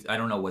few. I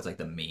don't know what's like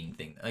the main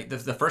thing. Like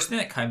the first thing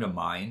that came to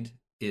mind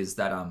is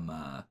that I'm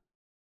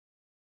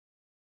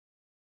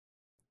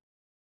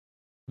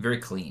very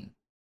clean.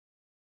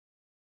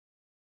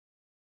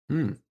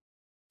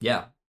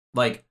 Yeah,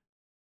 like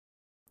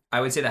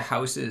I would say the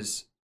house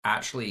is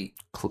actually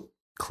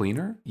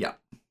Cleaner? Yeah.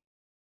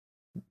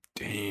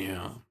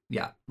 Damn.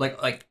 Yeah,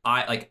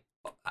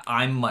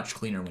 I'm much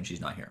cleaner when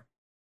she's not here.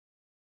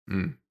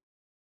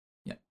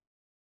 Yeah.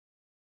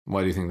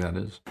 Why do you think that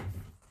is?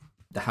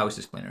 The house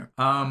is cleaner.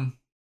 I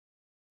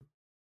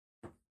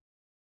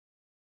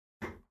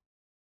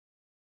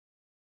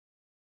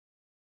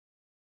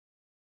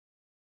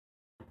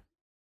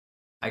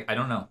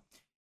don't know.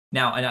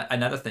 Now,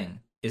 another thing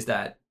is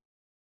that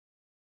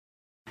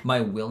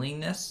my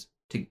willingness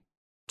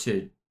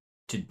to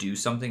do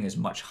something is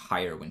much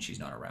higher when she's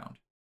not around.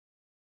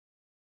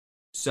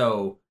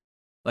 So,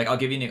 like, I'll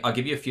give you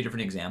a few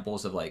different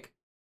examples of like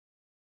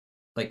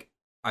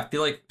I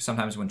feel like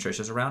sometimes when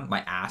Trisha's around,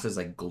 my ass is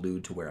like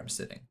glued to where I'm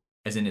sitting.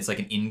 As in, it's like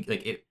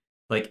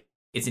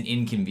it's an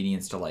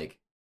inconvenience to like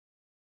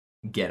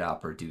get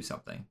up or do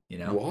something, you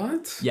know?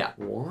 What? Yeah.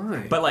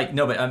 Why? But like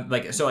no, but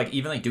like so like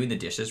even like doing the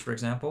dishes, for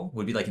example,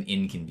 would be like an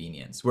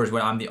inconvenience. Whereas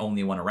when I'm the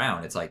only one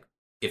around, it's like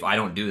if I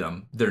don't do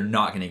them, they're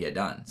not gonna get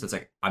done. So it's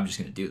like I'm just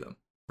gonna do them,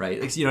 right?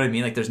 Like, you know what I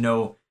mean? Like there's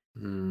no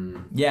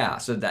yeah.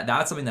 So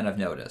that's something that I've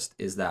noticed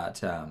is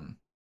that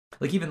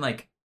like even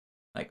like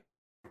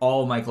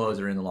all of my clothes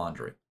are in the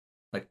laundry,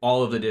 like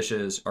all of the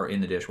dishes are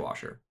in the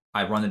dishwasher.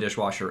 I run the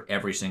dishwasher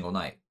every single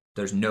night.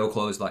 There's no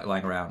clothes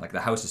lying around. Like the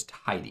house is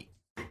tidy.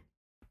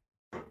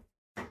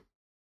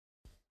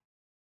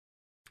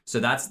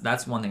 So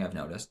that's one thing I've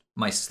noticed.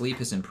 My sleep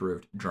has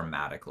improved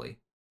dramatically.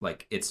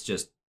 Like it's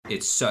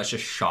such a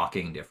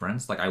shocking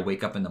difference. Like I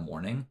wake up in the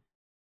morning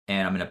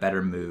and I'm in a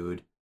better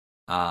mood.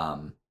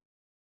 And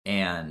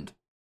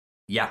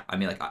yeah, I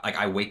mean like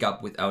I wake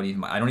up without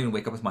even I don't even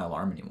wake up with my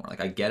alarm anymore. Like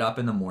I get up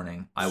in the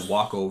morning, I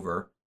walk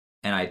over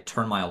and I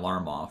turn my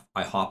alarm off.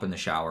 I hop in the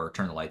shower,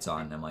 turn the lights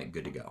on, and I'm like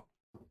good to go.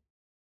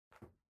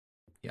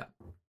 Yeah.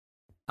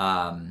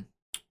 I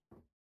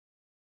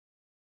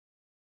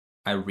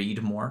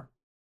read more.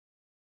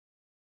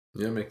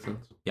 Yeah, makes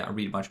sense. Yeah, I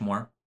read much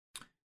more.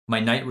 My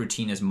night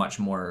routine is much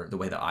more the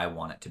way that I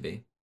want it to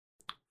be,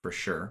 for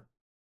sure.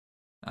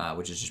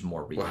 Which is just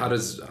more reading. Well, how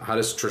does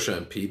Trisha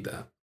impede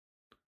that?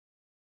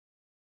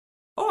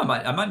 Oh,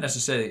 I might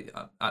necessarily.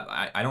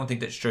 I don't think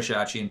that Trisha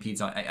actually impedes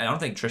on. I don't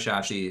think Trisha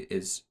actually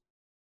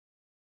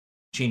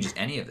changes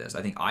any of this.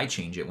 I think I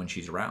change it when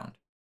she's around.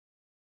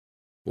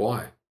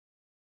 Why?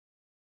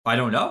 I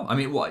don't know. I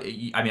mean,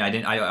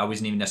 I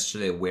wasn't even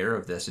necessarily aware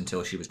of this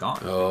until she was gone.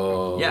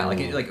 Oh, yeah,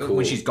 like cool.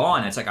 when she's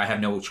gone, it's like I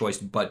have no choice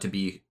but to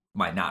be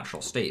my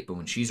natural state. But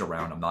when she's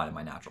around, I'm not in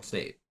my natural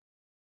state.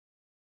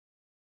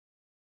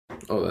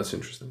 Oh, that's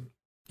interesting.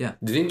 Yeah.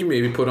 Do you think you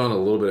maybe put on a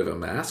little bit of a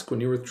mask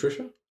when you were with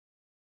Trisha?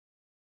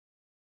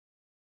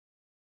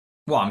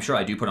 Well, I'm sure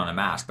I do put on a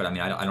mask, but I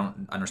mean, I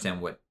don't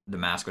understand what the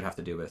mask would have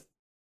to do with,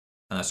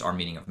 unless our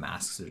meaning of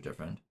masks is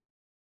different.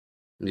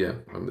 Yeah,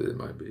 it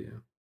might be. Yeah.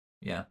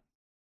 Yeah.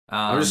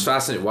 I'm just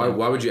fascinated. Why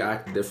would you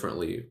act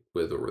differently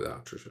with or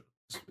without Trisha?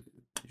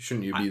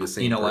 Shouldn't you be the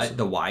same? You know person? what?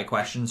 The why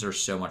questions are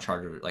so much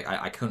harder. Like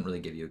I couldn't really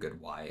give you a good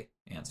why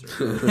answer.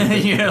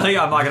 You know, like,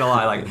 I'm not gonna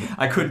lie. Like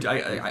I couldn't.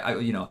 I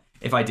you know,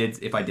 If I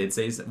did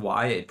say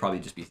why, it'd probably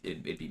just be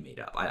it'd be made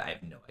up. I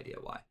have no idea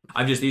why.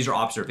 These are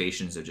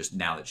observations of just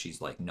now that she's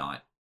like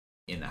not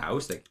in the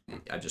house. Like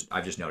I've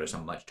just noticed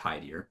I'm much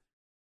tidier,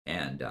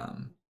 and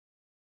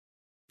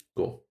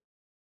Cool.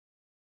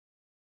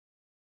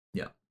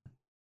 yeah.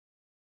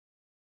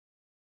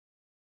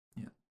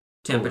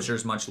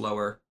 Temperature's much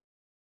lower.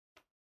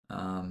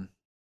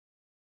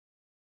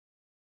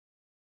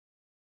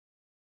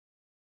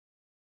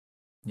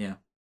 Yeah.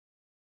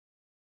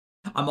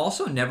 I'm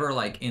also never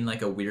like in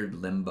like a weird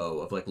limbo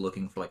of like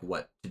looking for like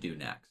what to do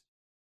next.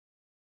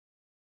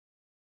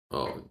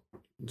 Oh,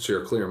 so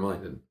you're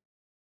clear-minded.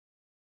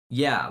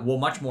 Yeah, well,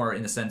 much more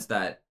in the sense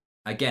that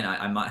again,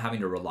 I'm not having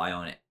to rely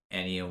on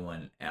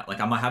anyone.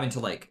 Like I'm not having to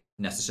like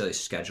necessarily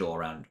schedule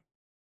around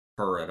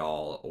her at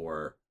all,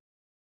 or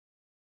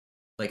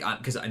like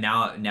because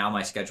now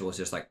my schedule is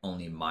just like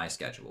only my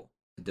schedule.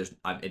 It's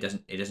not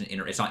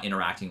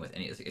interacting with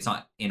it's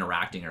not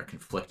interacting or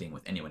conflicting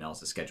with anyone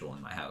else's schedule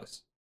in my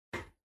house.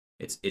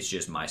 It's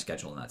just my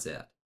schedule and that's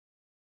it.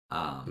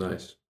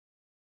 Nice.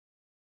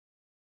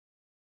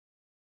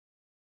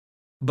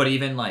 But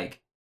even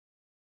like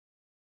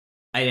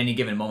at any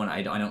given moment,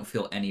 I don't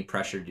feel any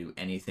pressure to do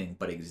anything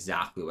but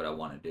exactly what I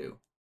want to do.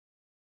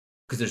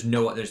 Because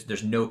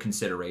there's no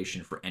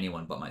consideration for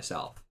anyone but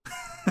myself.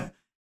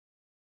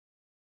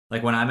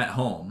 Like when I'm at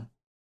home,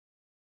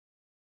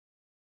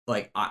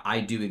 like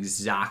I do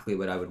exactly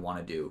what I would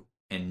want to do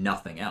and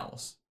nothing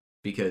else,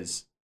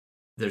 because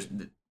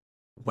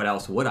what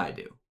else would I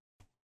do?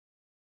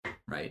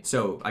 Right?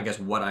 So I guess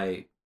what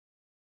I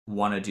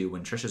want to do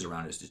when Trisha's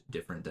around is just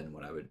different than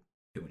what I would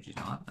do when she's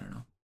not. I don't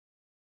know.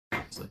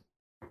 Honestly.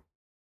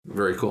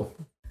 Very cool.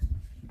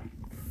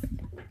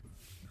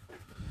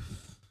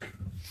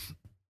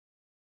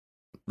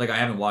 Like I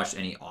haven't watched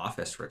any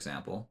Office, for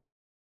example.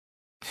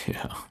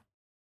 Yeah.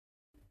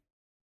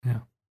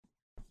 Yeah.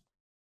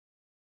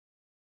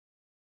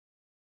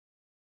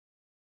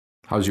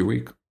 How's your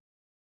week?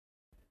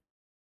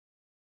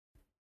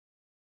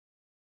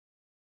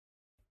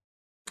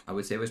 I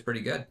would say it was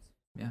pretty good.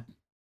 Yeah.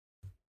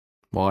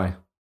 Why?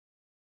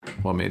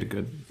 What made it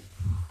good?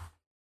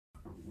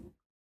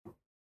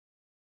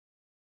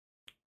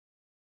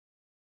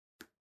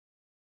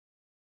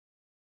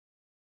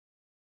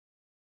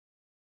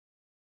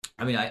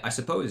 I mean, I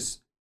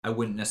suppose I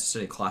wouldn't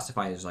necessarily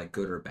classify it as like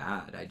good or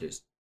bad.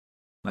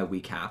 My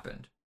week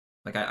happened.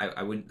 Like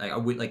I wouldn't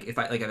like if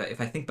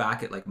I think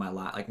back at like my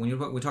like when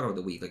we talk about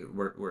the week, like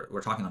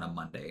we're talking on a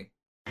Monday,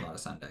 not a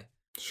Sunday.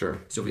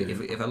 Sure. So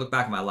if I look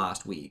back at my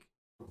last week,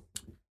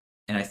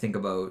 and I think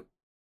about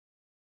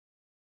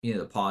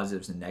the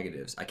positives and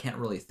negatives, I can't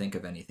really think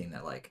of anything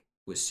that like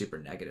was super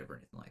negative or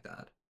anything like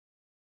that,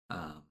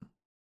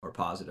 or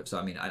positive. So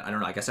I mean, I don't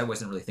know. I guess I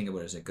wasn't really thinking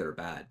about it as a good or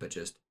bad, but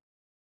just.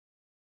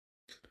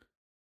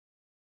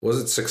 Was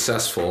it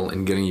successful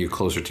in getting you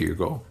closer to your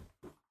goal?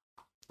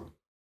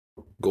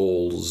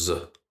 Goals,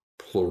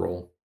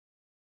 plural.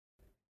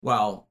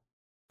 Well,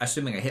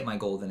 assuming I hit my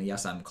goal, then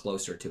yes, I'm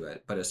closer to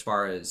it. But as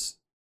far as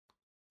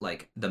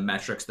like the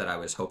metrics that I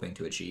was hoping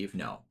to achieve,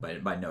 no,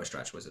 by no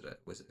stretch was it a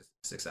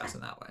success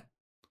in that way.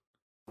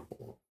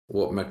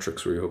 What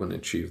metrics were you hoping to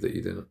achieve that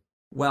you didn't?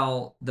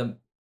 Well,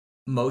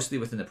 mostly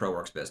within the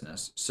ProWorks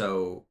business.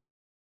 So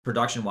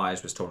production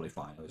wise was totally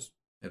fine.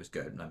 It was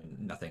good. I mean,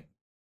 nothing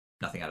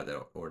out of the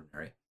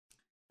ordinary.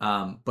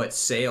 But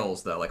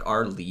sales though, like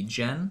our lead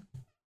gen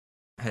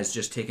has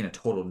just taken a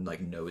total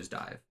like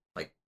nosedive.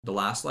 Like the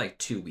last like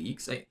 2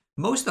 weeks, like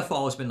most of the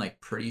fall has been like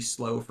pretty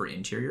slow for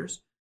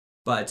interiors,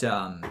 but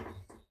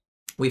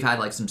we've had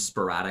like some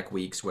sporadic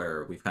weeks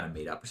where we've kind of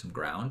made up some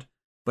ground.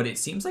 But it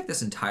seems like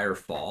this entire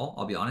fall,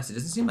 I'll be honest, it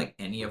doesn't seem like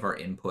any of our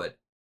input,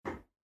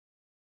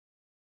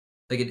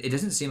 like it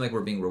doesn't seem like we're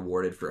being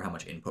rewarded for how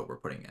much input we're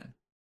putting in.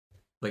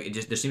 Like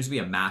there seems to be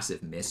a massive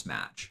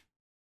mismatch.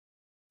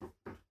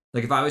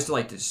 Like if I was to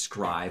like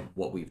describe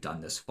what we've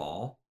done this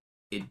fall,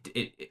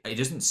 it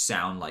doesn't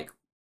sound like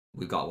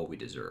we got what we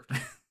deserved.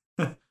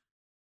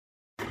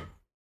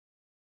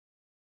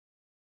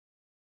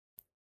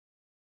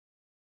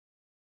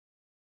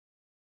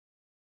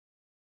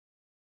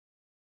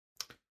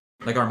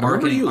 Like our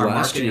marketing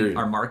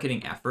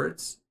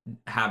efforts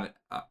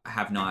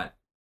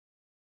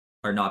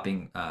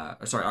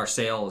our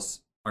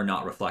sales are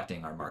not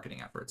reflecting our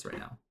marketing efforts right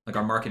now. Like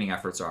our marketing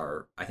efforts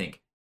are, I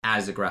think,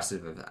 as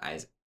aggressive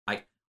as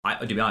I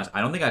to be honest,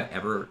 I don't think I've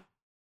ever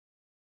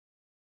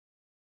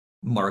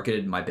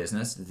marketed my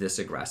business this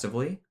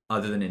aggressively,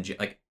 other than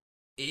like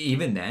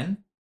even then,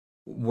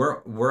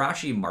 we're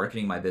actually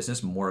marketing my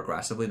business more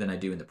aggressively than I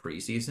do in the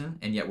preseason,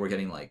 and yet we're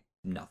getting like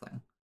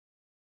nothing.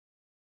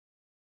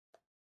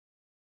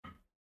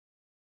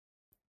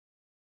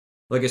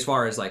 Like as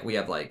far as like we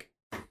have like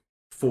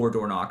 4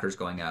 door knockers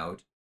going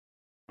out.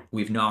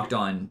 We've knocked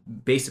on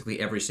basically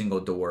every single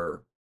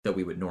door that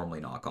we would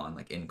normally knock on,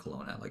 like in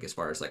Kelowna. Like as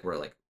far as like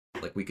we're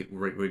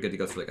good to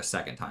go through like a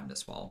second time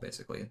this fall,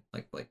 basically.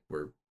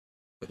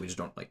 We just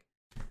don't like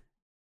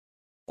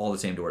all the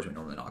same doors we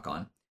normally knock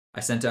on. I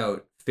sent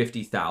out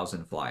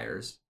 50,000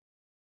 flyers.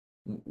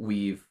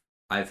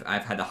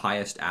 I've had the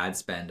highest ad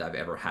spend I've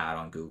ever had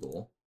on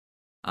Google.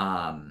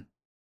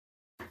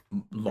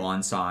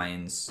 Lawn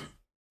signs,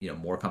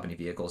 more company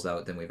vehicles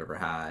out than we've ever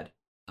had.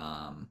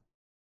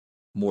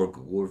 More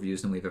Google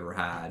reviews than we've ever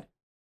had.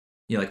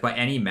 Like by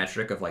any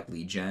metric of like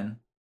lead gen,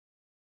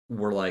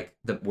 we're like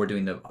we're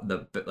doing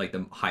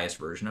the highest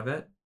version of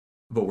it,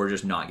 but we're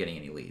just not getting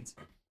any leads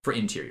for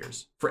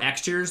interiors. For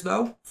exteriors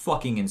though,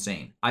 fucking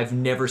insane. I've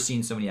never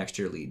seen so many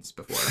exterior leads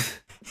before.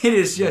 It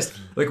is just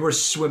like we're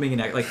swimming in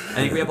like I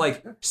think we have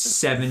like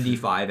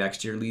 75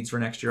 exterior leads for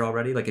next year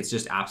already. Like it's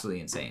just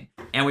absolutely insane.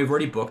 And we've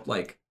already booked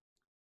like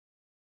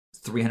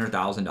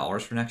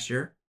 $300,000 for next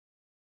year.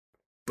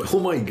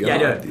 Oh my god!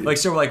 Yeah, dude. like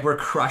so, like we're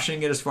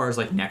crushing it as far as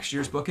like next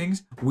year's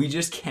bookings. We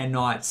just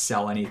cannot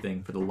sell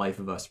anything for the life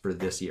of us for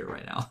this year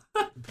right now.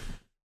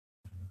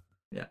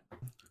 Yeah.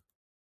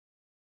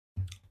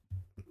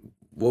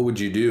 What would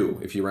you do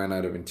if you ran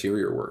out of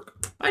interior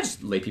work? I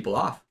just lay people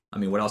off. I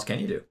mean, what else can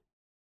you do?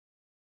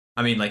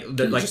 I mean,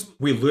 just...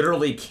 we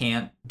literally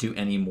can't do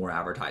any more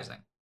advertising.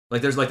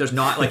 There's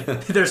not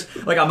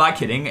I'm not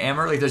kidding,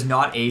 Amber. Like there's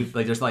not a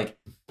like there's like.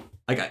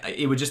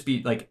 It would just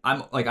be like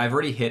I've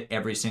already hit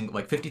every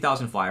single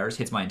 50,000 flyers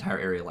hits my entire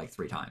area like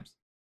 3 times.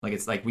 Like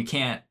it's like we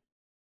can't,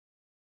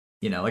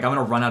 I'm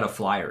gonna run out of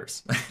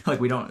flyers.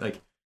 Like we don't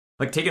like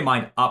take in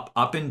mind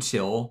up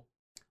until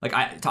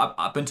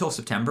up until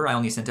September I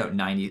only sent out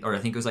 90 or I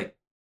think it was like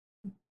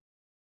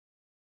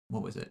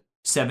what was it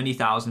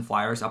 70,000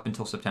 flyers up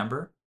until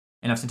September,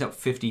 and I've sent out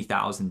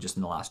 50,000 just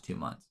in the last 2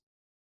 months.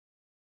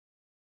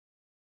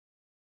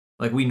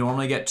 Like we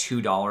normally get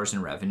 $2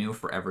 in revenue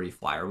for every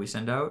flyer we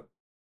send out.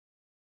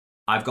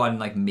 I've gotten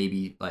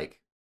maybe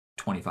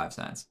 25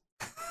 cents.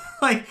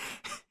 like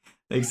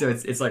so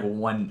it's like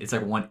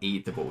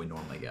 1/8 of what we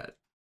normally get.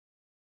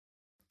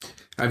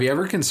 Have you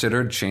ever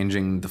considered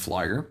changing the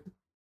flyer?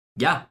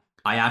 Yeah,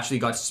 I actually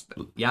got it's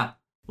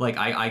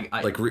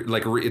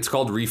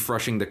called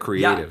refreshing the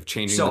creative,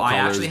 changing the colors, I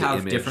actually have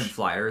image. different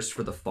flyers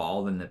for the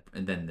fall than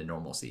the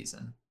normal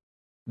season.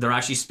 They're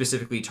actually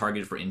specifically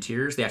targeted for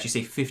interiors. They actually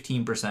say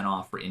 15%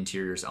 off for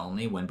interiors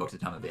only when booked at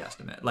the time of the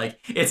estimate. Like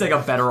it's like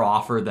a better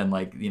offer than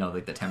the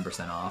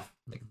 10% off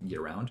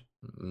year round.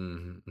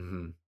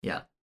 Mm-hmm.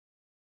 Yeah.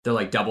 They're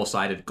like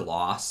double-sided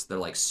gloss. They're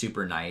like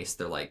super nice.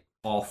 They're like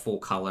all full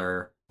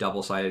color,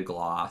 double-sided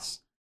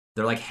gloss.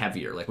 They're like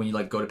heavier. Like when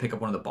you go to pick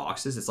up one of the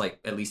boxes, it's like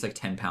at least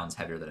 10 pounds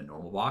heavier than a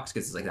normal box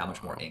because it's like that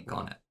much more ink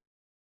on it.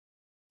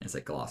 And it's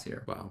like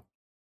glossier. Wow.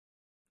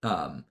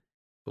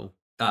 Cool.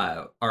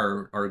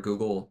 Our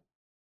Google.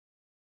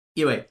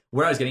 Anyway,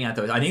 where I was getting at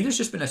though, I think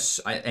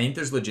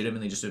there's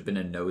legitimately just been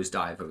a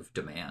nosedive of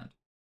demand.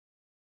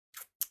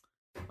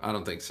 I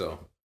don't think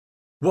so.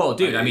 Well,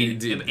 dude, I mean,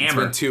 it's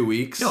Amber, been 2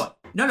 weeks. No.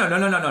 No,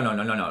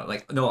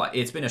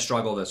 it's been a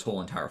struggle this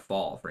whole entire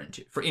fall for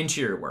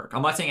interior work.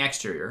 I'm not saying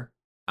exterior.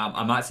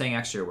 I'm not saying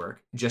exterior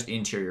work, just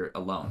interior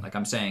alone. Like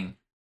I'm saying,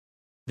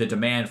 the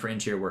demand for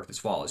interior work this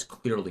fall is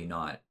clearly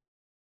not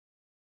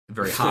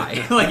very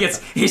high.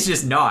 It's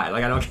just not.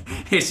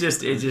 It's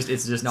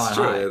just not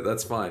high.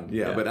 That's fine.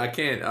 Yeah, but I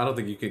don't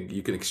think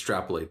you can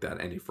extrapolate that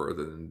any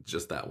further than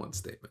just that one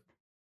statement.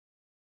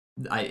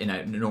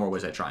 Nor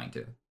was I trying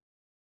to.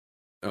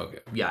 Okay.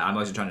 Yeah, I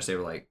wasn't trying to say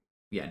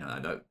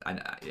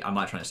I'm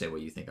not trying to say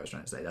what you think I was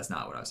trying to say. That's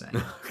not what I was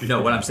saying.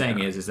 No, what I'm saying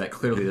is that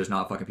clearly there's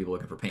not fucking people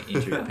looking for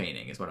interior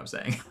painting is what I'm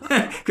saying.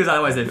 Because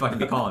otherwise they'd fucking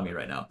be calling me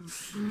right now.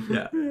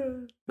 Yeah.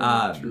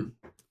 True.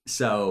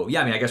 So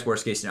yeah, I mean, I guess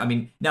worst case scenario. I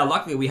mean, now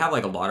luckily we have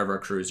a lot of our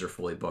crews are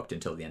fully booked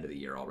until the end of the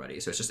year already.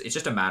 So it's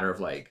just a matter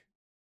of I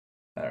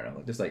don't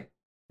know, just like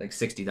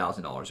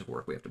 $60,000 of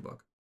work we have to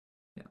book.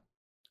 Yeah.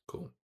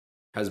 Cool.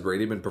 Has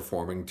Brady been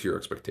performing to your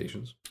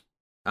expectations?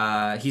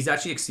 He's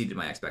actually exceeded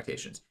my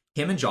expectations.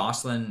 Him and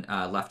Jocelyn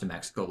left to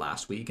Mexico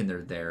last week, and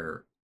they're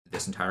there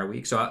this entire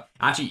week. So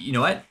actually, you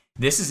know what?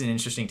 This is an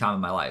interesting time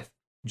in my life.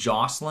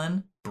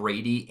 Jocelyn,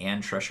 Brady,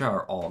 and Trisha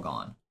are all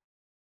gone.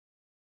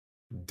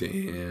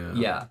 Damn.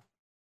 Yeah.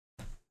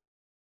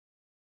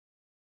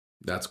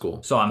 That's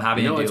cool. So I'm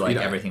having to do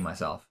everything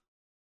myself.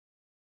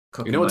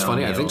 You know what's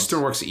funny? I think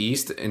Stoneworks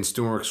East and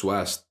Stoneworks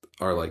West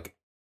are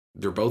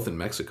they're both in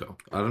Mexico.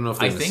 I don't know if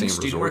they're in the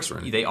same resorts or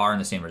anything. They are in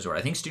the same resort.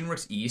 I think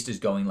Stoneworks East is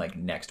going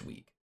next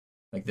week,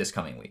 this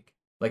coming week.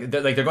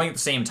 They're going at the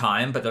same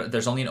time, but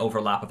there's only an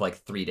overlap of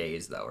 3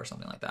 days though, or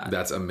something like that.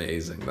 That's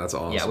amazing. That's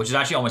awesome. Yeah, which is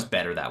actually almost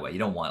better that way. You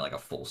don't want a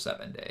full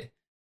 7 day.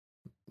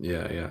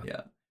 Yeah.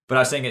 But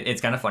I was saying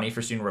it's kind of funny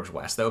for Stoneworks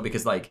West though,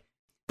 because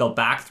the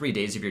back 3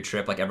 days of your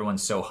trip,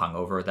 everyone's so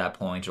hungover at that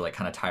point, you're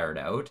kind of tired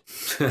out.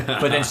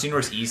 But then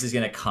Stoneworks East is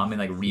gonna come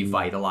and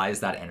revitalize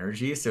that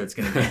energy, so it's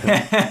gonna be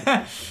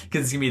because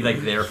it's gonna be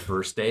their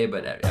first day,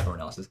 but everyone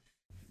else's.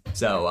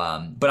 So,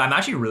 but I'm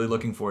actually really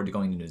looking forward to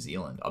going to New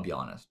Zealand. I'll be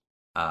honest.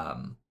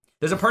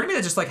 There's a part of me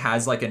that just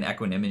has an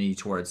equanimity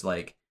towards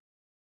I'm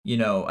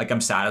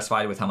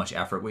satisfied with how much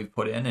effort we've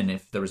put in, and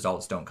if the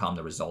results don't come,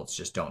 the results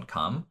just don't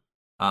come.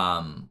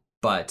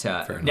 But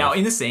now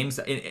in the same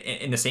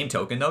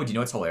token though, do you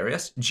know what's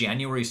hilarious?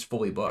 January's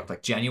fully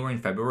booked. January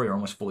and February are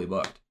almost fully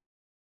booked.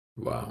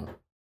 Wow.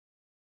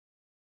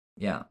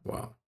 Yeah.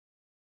 Wow.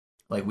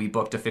 Like we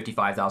booked a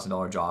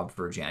 $55,000 job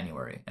for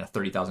January and a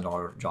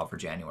 $30,000 job for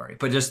January.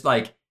 But just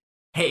like,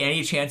 hey,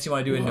 any chance you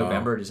want to do it in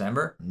November or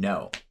December?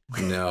 No.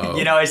 No.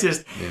 You know, it's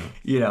just,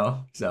 you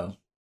know, so.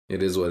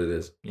 It is what it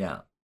is. Yeah.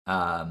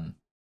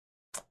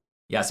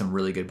 Yeah, some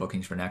really good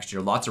bookings for next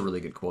year. Lots of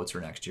really good quotes for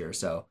next year.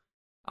 So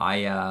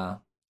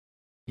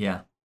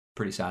yeah,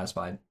 pretty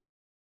satisfied.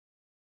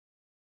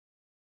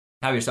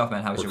 How about yourself,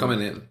 man? How was We're your coming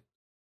week? in.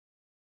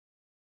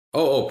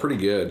 Oh, pretty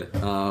good.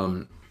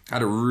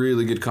 Had a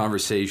really good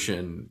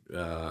conversation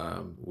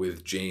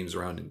with James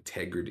around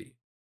integrity.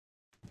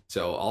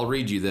 So I'll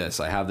read you this.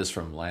 I have this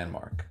from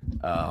Landmark.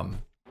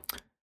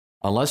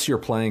 Unless you're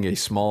playing a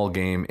small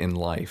game in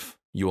life,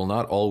 you will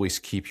not always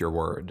keep your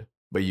word,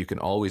 but you can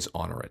always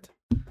honor it.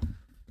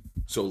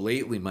 So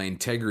lately, my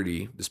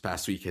integrity this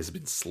past week has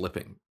been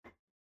slipping.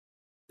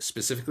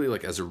 Specifically,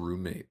 like as a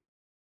roommate.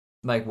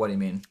 Like, what do you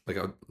mean? Like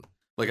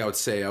I would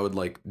say I would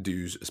like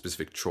do a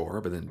specific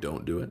chore, but then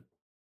don't do it.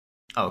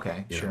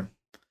 Okay, You know? sure.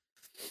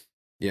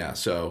 Yeah,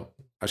 so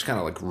I just kind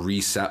of like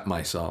reset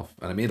myself,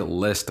 and I made a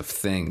list of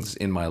things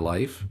in my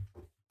life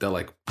that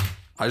like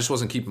I just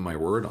wasn't keeping my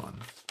word on.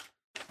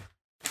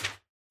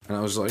 And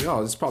I was like,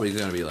 oh, this is probably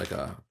gonna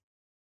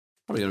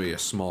be a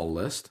small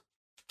list.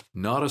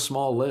 Not a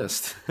small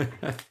list.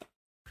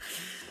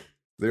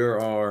 There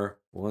are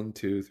 1,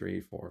 2, 3,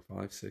 4,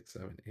 5, 6,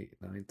 7, 8,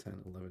 9, 10,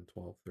 11,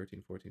 12,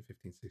 13, 14,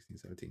 15, 16,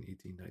 17,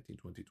 18, 19,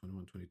 20,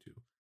 21, 22.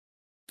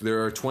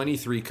 There are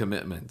 23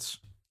 commitments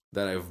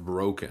that I've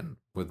broken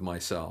with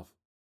myself.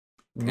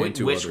 and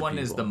to Which other one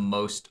is people. the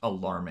most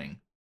alarming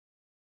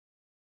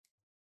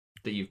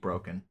that you've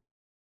broken?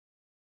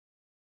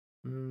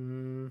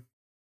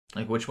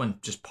 Like, which one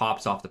just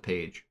pops off the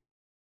page?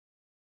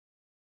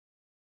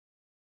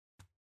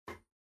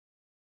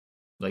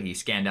 Like, you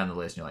scan down the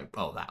list and you're like,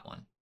 oh, that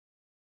one.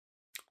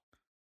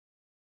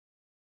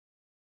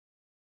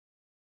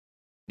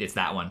 It's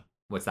that one.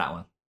 What's that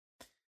one?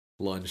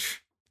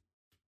 Lunch.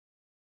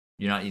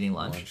 You're not eating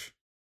lunch?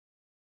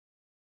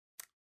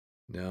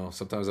 No,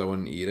 sometimes I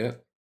wouldn't eat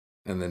it.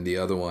 And then the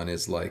other one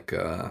is like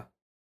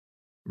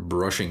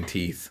brushing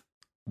teeth.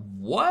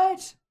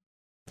 What?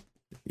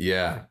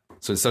 Yeah.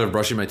 So instead of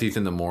brushing my teeth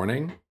in the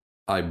morning,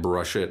 I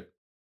brush it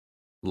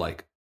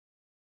like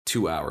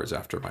 2 hours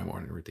after my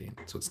morning routine.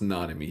 So it's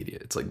not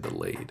immediate. It's like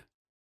delayed.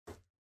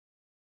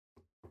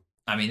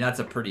 I mean, that's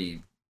a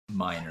pretty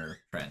minor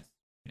trend.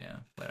 Yeah,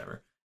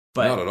 whatever.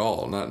 But Not at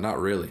all. Not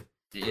really.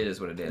 it is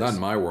what it is. Not in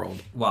my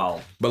world.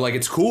 Well, But like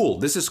it's cool.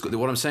 This is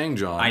what I'm saying,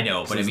 John. I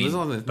know, but I mean,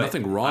 there's but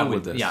nothing I wrong would-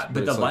 with this. Yeah, but the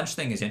it's like- lunch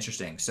thing is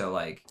interesting. So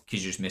like,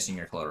 because you're just missing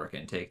your caloric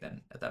intake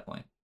then at that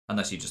point,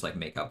 unless you just like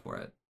make up for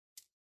it.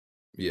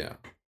 Yeah.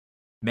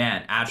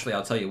 Man, actually,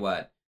 I'll tell you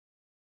what.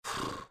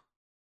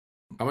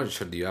 How much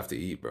do you have to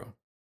eat, bro?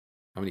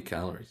 How many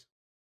calories?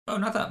 Oh,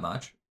 not that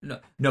much. No,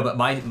 but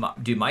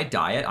my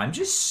diet. I'm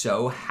just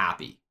so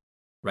happy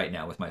right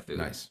now with my food.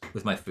 Nice.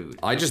 With my food.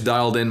 I just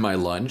dialed in my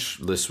lunch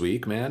this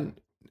week, man.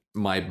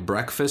 My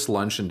breakfast,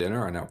 lunch, and dinner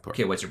are now perfect.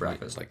 Okay, what's your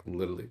breakfast? Like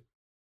literally,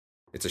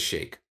 it's a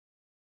shake.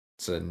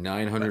 It's a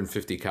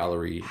 950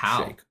 calorie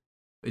How? shake.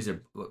 Is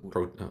it?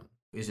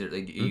 Is it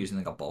like you using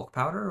like a bulk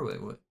powder or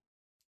what?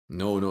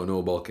 No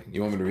bulking.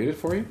 You want me to read it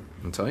for you?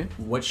 I'll tell you.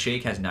 What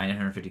shake has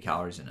 950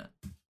 calories in it?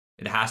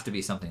 It has to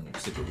be something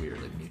super weird,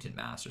 like mutant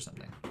mass or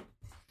something.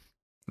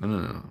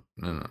 No.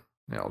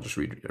 Yeah, I'll just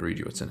read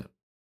you what's in it.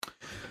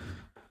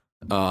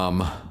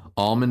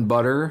 Almond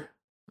butter,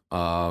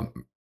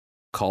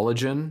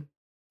 collagen,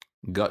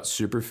 gut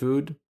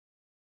superfood,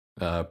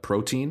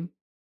 protein,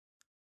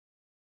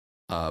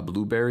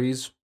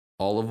 blueberries,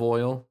 olive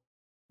oil,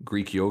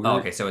 Greek yogurt. Oh,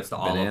 okay, so it's the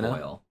banana,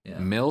 olive oil. Yeah.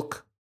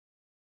 milk,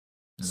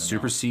 And the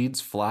super milk.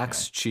 seeds,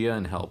 flax, chia,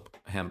 and hemp.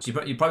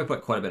 So you probably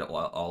put quite a bit of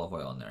olive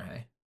oil in there,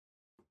 hey?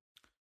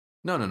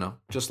 No.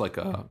 Just like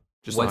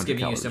just What's 100 giving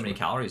you calories so many worth.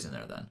 calories in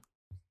there then?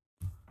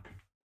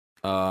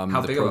 How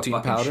How the big of a protein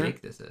fucking powder,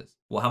 shake this is?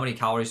 Well, how many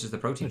calories does the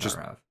protein Just-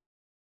 powder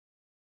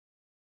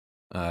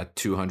have?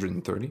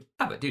 230.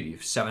 Ah, but dude, you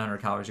have 700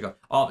 calories to go.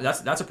 Oh,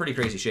 that's a pretty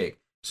crazy shake.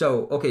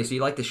 So okay, so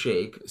you like the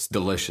shake? It's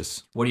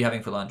delicious. What are you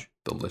having for lunch?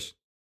 Delicious.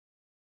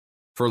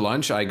 For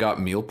lunch, I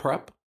got meal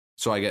prep,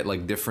 so I get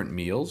like different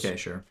meals Okay,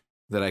 sure.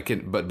 that I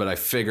can. But I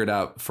figured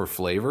out for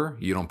flavor,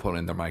 you don't put it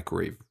in the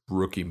microwave.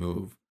 Rookie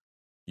move.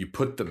 You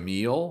put the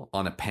meal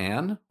on a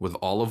pan with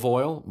olive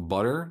oil,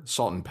 butter,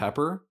 salt, and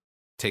pepper.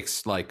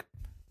 Takes like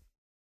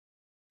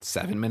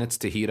 7 minutes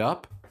to heat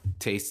up.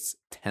 Tastes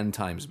 10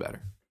 times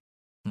better.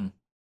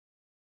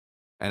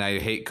 And I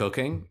hate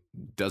cooking.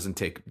 Doesn't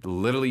take.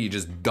 Literally, you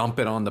just dump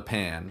it on the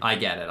pan. I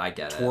get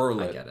it. Twirl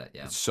I it. get it.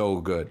 Yeah. It's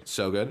so good.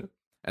 So good.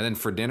 And then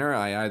for dinner,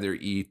 I either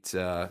eat,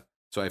 so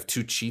I have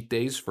 2 cheat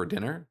days for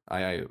dinner.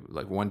 I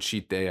like one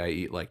cheat day, I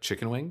eat like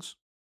chicken wings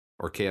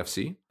or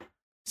KFC.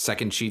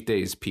 Second cheat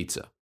day is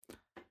pizza.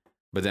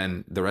 But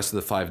then the rest of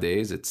the 5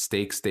 days, it's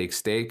steak,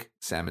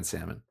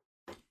 salmon.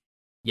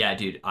 Yeah,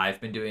 dude, I've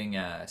been doing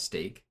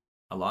steak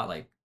a lot,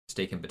 like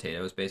steak and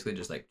potatoes, basically,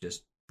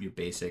 just your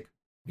basic,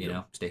 you Yep.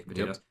 know, steak and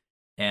Yep. potatoes.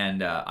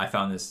 And I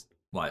found this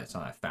well, it's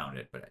not I found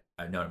it, but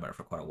I've known about it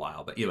for quite a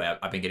while. But anyway,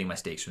 I've been getting my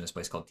steaks from this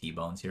place called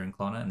T-Bones here in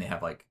Kelowna, and they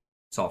have like,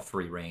 it's all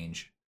free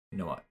range,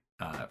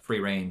 free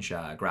range,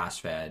 grass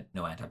fed,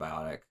 no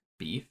antibiotic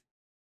beef.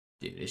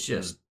 Dude, it's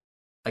just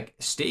like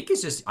steak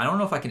is just, I don't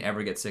know if I can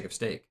ever get sick of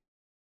steak.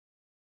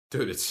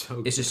 Dude, it's so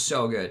good. It's just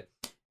so good.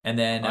 And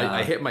then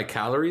I hit my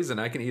calories and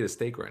I can eat a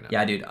steak right now.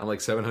 Yeah, dude. I'm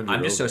like 700.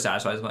 I'm just so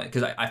satisfied with my,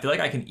 because I feel like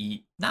I can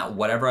eat not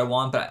whatever I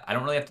want, but I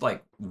don't really have to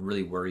like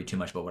really worry too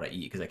much about what I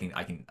eat because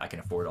I can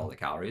afford all the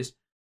calories.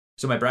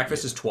 So my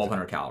breakfast is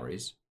 1,200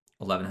 calories,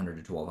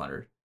 1,100 to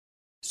 1,200.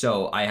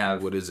 So I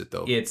have. What is it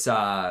though? It's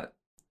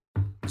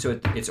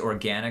it's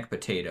organic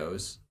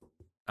potatoes.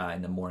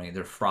 In the morning,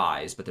 they're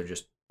fries, but they're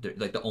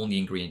like the only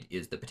ingredient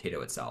is the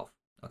potato itself.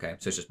 Okay,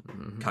 so it's just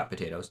cut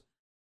potatoes.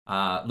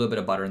 A little bit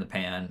of butter in the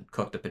pan,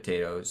 cook the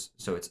potatoes.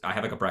 So I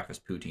have like a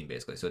breakfast poutine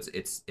basically. So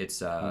it's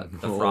the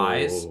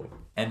fries,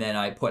 and then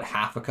I put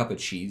half a cup of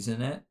cheese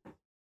in it,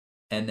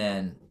 and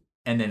then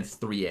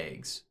 3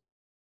 eggs.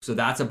 So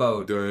that's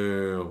about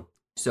damn.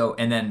 So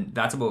and then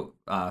that's about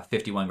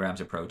 51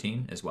 grams of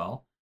protein as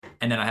well,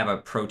 and then I have a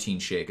protein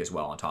shake as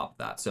well on top of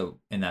that. So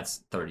and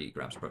that's 30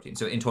 grams of protein.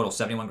 So in total,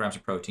 71 grams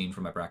of protein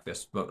for my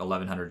breakfast, about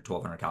 1,100 to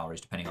 1,200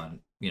 calories depending on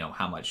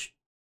how much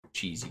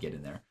cheese you get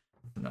in there.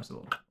 Sometimes a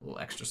little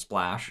extra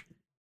splash.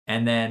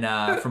 And then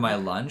for my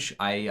lunch,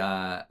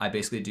 I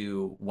basically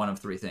do one of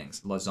 3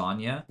 things: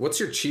 lasagna.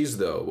 What's your cheese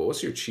though?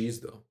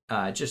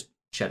 Just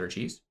cheddar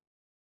cheese.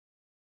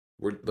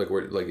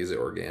 Is it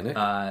organic?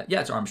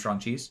 Yeah, it's Armstrong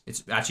cheese.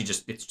 It's actually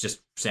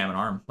just Salmon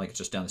Arm, like it's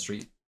just down the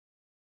street.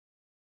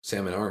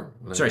 Salmon Arm.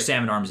 Nice. Sorry,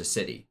 Salmon Arm is a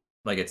city.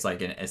 Like it's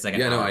like an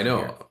yeah, no, I know.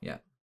 Here. Yeah.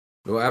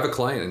 Well, I have a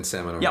client in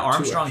Salmon Arm. Yeah,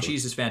 Armstrong too,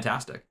 cheese is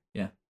fantastic.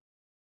 Yeah.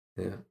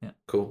 Yeah.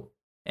 Cool.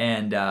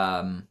 And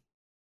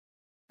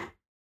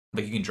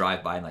like you can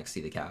drive by and like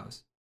see the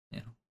cows.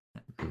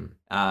 And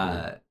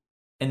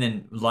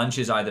then lunch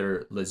is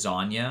either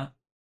lasagna,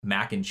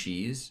 mac and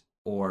cheese,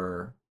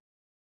 or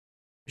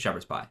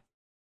shepherd's pie.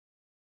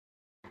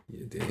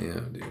 Yeah,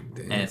 damn, dude.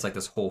 Damn. And it's like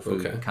this whole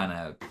food kind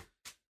of.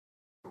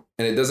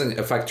 And it doesn't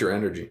affect your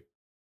energy.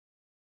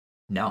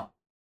 No.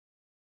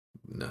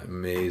 No,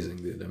 amazing,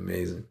 dude.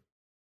 Amazing.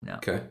 No.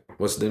 Okay.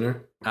 What's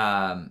dinner?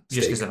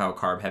 Just because of how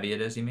carb heavy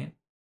it is, you mean?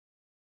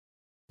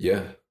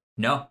 Yeah.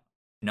 No,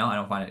 I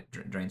don't find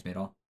it drains me at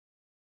all.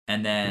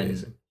 And then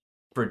amazing.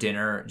 For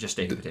dinner, just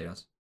steak and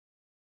potatoes.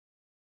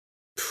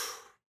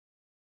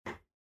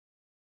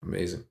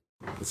 Amazing.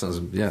 That sounds,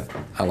 yeah,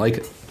 I like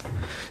it.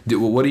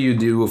 What do you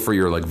do for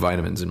your like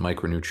vitamins and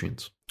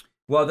micronutrients?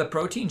 Well, the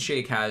protein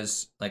shake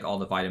has like all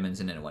the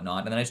vitamins in it and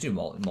whatnot, and then I just do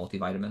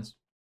multivitamins.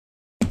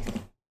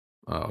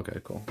 Oh, okay,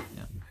 cool.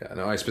 Yeah.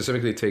 No, I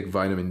specifically take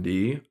vitamin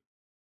D,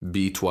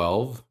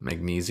 B12,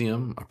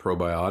 magnesium, a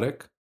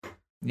probiotic.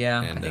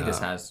 Yeah, and, I think this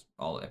has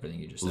everything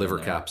you just said. Liver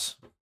caps.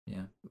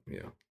 Yeah.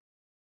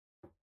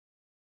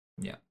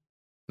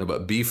 No,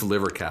 but beef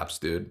liver caps,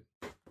 dude.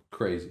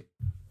 Crazy.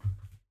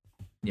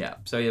 Yeah.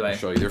 So anyway, I'll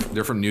show you.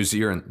 They're from New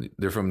Zealand.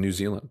 They're from New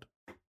Zealand.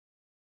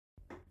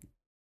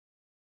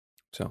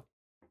 So,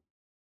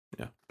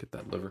 yeah, get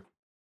that liver.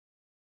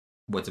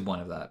 What's one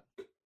of that?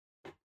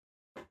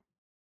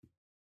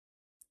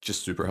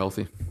 Just super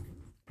healthy.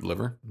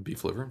 Liver,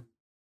 beef liver.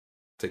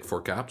 Take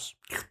 4 caps.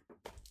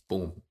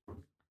 Boom.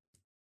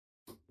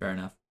 Fair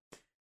enough.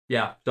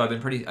 Yeah. So I've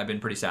been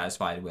pretty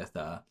satisfied with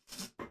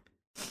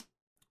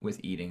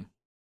eating.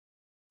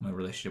 My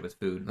relationship with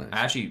food.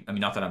 Nice. I mean,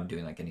 not that I'm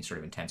doing like any sort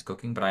of intense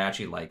cooking, but I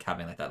actually like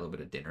having like that little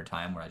bit of dinner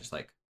time where I just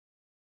like,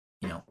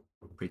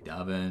 preheat the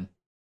oven,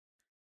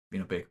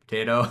 bake a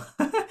potato.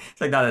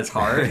 It's like not as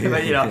hard,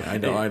 but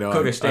I know.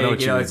 Cook a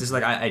steak. It's just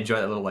like I enjoy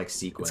that little like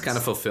sequence. It's kind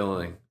of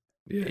fulfilling.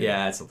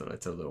 Yeah, it's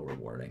a little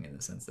rewarding in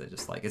the sense that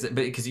just like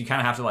because you kind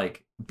of have to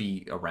like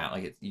be around,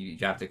 like you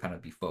have to kind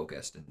of be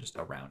focused and just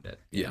around it.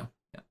 Yeah.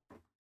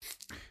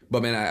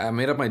 But man, I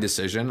made up my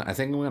decision. I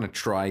think I'm gonna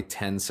try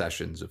 10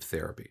 sessions of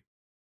therapy.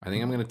 I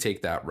think I'm gonna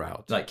take that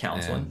route. Like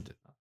counseling.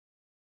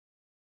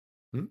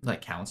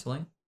 Like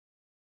counseling.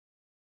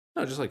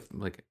 No, just like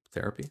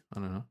therapy. I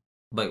don't know.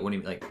 Like what do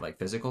you like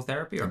physical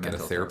therapy or mental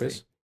get a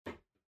therapist?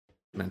 Therapy?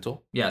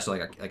 Mental. Yeah, so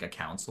like a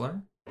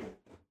counselor.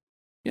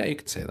 Yeah, you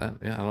could say that.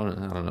 Yeah, I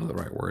don't know the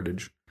right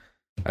wordage.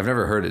 I've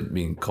never heard it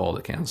being called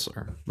a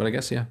counselor, but I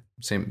guess yeah,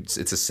 same. It's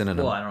a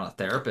synonym. Well, I don't know,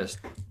 therapist.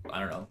 I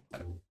don't know. I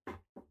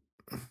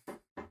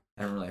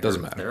don't really.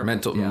 Doesn't matter.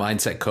 Mental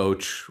mindset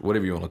coach,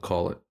 whatever you want to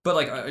call it. But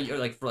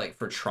like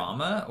for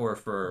trauma or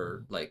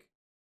for like.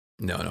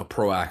 No,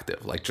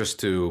 proactive. Like just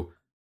to,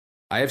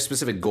 I have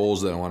specific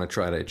goals that I want to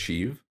try to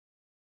achieve.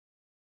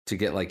 To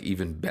get like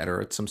even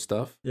better at some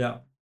stuff. Yeah.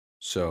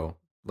 So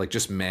like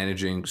just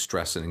managing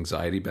stress and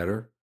anxiety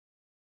better.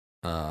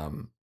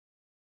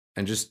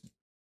 And just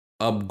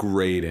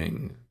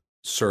upgrading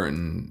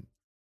certain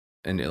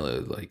and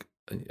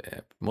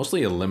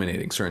mostly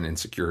eliminating certain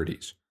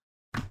insecurities,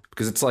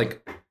 because it's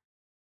like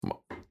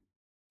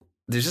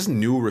there's just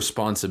new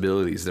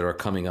responsibilities that are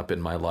coming up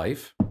in my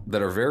life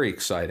that are very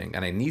exciting,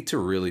 and I need to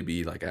really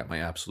be like at my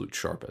absolute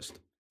sharpest.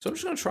 So I'm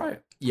just gonna try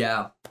it.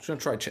 Yeah, I'm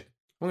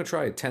gonna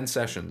try 10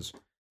 sessions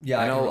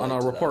Yeah, and I can relate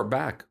I'll to report that.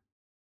 back.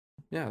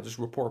 Yeah, just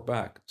report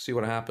back, see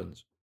what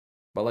happens.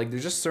 But like,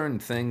 there's just certain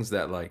things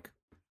that like,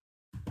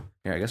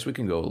 yeah, I guess we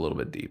can go a little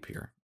bit deep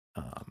here,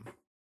 if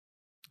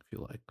you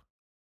like.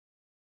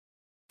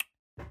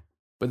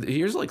 But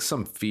here's like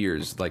some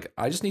fears. Like,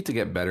 I just need to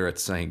get better at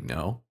saying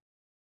no.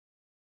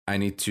 I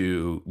need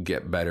to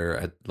get better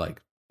at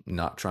like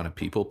not trying to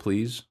people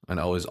please and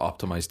always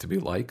optimize to be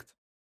liked.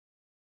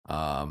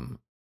 I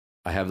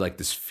have like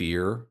this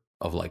fear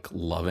of like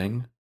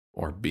loving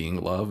or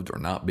being loved or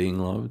not being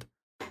loved.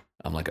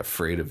 I'm like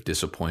afraid of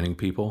disappointing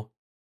people.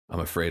 I'm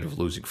afraid of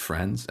losing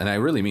friends. And I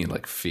really mean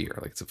like fear.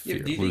 Like it's a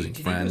fear of losing do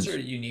you friends. think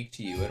those are unique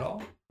to you at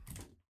all?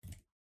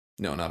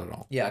 No, not at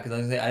all. Yeah,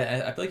 because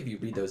I feel like if you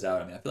read those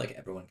out, I mean, I feel like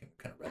everyone can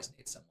kind of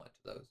resonate somewhat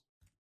to those.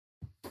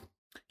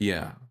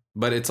 Yeah.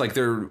 But it's like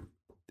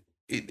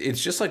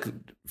it's just like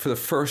for the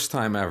first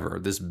time ever,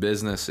 this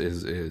business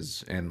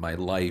is and my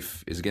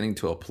life is getting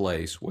to a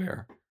place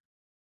where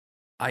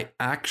I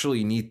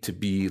actually need to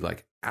be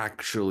like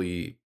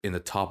actually in the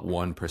top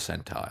 1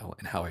 percentile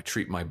in how I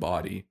treat my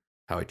body,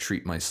 how I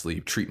treat my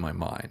sleep, treat my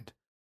mind,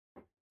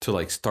 to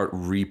like start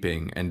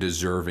reaping and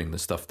deserving the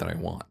stuff that I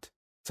want.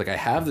 It's like I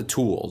have the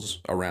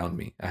tools around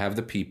me. I have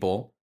the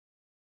people.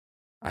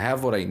 I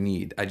have what I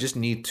need. I just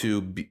need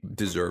to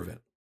deserve it.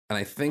 And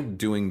I think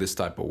doing this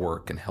type of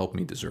work can help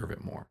me deserve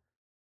it more.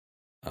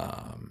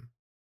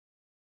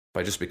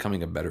 By just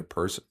becoming a better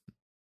person,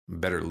 a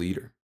better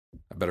leader,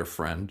 a better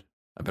friend,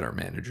 a better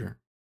manager,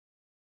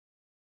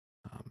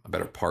 a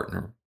better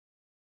partner,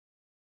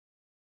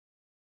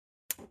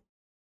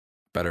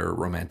 better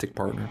romantic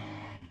partner.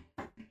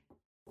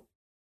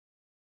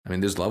 I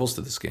mean, there's levels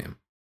to this game,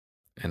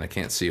 and I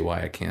can't see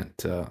why I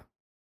can't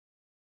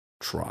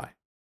try.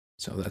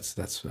 So that's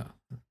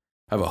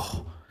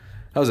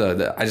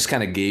I just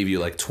kind of gave you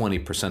like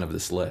 20% of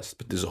this list,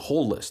 but there's a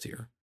whole list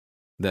here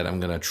that I'm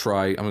gonna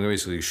try. I'm gonna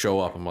basically show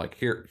up. I'm like,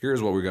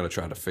 here's what we're gonna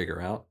try to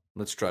figure out.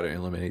 Let's try to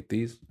eliminate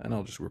these, and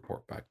I'll just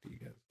report back to you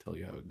guys, tell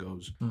you how it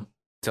goes,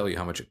 tell you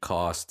how much it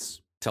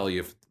costs, tell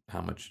you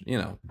how much,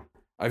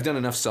 I've done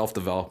enough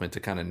self-development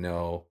to kind of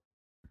know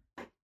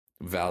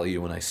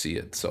value when I see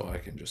it, so I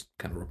can just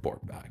kind of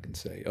report back and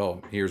say,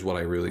 oh, here's what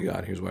I really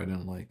got, here's what I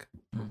didn't like.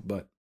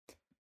 But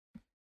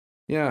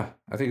yeah,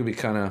 I think it'd be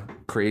kind of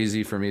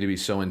crazy for me to be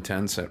so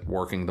intense at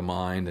working the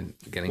mind and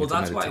getting into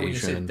meditation. Well, that's why when you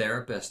said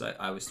therapist,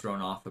 I was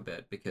thrown off a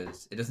bit,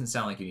 because it doesn't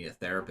sound like you need a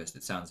therapist.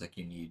 It sounds like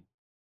you need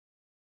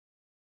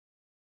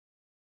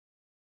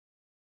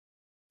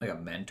like a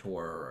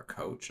mentor or a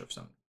coach of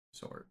some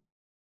sort.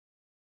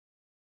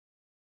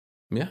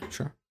 Yeah,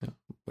 sure. Yeah,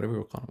 whatever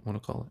you want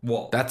to call it.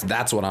 Well,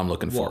 that's what I'm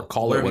looking for.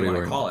 Call it whatever you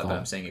want to call it. But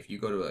I'm saying if you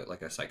go to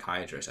like a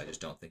psychiatrist, I just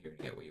don't think you're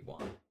gonna get what you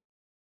want.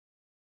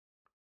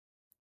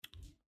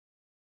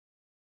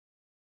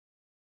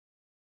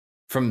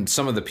 From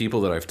some of the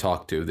people that I've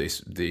talked to, they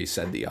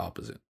said the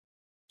opposite.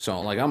 So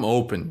like I'm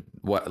open.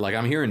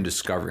 I'm here in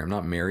discovery. I'm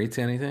not married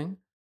to anything.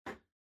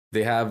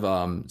 They have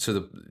I'm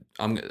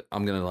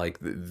gonna like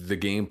the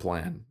game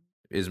plan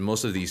is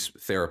most of these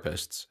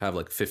therapists have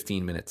like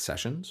 15-minute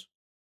sessions.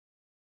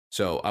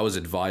 So I was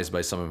advised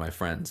by some of my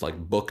friends, like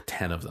book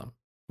 10 of them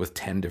with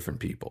 10 different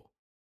people,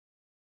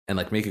 and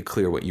like make it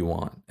clear what you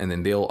want, and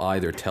then they'll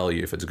either tell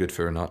you if it's good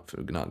fit or not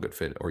good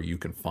fit, or you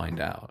can find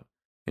out.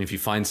 And if you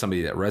find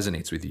somebody that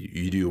resonates with you,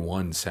 you do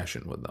one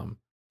session with them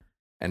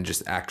and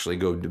just actually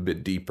go a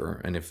bit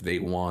deeper. And if they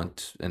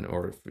want,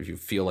 or if you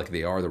feel like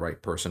they are the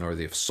right person or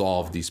they've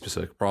solved these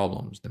specific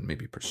problems, then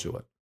maybe pursue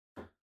it,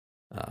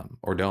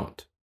 or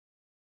don't.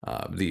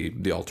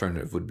 The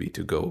alternative would be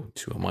to go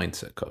to a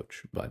mindset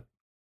coach, but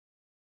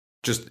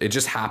it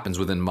just happens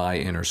within my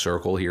inner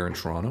circle here in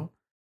Toronto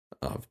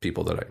of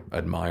people that I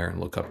admire and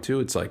look up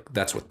to. It's like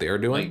that's what they're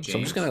doing. Like so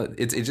I'm just gonna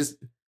it's just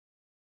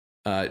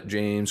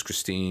James,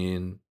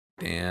 Christine,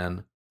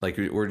 Dan, like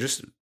we're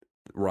just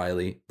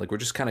Riley, like we're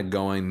just kind of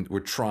going.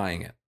 We're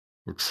trying it.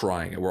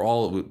 We're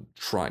all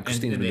trying.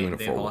 Christine's been doing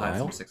it for a while. Had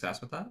some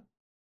success with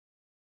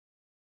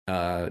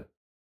that.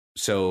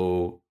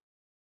 So,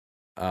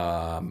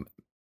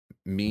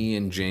 me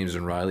and James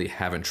and Riley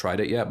haven't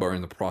tried it yet, but we're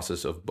in the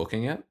process of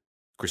booking it.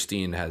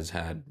 Christine has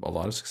had a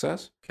lot of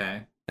success.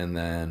 Okay. And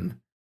then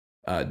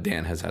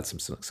Dan has had some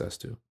success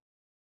too.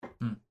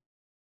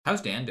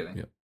 How's Dan doing?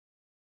 Yeah.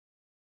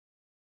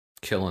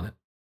 Killing it.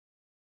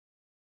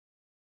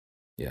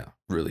 Yeah,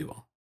 really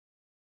well.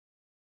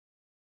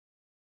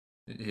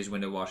 His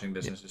window washing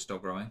business is still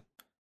growing?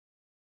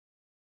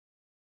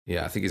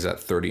 Yeah, I think he's at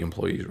 30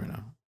 employees right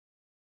now.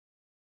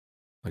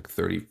 Like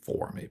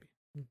 34 maybe.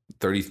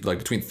 30, like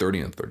between 30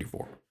 and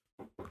 34.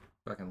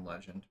 Fucking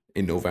legend.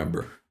 In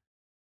November.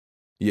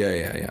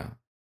 Yeah.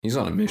 He's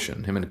on a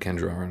mission. Him and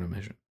Kendra are on a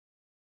mission.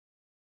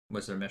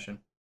 What's their mission?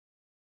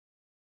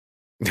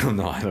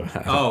 No, I don't.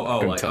 I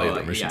couldn't tell you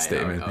their mission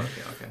statement.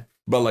 Okay.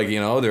 But like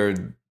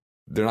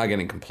they're not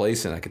getting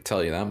complacent. I could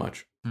tell you that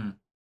much.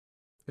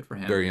 Good for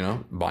him. They're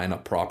buying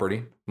up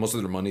property. Most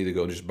of their money they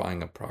go just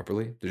buying up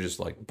property. They just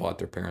like bought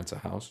their parents a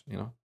house.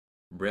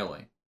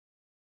 Really?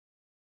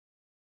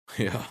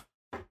 Yeah.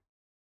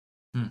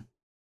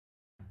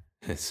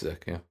 It's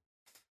sick. Yeah.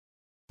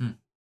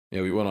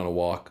 Yeah, we went on a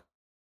walk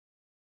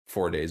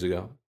 4 days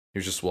ago. He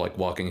was just like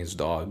walking his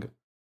dog.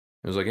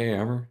 He was like, "Hey,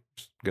 Amber,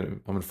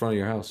 I'm in front of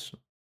your house.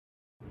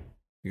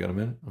 You got a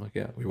minute?" I'm like,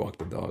 "Yeah." We walked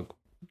the dog.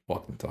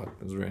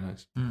 It was very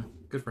nice.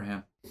 Good for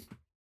him.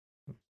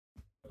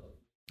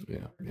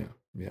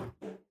 Yeah.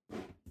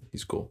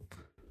 He's cool.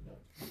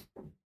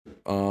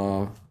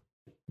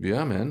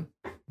 Yeah, man.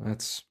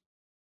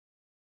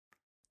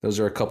 Those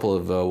are a couple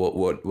of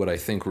what I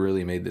think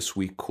really made this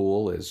week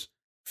cool is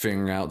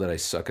figuring out that I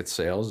suck at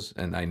sales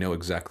and I know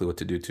exactly what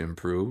to do to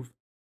improve,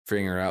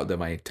 figuring out that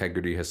my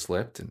integrity has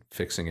slipped and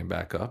fixing it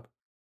back up,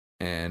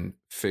 and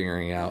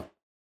figuring out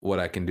what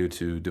I can do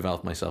to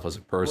develop myself as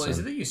a person. Well, is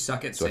it that you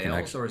suck at so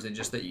sales, or is it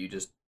just that you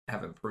just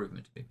have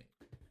improvement to be made?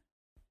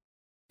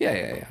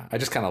 Yeah. I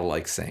just kind of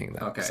like saying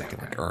that because I can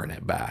Okay. earn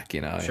it back,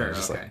 you know. Sure, And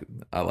just okay.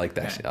 like I like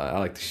that. Okay. I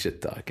like the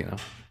shit talk, you know.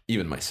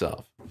 Even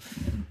myself,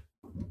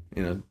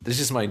 you know. This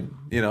is my,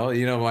 you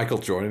know, Michael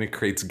Jordan. He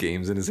creates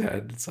games in his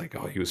head. It's like,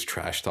 oh, he was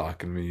trash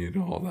talking me and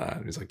all that.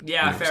 And he's like,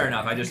 Yeah, you know, fair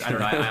enough. I don't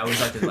know. I always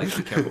like to like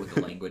be careful with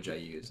the language I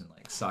use, and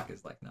like suck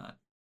is like not.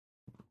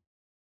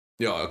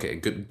 Yeah. Okay.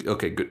 Good.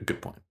 Okay.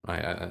 Good point.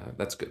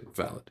 That's good.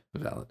 Valid.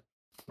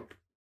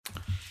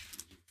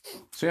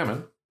 So yeah,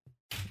 man.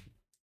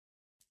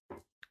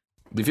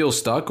 Do you feel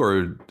stuck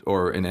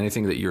or in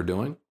anything that you're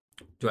doing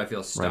Do I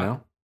feel stuck? right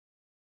now?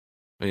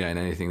 Yeah, in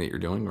anything that you're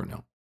doing or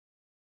no?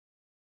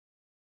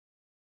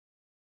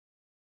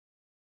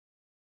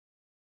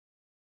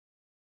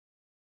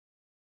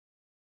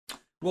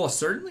 Well,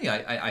 certainly.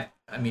 I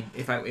mean,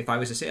 if I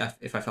was to say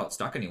if I felt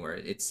stuck anywhere,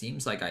 it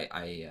seems like I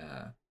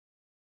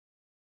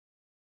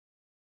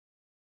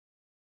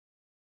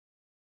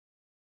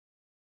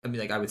mean,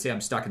 like I would say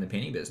I'm stuck in the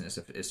painting business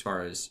as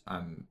far as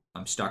I'm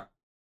stuck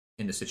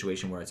in a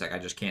situation where it's like I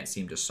just can't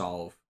seem to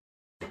solve.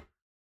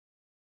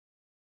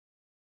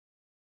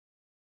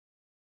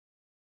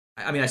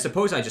 I mean, I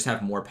suppose I just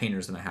have more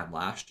painters than I had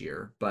last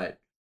year, but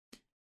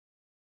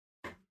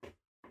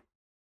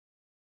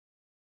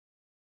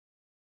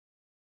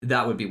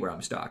that would be where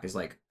I'm stuck. Is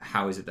like,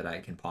 how is it that I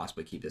can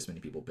possibly keep this many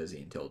people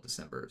busy until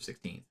December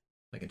 16th,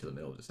 like until the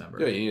middle of December?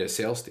 Yeah, you need a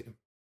sales team.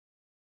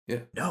 Yeah.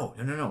 No,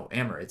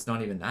 Amber. It's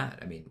not even that.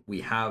 I mean,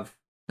 we have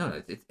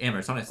it's Amber.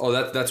 It's not a. Oh,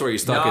 that's where you're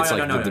stuck. It's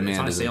like the It's demand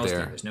not a isn't sales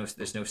there.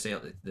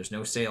 team. There's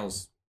no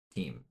sales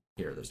team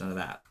here. There's none of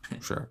that.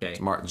 Sure. Okay.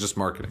 It's just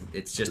marketing.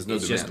 It's just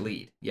There's no just demand.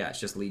 lead. Yeah, it's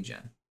just lead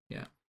gen.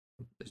 Yeah.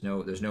 There's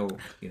no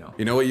you know.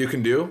 You know what you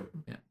can do?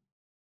 Yeah.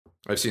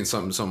 I've seen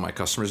some of my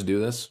customers do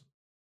this.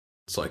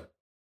 It's like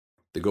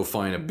they go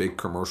find a big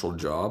commercial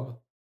job.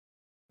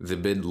 They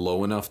bid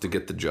low enough to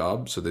get the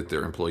job so that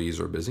their employees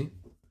are busy.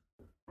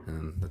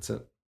 And that's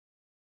it.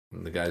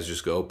 And the guys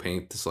just go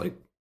paint this like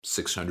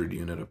 600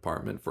 unit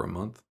apartment for a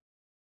month.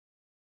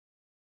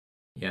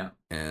 Yeah.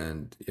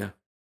 And yeah,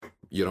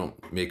 you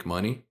don't make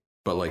money,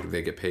 but like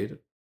they get paid.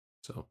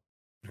 So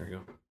there you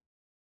go.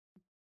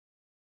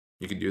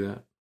 You can do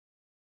that.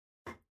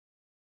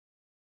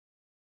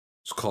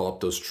 Just call up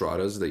those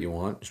Stratas that you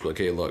want. Just be like,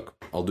 hey, look,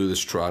 I'll do this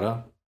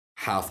Strata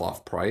half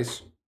off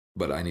price,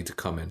 but I need to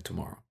come in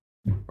tomorrow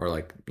or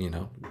like, you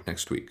know,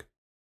 next week.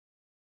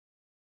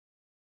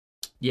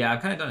 Yeah,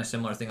 I've kind of done a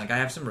similar thing. Like I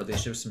have some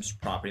relationships with some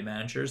property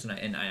managers, and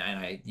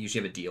I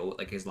usually have a deal with,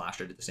 like, his last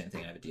year I did the same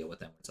thing. I have a deal with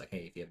them where it's like,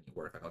 hey, if you have any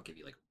work, like, I'll give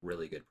you like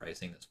really good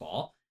pricing this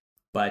fall.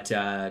 But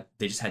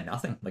they just had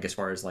nothing. Like as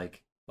far as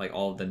like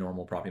all of the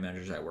normal property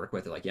managers I work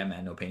with, they're like, yeah,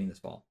 man, no painting this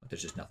fall. Like,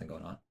 there's just nothing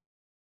going on.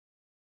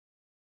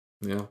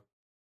 Yeah.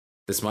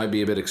 This might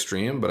be a bit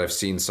extreme, but I've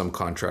seen some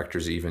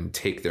contractors even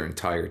take their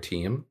entire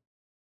team,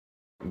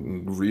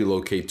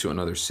 relocate to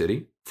another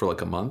city for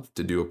like a month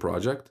to do a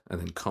project,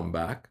 and then come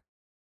back.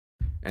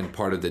 And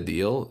part of the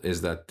deal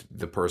is that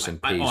the person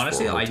pays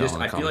honestly, for a hotel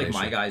and I feel like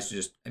my accommodation. guys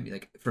just, I mean,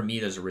 like for me,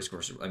 there's a risk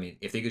versus. I mean,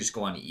 if they could just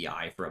go on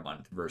EI for a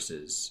month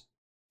versus.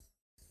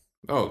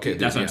 Oh, okay.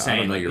 That's what I'm I saying.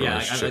 don't know Like, your yeah,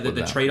 relationship the with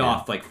that.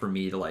 trade-off, like for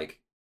me to like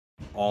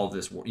all of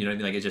this, you know what I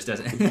mean? Like it just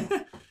doesn't.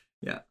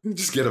 Yeah.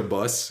 Just get a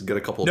bus, get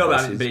a couple of No,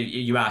 buses. but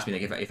you asked me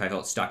like if I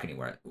felt stuck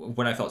anywhere.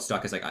 When I felt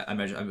stuck is like I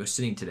was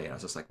sitting today and I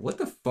was just like, what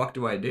the fuck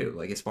do I do?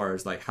 Like as far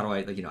as like how do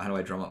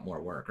I drum up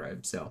more work,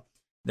 right? So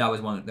that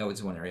was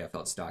one area I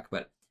felt stuck,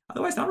 but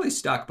otherwise not really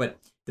stuck. But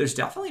there's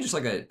definitely just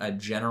like a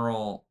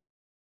general,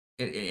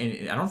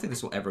 and I don't think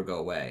this will ever go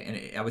away.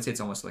 And I would say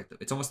it's almost like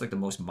the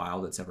most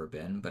mild it's ever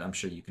been. But I'm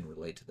sure you can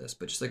relate to this.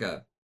 But just like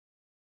a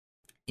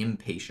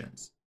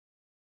impatience.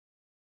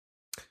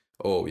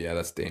 Oh, yeah,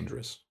 that's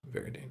dangerous.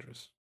 Very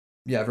dangerous.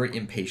 Yeah, very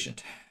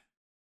impatient.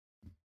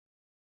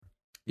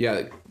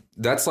 Yeah,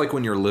 that's like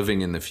when you're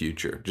living in the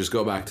future. Just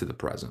go back to the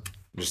present.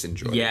 Just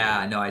enjoy it.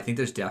 Yeah, no, I think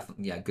there's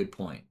definitely, good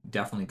point.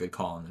 Definitely a good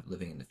call on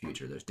living in the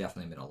future. There's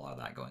definitely been a lot of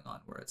that going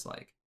on where it's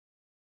like,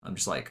 I'm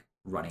just like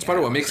running. It's part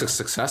of what makes us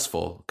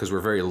successful because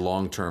we're very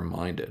long-term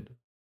minded.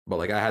 But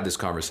like I had this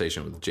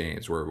conversation with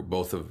James where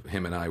both of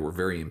him and I were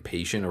very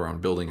impatient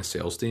around building a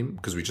sales team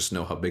because we just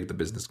know how big the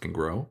business can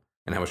grow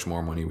and how much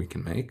more money we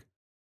can make.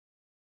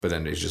 But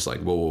then it's just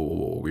like,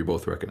 whoa. We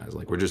both recognize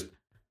like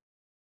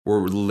we're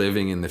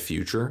living in the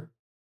future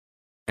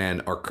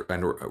and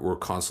we're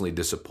constantly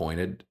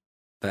disappointed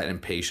that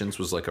impatience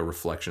was like a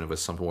reflection of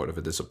somewhat of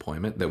a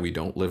disappointment that we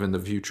don't live in the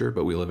future,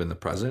 but we live in the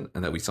present,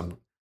 and that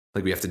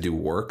we have to do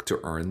work to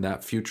earn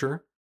that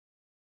future,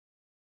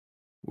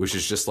 which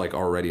is just like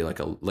already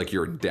like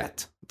you're in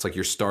debt. It's like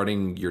you're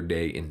starting your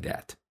day in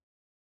debt.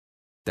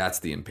 That's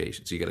the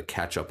impatience. You got to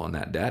catch up on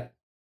that debt.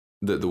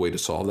 The way to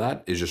solve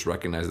that is just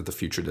recognize that the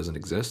future doesn't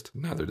exist.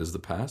 Neither does the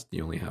past.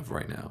 You only have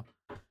right now.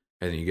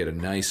 And you get a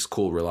nice,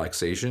 cool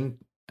relaxation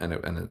and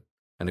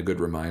a good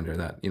reminder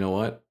that, you know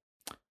what?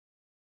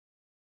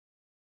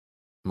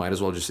 Might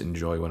as well just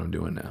enjoy what I'm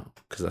doing now,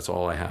 because that's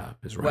all I have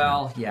is right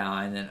now.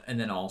 Yeah, and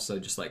then also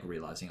just like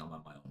realizing I'm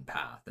on my own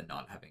path and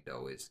not having to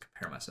always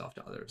compare myself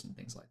to others and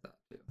things like that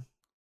too.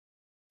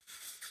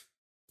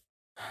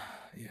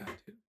 Yeah,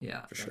 dude.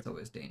 Yeah, that's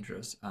always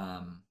dangerous.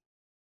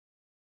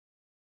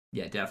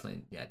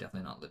 Definitely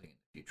not living in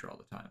the future all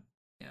the time.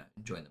 Yeah,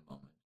 enjoying the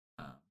moment.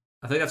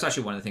 I think that's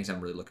actually one of the things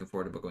I'm really looking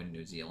forward to about going to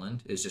New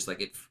Zealand is just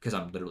like it, because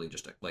I'm literally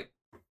just like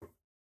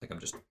I'm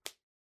just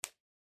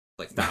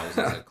like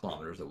thousands of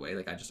kilometers away.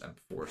 Like I'm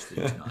forced to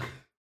just not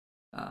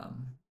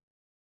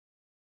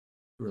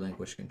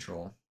relinquish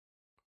control.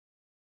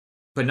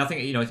 But nothing,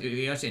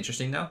 it's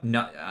interesting though.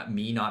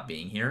 Me not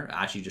being here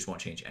actually just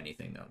won't change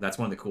anything though. That's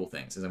one of the cool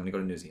things is I'm going to go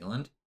to New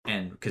Zealand,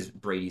 and because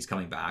Brady's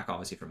coming back,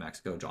 obviously from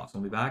Mexico,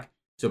 Johnson will be back.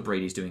 So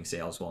Brady's doing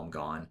sales while I'm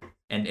gone,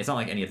 and it's not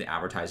like any of the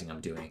advertising I'm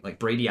doing. Like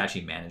Brady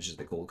actually manages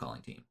the cold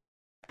calling team.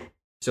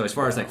 So as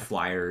far as like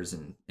flyers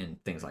and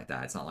things like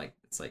that, it's not like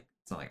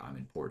I'm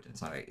important.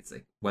 It's not like it's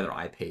like whether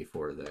I pay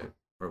for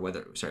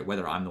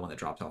whether I'm the one that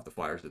drops off the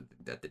flyers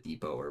at the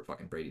depot or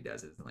fucking Brady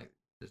does it.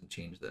 Doesn't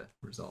change the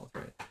result,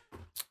 right?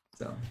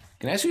 So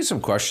can I ask you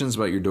some questions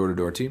about your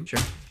door-to-door team? Sure.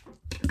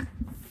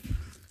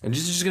 And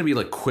just gonna be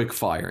like quick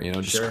fire,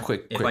 just sure.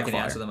 quick. If I can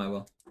fire. answer them, I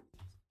will.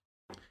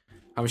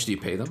 How much do you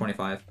pay them?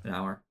 $25 an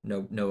hour.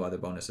 No other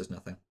bonuses.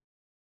 Nothing.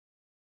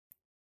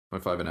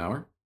 $25 an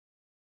hour.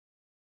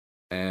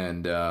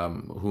 And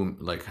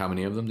how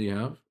many of them do you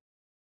have?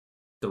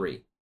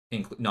 3,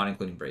 not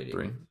including Brady.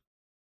 3.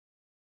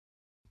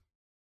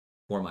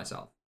 Or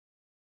myself.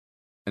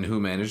 And who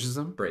manages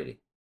them? Brady.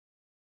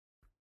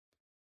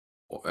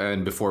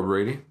 And before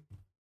Brady?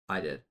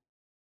 I did.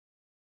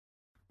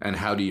 And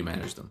how do you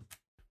manage them?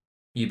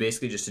 You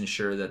basically just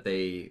ensure that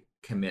they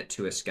commit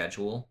to a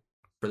schedule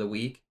for the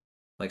week.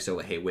 Like, so,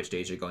 hey, which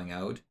days you're going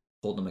out,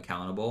 hold them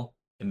accountable,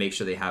 and make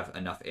sure they have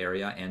enough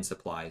area and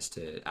supplies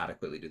to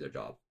adequately do their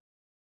job.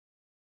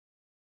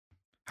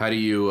 How do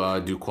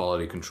you do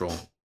quality control?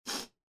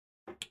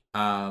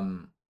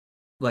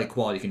 Like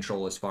quality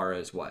control as far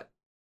as what?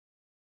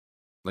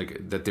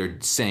 Like that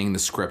they're saying the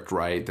script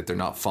right, that they're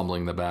not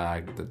fumbling the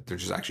bag, that they're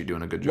just actually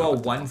doing a good job.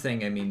 Well, one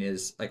thing,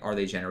 is like, are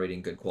they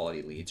generating good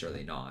quality leads or are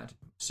they not?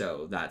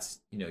 So that's,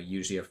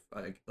 usually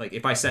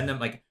if I send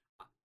them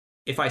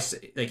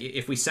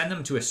if we send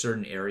them to a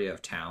certain area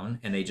of town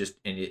and they just,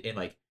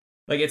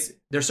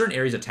 there's certain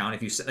areas of town,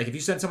 if you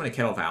send someone to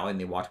Kettle Valley and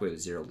they walked away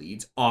with 0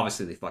 leads,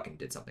 obviously they fucking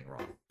did something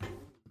wrong.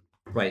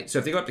 Right. So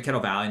if they go up to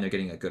Kettle Valley and they're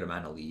getting a good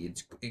amount of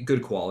leads,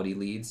 good quality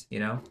leads,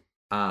 then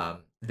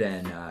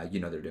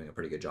they're doing a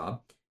pretty good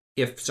job.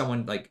 If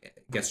someone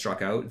gets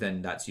struck out,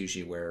 then that's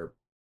usually where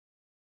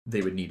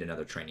they would need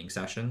another training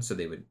session. So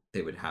they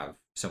would have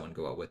someone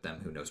go out with them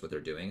who knows what they're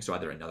doing. So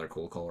either another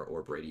cold caller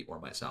or Brady or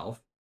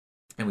myself.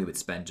 And we would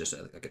spend just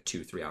a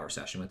 2-3 hour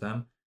session with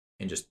them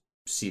and just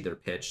see their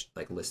pitch,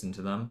 listen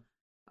to them,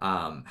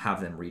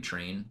 have them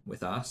retrain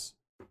with us.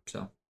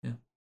 So yeah,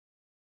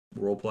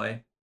 role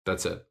play.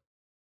 That's it.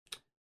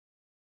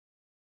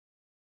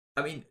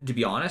 To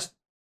be honest,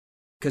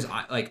 because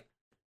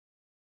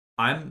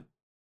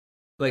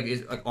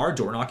our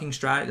door knocking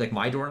strategy,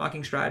 my door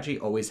knocking strategy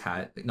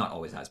not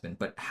always has been,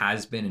 but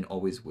has been and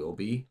always will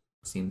be,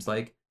 seems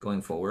like,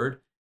 going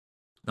forward.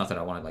 Not that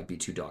I want to be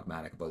too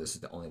dogmatic about this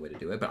is the only way to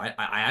do it, but I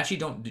actually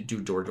don't do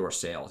door-to-door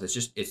sales.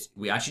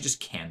 We actually just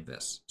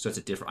canvas. So it's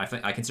a different,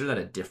 I consider that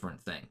a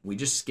different thing. We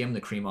just skim the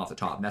cream off the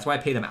top. And that's why I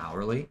pay them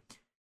hourly,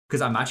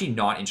 because I'm actually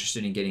not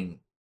interested in getting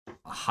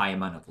a high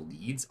amount of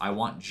leads. I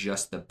want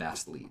just the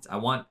best leads. I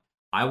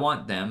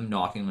want them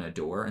knocking on a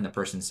door and the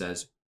person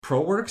says,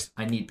 ProWorks,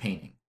 I need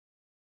painting.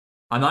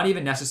 I'm not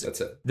even necessary. That's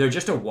it. They're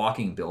just a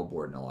walking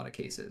billboard in a lot of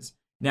cases.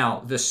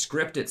 Now, the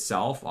script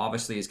itself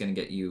obviously is going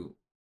to get you,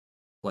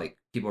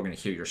 people are going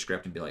to hear your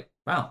script and be like,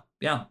 wow,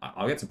 yeah,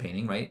 I'll get some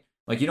painting, right?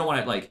 You don't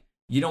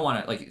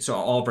want to, so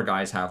all of our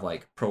guys have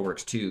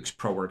ProWorks toques,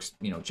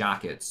 ProWorks,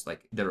 jackets,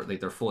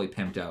 they're fully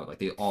pimped out.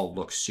 They all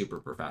look super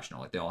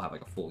professional. They all have a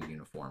full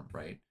uniform,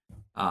 right?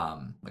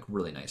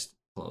 Really nice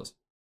clothes.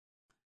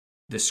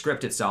 The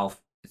script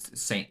itself, it's the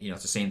same,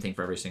 it's the same thing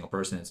for every single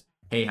person. It's,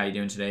 hey, how you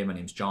doing today? My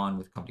name's John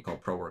with a company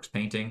called ProWorks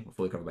Painting. We're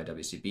fully covered by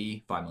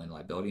WCB, $5 million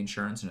liability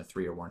insurance, and a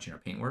 3-year warranty on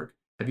our paintwork.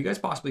 Have you guys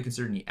possibly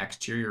considered any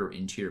exterior or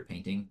interior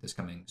painting this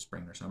coming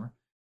spring or summer?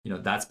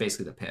 That's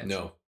basically the pitch.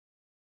 No.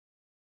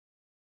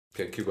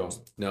 Okay, keep going.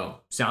 No.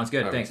 Sounds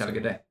good. Thanks. Have a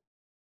good day.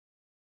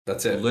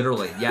 That's it.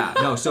 Literally, yeah.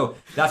 No, so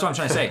that's what I'm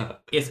trying to say.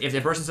 If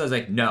the person says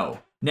no.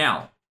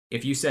 Now,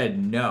 if you said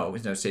no,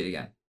 say it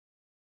again.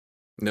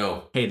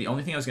 No. Hey, the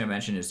only thing I was going to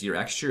mention is your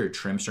exterior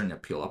trim starting to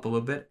peel up a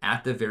little bit.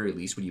 At the very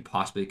least, would you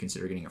possibly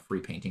consider getting a free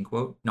painting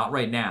quote? Not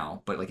right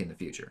now, but like in the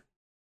future.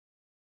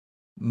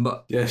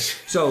 Yes.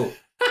 So,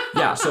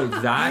 yeah, so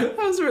that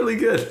was really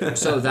good.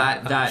 So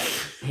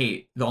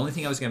hey, the only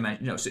thing I was going to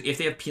mention, so if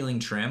they have peeling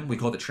trim, we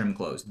call it the trim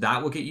close.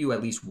 That will get you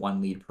at least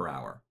 1 lead per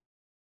hour.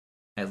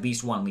 At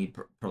least 1 lead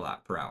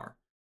per hour.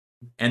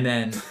 And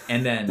then,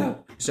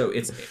 so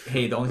it's,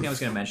 hey, the only thing I was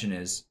going to mention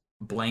is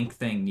blank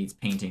thing needs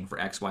painting for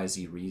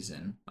XYZ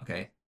reason.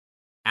 Okay.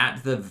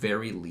 At the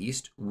very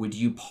least, would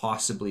you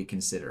possibly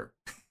consider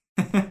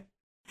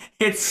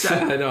it's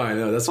I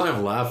know. That's why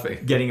I'm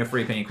laughing. Getting a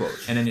free painting quote.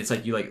 And then it's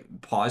like you like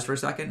pause for a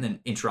second and then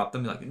interrupt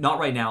them. Like, not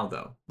right now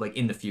though, like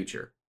in the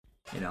future.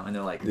 And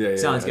they're like,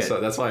 sounds good.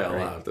 So that's why I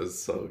laughed. That's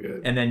so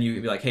good. And then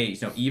you be like, hey,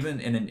 even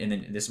and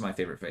then this is my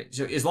favorite phrase.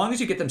 So as long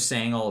as you get them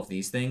saying all of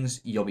these things,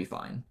 you'll be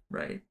fine,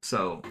 right?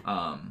 So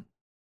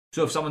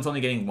so if someone's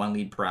only getting 1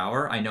 lead per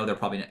hour, I know they're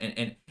probably not,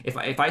 and if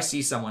I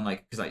see someone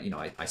like, because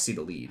I see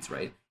the leads,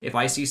 right? If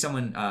I see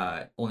someone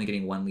only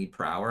getting 1 lead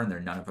per hour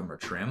and none of them are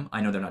trim,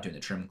 I know they're not doing the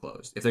trim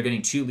close. If they're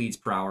getting 2 leads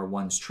per hour,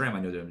 1's trim,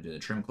 I know they're doing the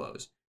trim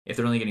close. If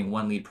they're only getting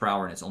 1 lead per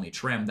hour and it's only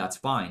trim, that's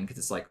fine, because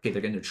it's like, okay,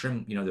 they're getting the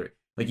trim, they're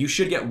like, you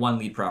should get 1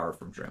 lead per hour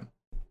from trim.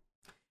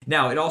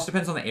 Now, it also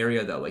depends on the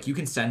area though. Like you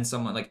can send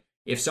someone, like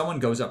if someone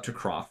goes up to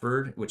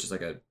Crawford, which is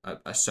like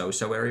a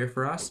so-so area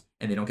for us,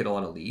 and they don't get a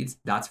lot of leads,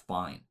 that's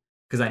fine.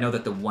 Because I know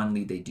that the 1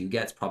 lead they do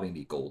get is probably going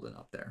to be golden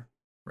up there,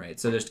 right?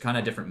 So there's kind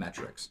of different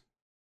metrics.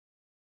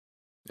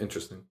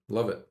 Interesting.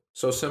 Love it.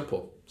 So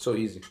simple. So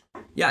easy.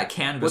 Yeah,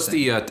 canvassing. What's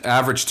the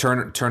average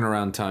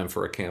turnaround time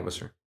for a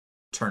canvasser?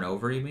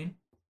 Turnover, you mean?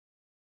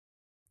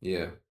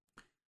 Yeah.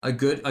 A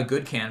good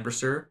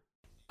canvasser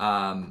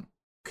can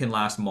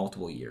last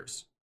multiple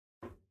years.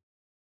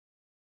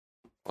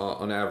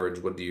 On average,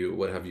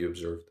 what have you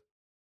observed?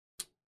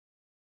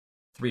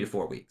 3 to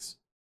 4 weeks.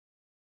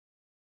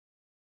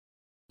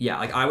 Yeah,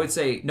 like I would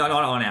say, not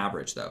on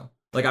average though.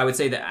 Like I would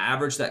say the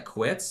average that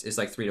quits is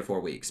like 3 to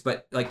 4 weeks.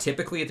 But like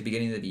typically at the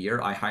beginning of the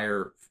year, I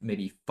hire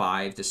maybe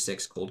 5 to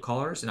 6 cold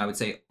callers, and I would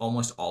say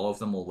almost all of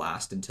them will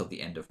last until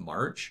the end of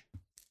March.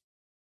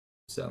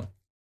 So.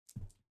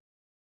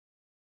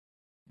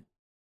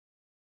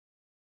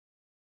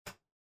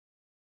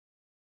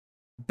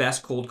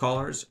 Best cold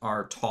callers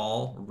are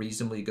tall,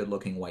 reasonably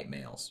good-looking white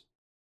males.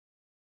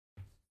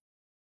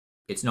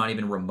 It's not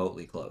even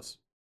remotely close.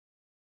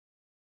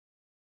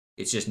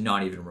 It's just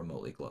not even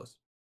remotely close.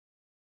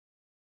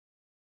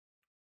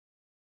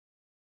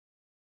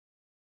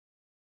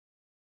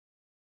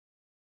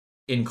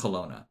 In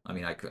Kelowna. I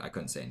mean, I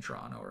couldn't say in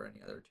Toronto or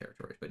any other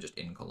territories, but just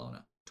in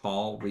Kelowna.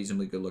 Tall,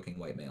 reasonably good-looking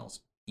white males.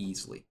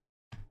 Easily.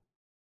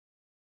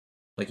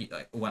 Like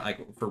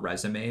for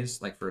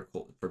resumes, like for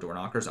door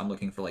knockers, I'm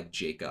looking for like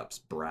Jacobs,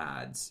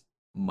 Brads,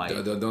 Mike.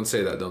 Don't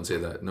say that. Don't say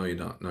that. No, you're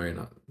not. No, you're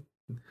not.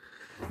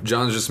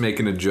 John's just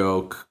making a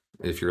joke.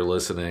 If you're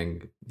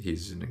listening,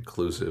 he's an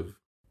inclusive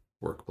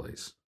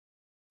workplace.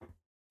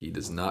 He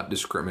does not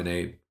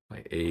discriminate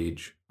by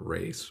age,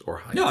 race, or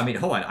height. No, I mean,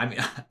 hold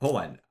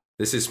on.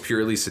 This is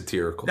purely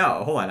satirical.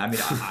 No, hold on. I mean,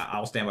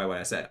 I'll stand by what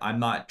I said.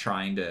 I'm not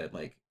trying to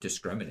like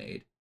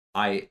discriminate.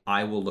 I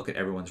will look at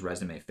everyone's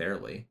resume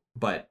fairly,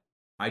 but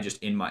I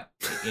just in my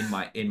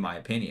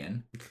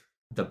opinion,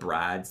 the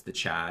Brads, the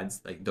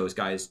Chads, like those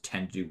guys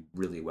tend to do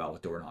really well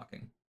with door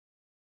knocking.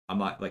 I'm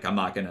not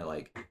gonna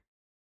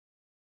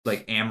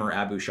like Amr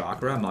Abu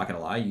Shakra, I'm not gonna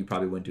lie, you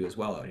probably wouldn't do as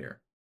well out here.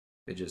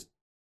 It just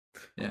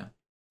yeah.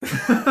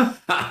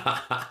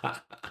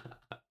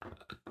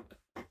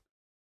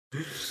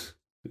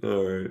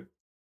 All right.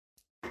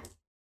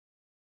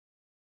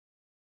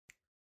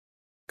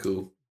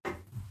 Cool.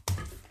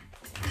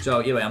 So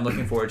anyway, I'm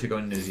looking forward to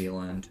going to New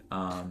Zealand.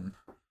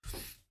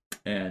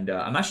 And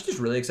I'm actually just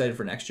really excited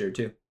for next year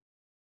too.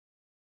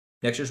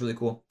 Next year's really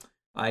cool.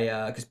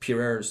 Because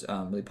Pure Air's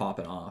really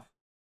popping off,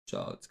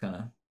 so it's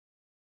kind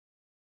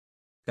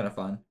of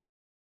fun.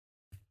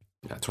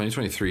 Yeah,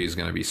 2023 is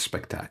going to be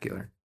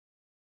spectacular.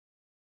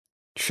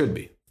 Should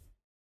be,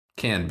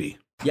 can be.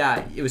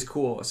 Yeah, it was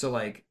cool. So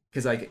like,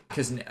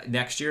 because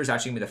next year is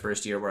actually gonna be the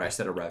first year where I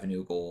set a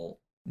revenue goal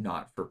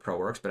not for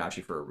ProWorks but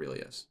actually for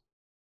Aurelius.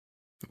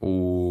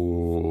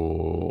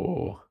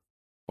 Ooh.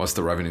 What's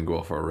the revenue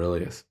goal for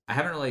Aurelius? I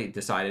haven't really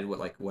decided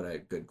what a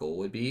good goal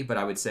would be, but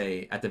I would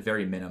say at the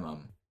very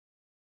minimum,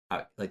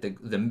 at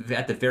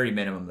the very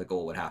minimum, the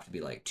goal would have to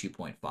be like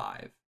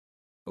 2.5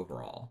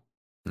 overall.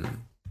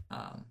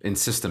 In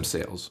system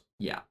sales.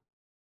 Yeah.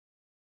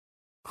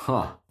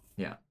 Huh.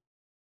 Yeah.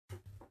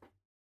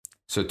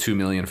 So 2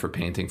 million for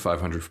painting,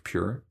 500 for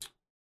Pure.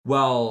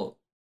 Well,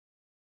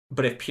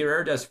 but if Pure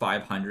Air does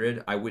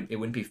 500, it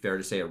wouldn't be fair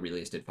to say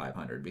Aurelius did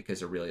 500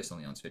 because Aurelius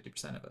only owns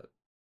 50% of it.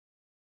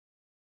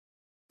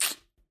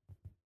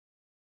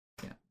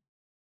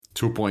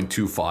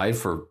 2.25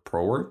 for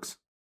ProWorks?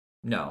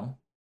 No.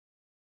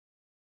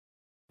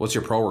 What's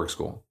your ProWorks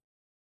goal?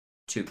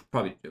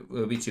 Probably it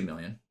would be 2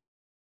 million.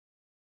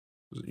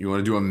 You want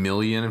to do 1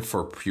 million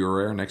for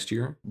Pure Air next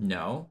year?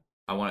 No.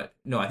 I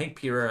think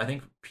Pure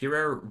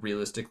Air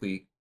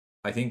realistically,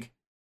 I think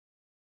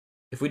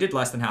if we did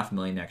less than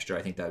 500,000 next year,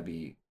 I think that would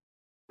be.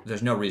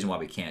 There's no reason why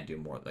we can't do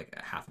more like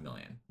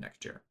 500,000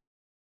 next year,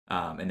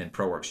 and then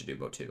ProWorks should do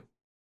about 2.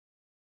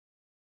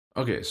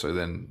 Okay, so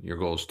then your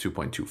goal is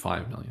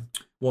 2.25 million.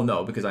 Well,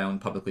 no, because I own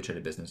publicly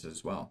traded businesses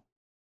as well.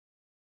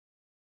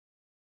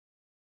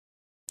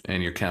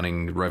 And you're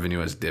counting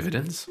revenue as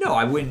dividends? No,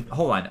 I wouldn't.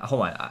 Hold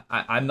on.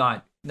 I'm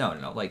not.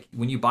 No. Like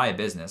when you buy a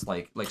business,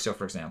 like so,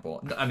 for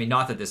example, I mean,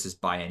 not that this is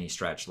by any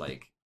stretch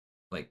like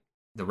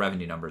the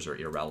revenue numbers are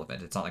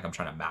irrelevant. It's not like I'm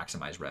trying to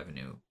maximize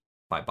revenue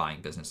by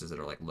buying businesses that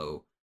are like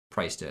low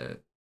price to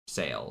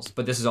sales.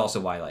 But this is also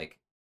why like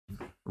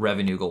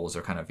revenue goals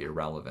are kind of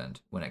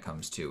irrelevant when it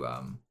comes to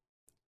 1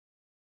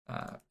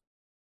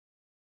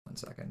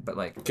 second. But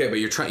like, okay, but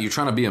you're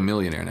trying to be a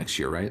millionaire next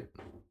year, right?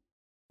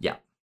 Yeah.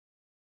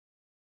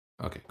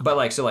 Okay. But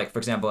like, so like, for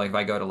example, like if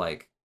I go to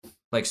like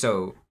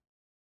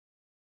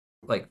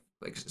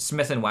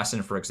Smith &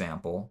 Wesson, for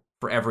example,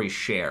 for every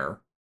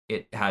share,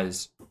 it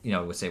has,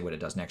 let's say what it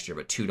does next year,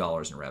 but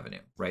 $2 in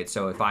revenue, right?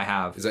 So if I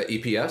have... Is that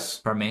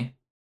EPS? Pardon me?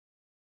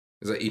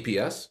 Is that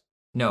EPS?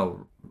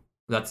 No,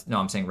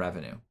 I'm saying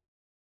revenue.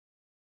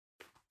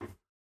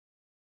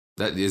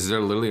 Is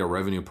there literally a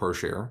revenue per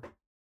share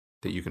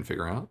that you can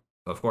figure out?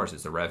 Of course,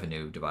 it's the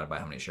revenue divided by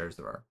how many shares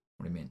there are.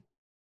 What do you mean?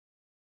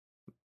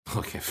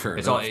 Okay, fair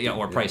it's enough.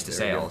 All, or price to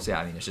sales. Yeah,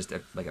 I mean, it's just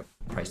like a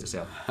price to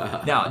sale.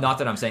 Now, not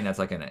that I'm saying that's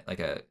like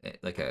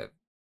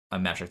a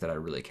metric that I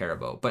really care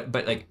about,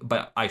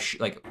 but I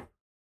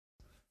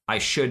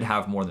should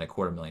have more than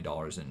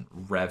 $250,000 in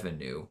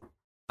revenue,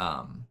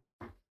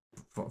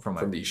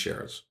 from these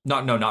shares.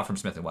 Not from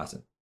Smith &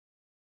 Wesson.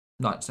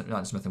 Not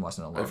Smith &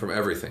 Wesson alone. From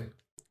everything.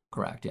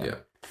 Correct. Yeah. Yeah.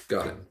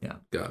 Got it. Yeah.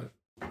 Got it.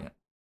 Yeah.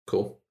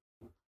 Cool.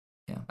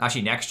 Yeah.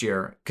 Actually, next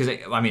year, because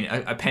I mean,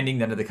 pending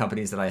none of the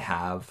companies that I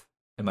have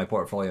in my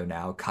portfolio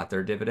now cut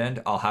their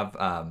dividend, I'll have,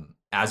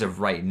 as of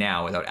right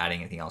now, without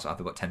adding anything else, I'll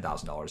have about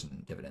 $10,000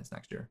 in dividends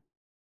next year.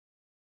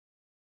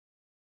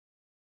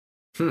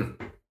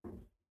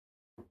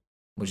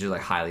 Which is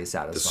like highly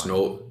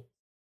satisfying.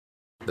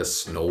 The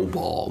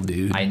snowball,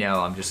 dude. I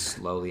know. I'm just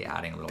slowly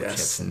adding little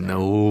chips in there.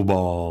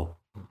 Snowball.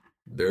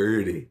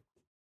 Dirty.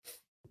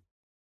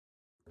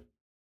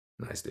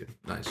 Nice, dude.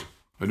 Nice.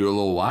 We do a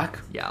little whack?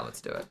 Yeah, let's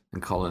do it.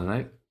 And call it a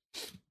night?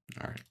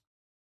 All right.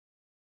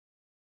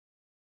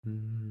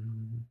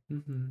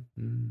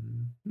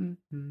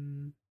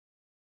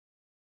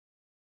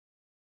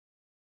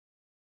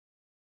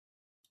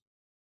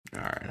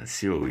 All right, let's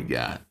see what we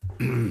got.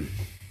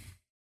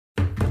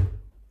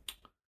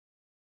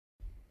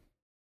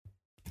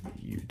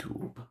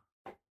 YouTube.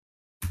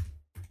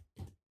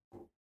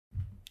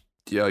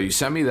 Yo, you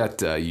sent me that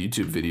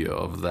YouTube video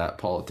of that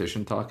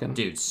politician talking.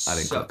 Dude, I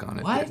didn't click on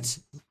it. What?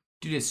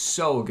 Dude, it's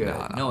so good.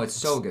 No, it's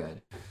so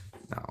good.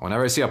 No,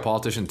 whenever I see a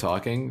politician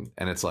talking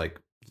and it's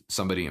like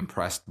somebody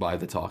impressed by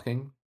the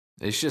talking,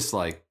 it's just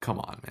like, come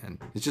on, man.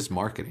 It's just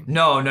marketing.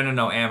 No,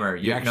 Amber.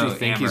 You actually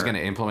think he's going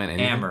to implement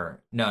anything?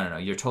 Amber. No.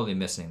 You're totally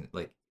missing.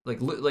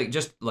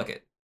 Just look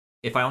at.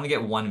 If I only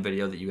get one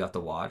video that you have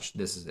to watch,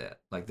 this is it.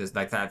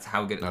 That's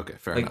how good. Okay,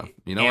 fair enough.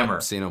 You know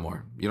what? Say no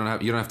more. You don't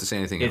have to say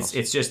anything else.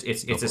 It's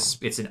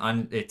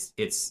one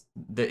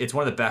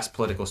of the best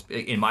political.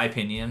 In my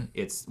opinion,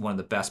 it's one of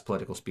the best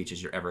political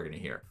speeches you're ever going to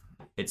hear.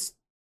 It's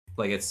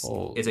a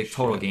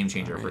total game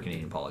changer for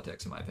Canadian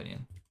politics, in my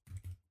opinion.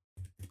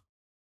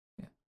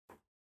 Yeah.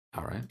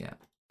 All right. Yeah,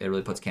 it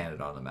really puts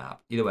Canada on the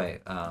map. Either way,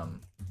 let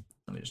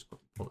me just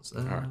pull this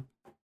up. All right.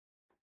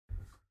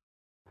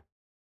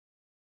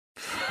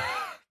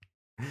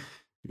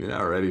 You're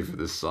not ready for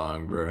this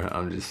song, bro.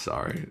 I'm just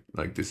sorry.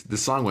 Like this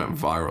song went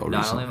viral. Not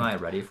recently. only am I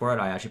ready for it,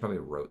 I actually probably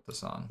wrote the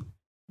song.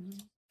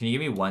 Can you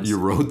give me one? You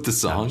wrote the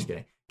song? No, I'm just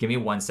kidding. Give me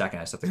 1 second.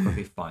 I just have to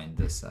quickly find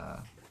this.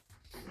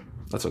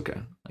 That's okay.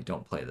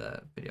 Don't play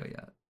the video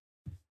yet.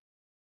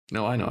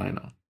 No, I know.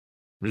 I'm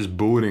just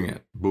booting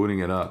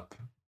it up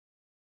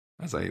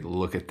as I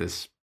look at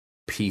this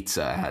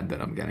pizza ad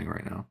that I'm getting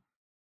right now.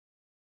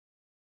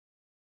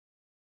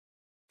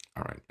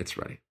 All right, it's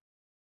ready.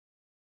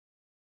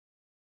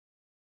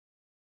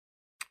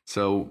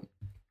 So,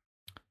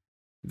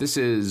 this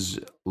is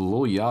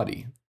Lil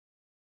Yachty.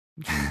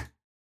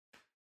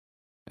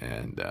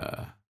 And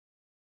the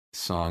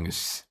song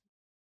is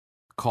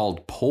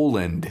called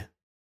Poland.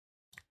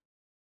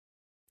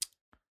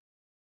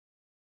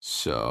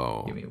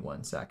 So... Give me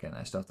 1 second.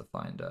 I still have to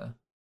find a...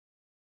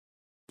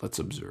 Let's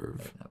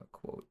observe. I didn't have a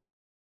quote.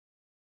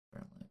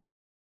 Apparently.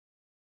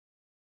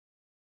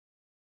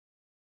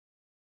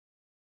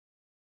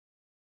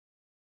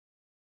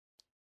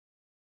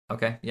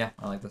 Okay, yeah,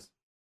 I like this.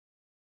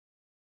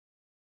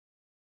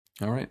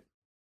 All right.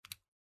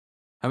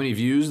 How many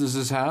views does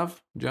this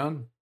have,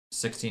 John?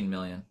 16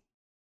 million.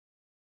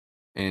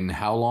 In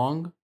how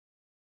long?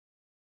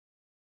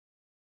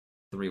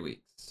 3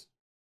 weeks.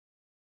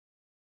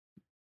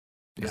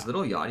 This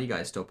little Yachty guy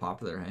is still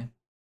popular, hey?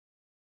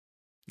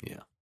 Yeah.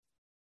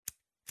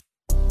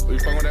 Are you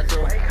fucking with that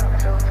girl? Wake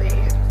up, filthy.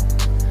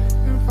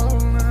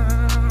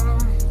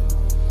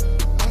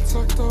 I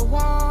took the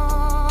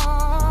walk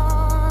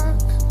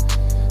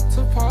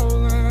to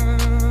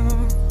Poland.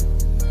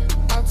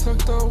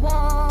 the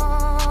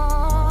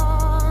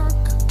walk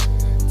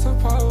to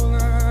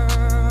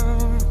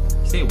Poland.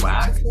 Say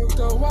whack. Took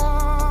the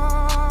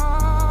walk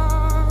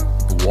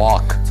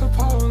Walk. to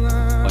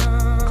Poland.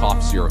 Like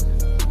cough syrup.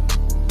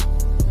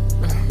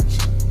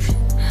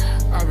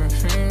 I've been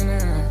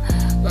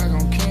fiending like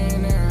I'm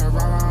Keenan,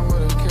 right around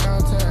with a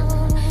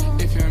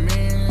Caltech. If you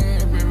mean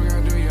it, baby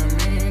girl, do you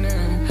mean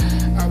it?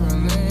 I've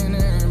been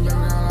leaning, baby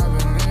girl, I've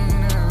been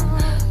leaning.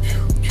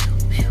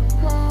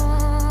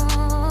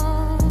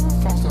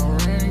 Phone still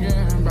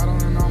ringing,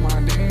 battling all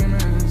my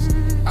demons.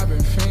 I've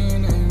been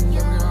fiending,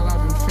 baby girl,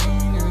 I've been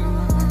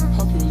fiending.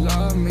 Hope you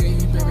love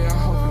me, baby, I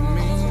hope you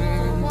mean it.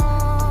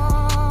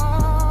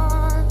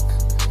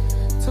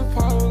 To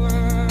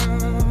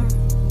Poland,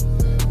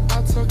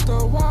 I took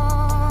the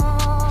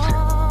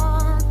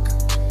walk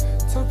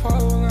to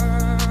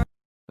Poland.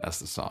 That's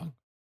the song.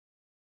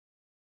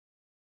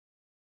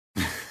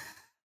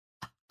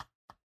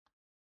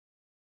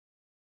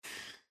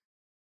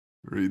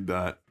 Read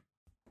that.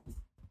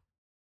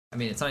 I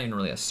mean, it's not even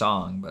really a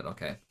song, but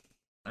okay.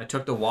 I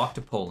took the walk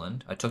to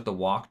Poland. I took the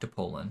walk to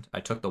Poland. I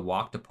took the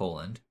walk to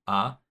Poland.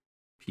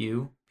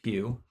 Pew,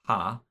 pew,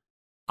 ha.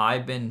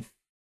 I've been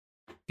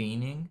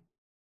fiending,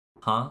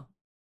 huh?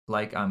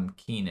 Like I'm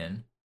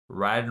Keenan,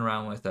 riding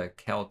around with a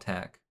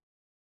Caltech.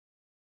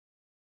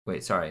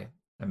 Wait, sorry,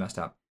 I messed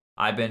up.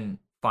 I've been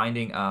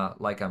finding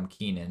like I'm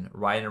Keenan,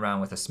 riding around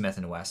with a Smith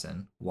 &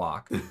 Wesson.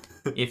 Walk.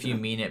 If you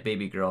mean it,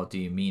 baby girl, do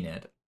you mean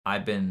it?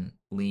 I've been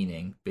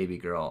leaning, baby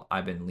girl,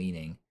 I've been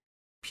leaning.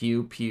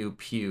 Pew, pew,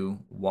 pew,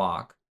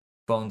 walk.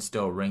 Phone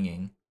still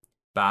ringing.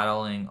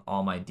 Battling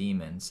all my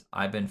demons.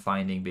 I've been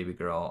finding, baby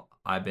girl,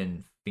 I've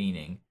been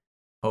fiending.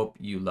 Hope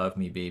you love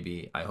me,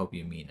 baby. I hope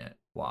you mean it.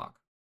 Walk.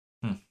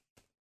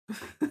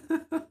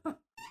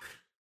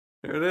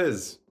 There it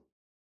is.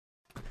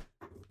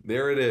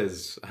 There it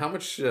is. How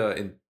much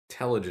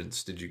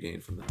intelligence did you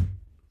gain from that?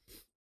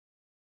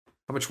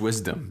 How much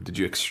wisdom did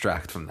you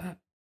extract from that?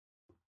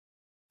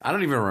 I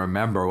don't even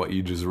remember what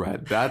you just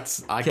read.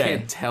 I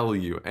can't tell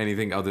you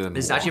anything other than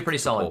This is actually a pretty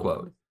solid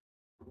quote.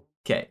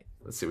 Okay.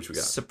 Let's see what you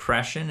got.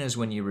 Suppression is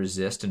when you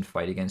resist and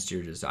fight against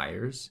your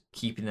desires,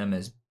 keeping them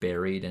as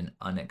buried and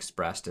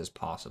unexpressed as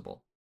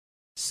possible.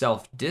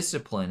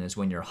 Self-discipline is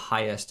when your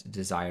highest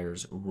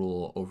desires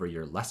rule over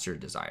your lesser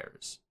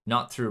desires,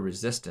 not through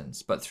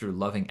resistance, but through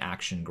loving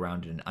action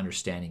grounded in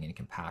understanding and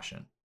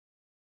compassion.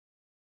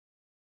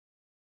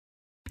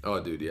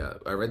 Oh, dude, yeah.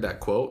 I read that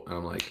quote, and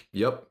I'm like,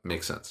 yep,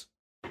 makes sense.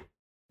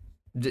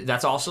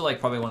 That's also like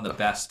probably one of the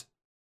best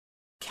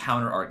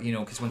counter art,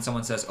 because when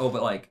someone says, oh,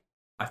 but like,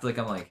 I feel like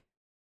I'm like,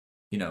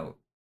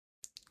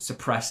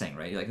 suppressing,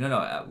 right? You're like,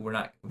 no, we're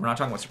not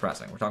talking about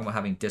suppressing. We're talking about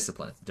having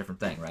discipline. It's a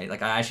different thing, right?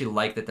 Like, I actually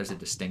like that there's a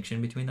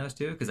distinction between those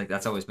two, because like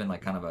that's always been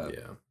like kind of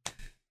a,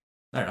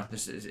 I don't know,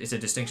 it's a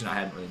distinction I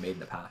hadn't really made in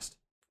the past,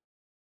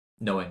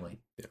 knowingly.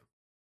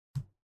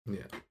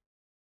 Yeah.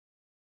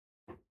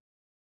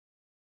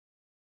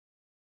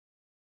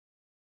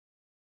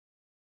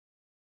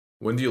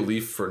 When do you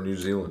leave for New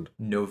Zealand?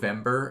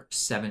 November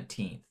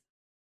 17th.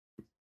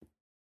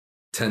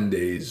 10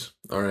 days.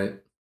 All right.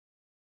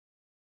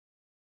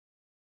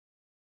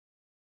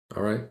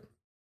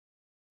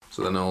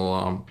 So then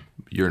I'll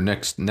your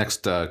next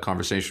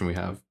conversation we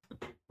have,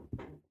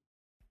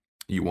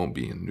 you won't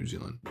be in New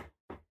Zealand.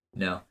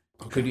 No.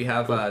 Okay. Could you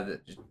have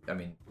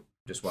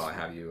just while I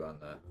have you on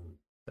the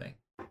thing,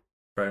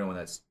 for anyone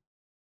that's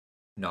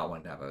not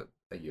wanting to have a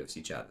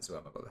UFC chat, that's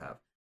what I'm about to have.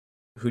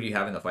 Who do you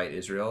have in the fight,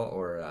 Israel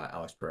or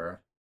Alex Pereira?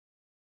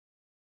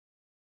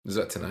 Is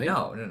that tonight?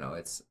 No.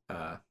 It's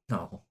no.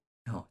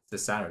 It's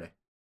this Saturday.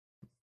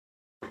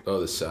 Oh,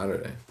 this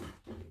Saturday.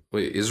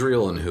 Wait,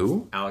 Israel and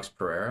who? Alex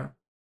Pereira.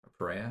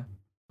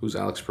 Who's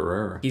Alex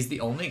Pereira? He's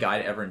the only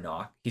guy to ever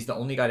He's the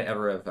only guy to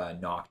ever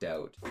have knocked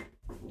out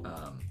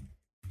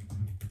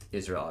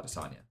Israel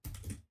Adesanya.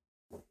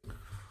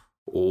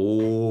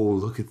 Oh,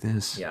 look at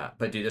this. Yeah,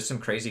 but dude, there's some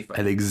crazy fights.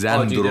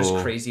 Alexandro. Oh, dude,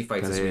 there's crazy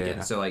fights this Pereira.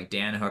 weekend. So like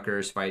Dan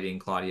Hooker's fighting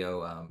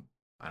Claudio.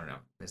 I don't know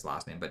his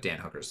last name, but Dan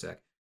Hooker's sick.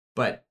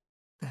 But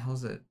the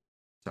hell's it?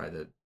 Sorry,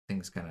 the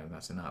thing's kind of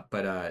messing up.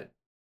 But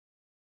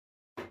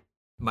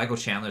Michael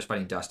Chandler's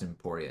fighting Dustin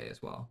Poirier as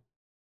well,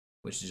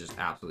 which is just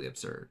absolutely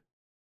absurd.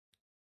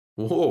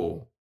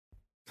 Whoa,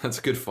 that's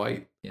a good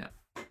fight. Yeah.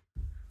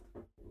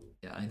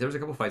 I think there was a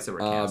couple fights that were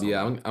canceled.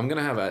 Yeah, I'm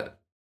gonna have a.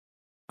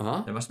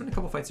 Huh? There must have been a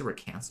couple fights that were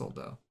canceled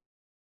though.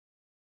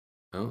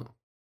 Oh.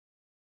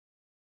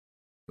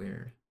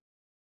 Weird.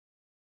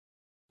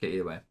 Okay,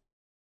 either way.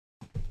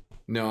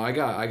 No, I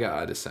got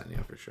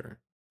Adesanya for sure.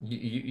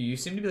 You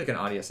seem to be like an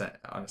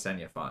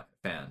Adesanya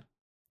fan.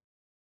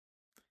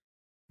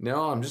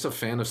 No, I'm just a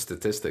fan of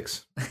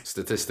statistics.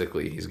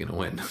 Statistically, he's gonna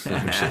win.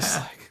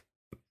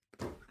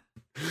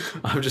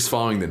 I'm just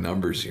following the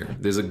numbers here.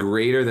 There's a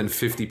greater than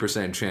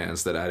 50%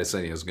 chance that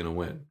Adesanya is gonna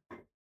win.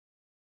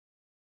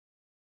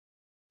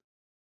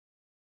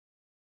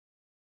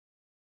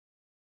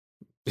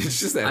 It's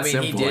just that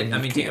simple. He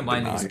did. Keep in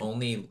mind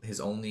his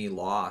only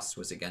loss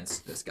was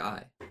against this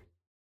guy.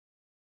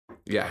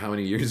 Yeah, how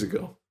many years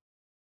ago?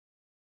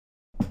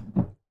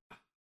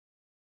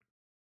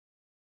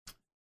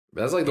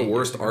 That's like the 8 years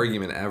worst ago.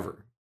 argument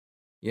ever.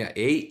 Yeah,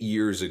 8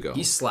 years ago.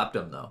 He slept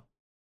him though.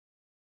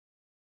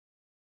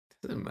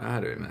 Doesn't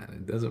matter, man.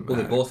 It doesn't Well,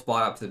 matter. they both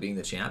fought up to being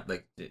the champ,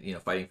 like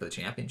fighting for the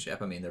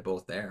championship. I mean, they're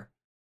both there.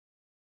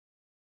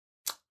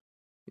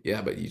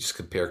 Yeah, but you just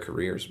compare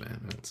careers,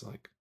 man. It's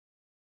like,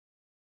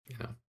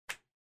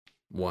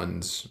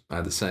 one's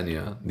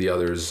Adesanya, the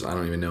other's I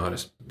don't even know how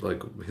to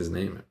like his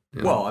name.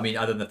 Well, I mean,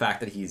 other than the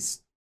fact that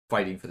he's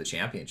fighting for the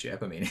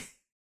championship, I mean,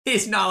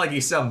 it's not like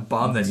he's some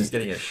bum that's just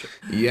getting a.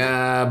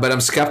 Yeah, but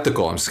I'm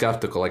skeptical.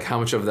 Like, how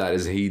much of that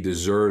is he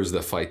deserves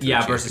the fight? To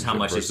the Versus how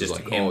much is just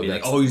like, him being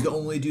like, he's the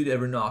only dude to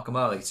ever knock him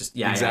out. Like, it's just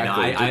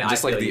exactly. I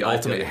Just like feel the you. I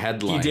ultimate feel you.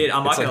 headline. He did.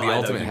 I'm not It's like gonna the lie,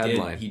 ultimate though,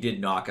 headline. He did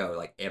knock out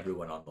like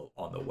everyone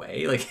on the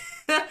way. Like,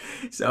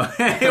 so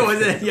it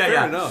wasn't.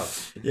 Fair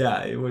enough.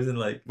 Yeah, it wasn't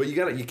like. But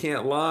you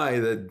can't lie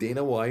that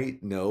Dana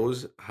White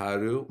knows how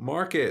to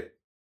market.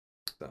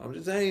 So I'm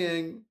just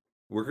saying,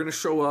 we're gonna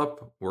show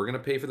up. We're gonna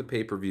pay for the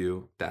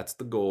pay-per-view. That's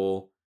the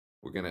goal.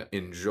 We're gonna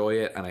enjoy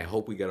it, and I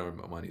hope we get our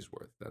money's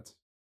worth.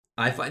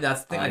 I find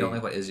that's the thing I don't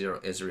like about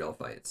Israel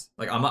fights.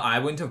 Like, I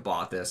wouldn't have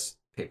bought this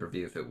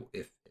pay-per-view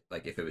if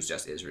it was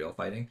just Israel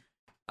fighting.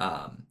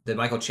 The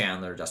Michael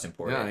Chandler, Dustin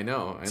Poirier. Yeah, I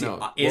know.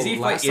 Izzy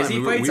fights I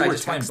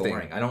just find texting.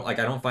 boring. I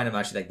don't find him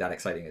actually like that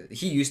exciting.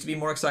 He used to be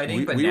more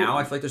exciting, but we now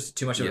were- I feel like there's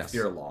too much of a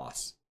fear of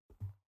loss.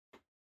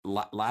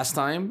 Last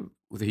time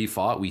he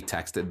fought, we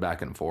texted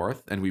back and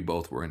forth, and we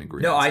both were in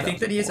agreement. No, I think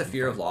that he has a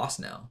fear of loss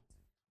now.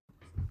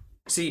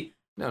 See,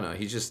 no,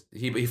 he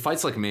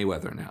fights like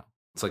Mayweather now.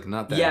 It's like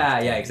not that. yeah,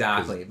 often,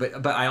 exactly.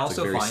 But I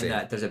also very find safe.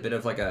 that there's a bit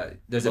of like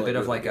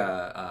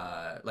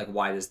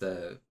why does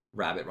the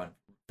rabbit run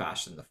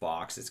faster than the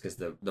fox? It's because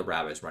the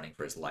rabbit's running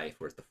for his life,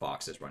 whereas the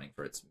fox is running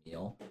for its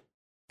meal.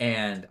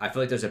 And I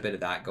feel like there's a bit of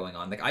that going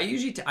on. Like, I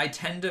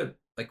tend to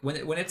like when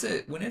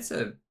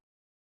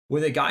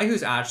the guy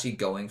who's actually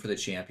going for the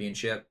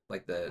championship,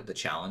 like the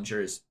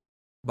challenger, is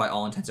by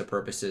all intents and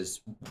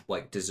purposes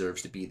like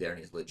deserves to be there and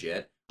he's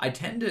legit. I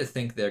tend to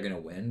think they're gonna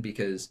win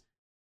because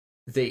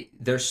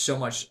there's so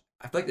much.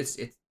 I feel like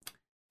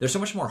they're so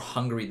much more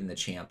hungry than the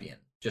champion.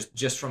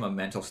 Just from a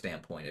mental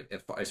standpoint,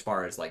 as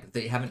far as like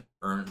they haven't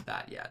earned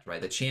that yet,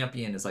 right? The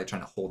champion is like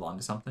trying to hold on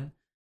to something,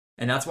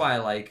 and that's why I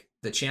like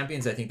the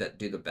champions. I think that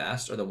do the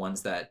best are the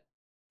ones that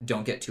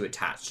don't get too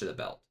attached to the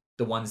belt.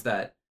 The ones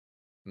that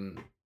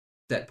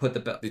put the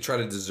belt. They try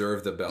to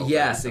deserve the belt.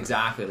 Yes,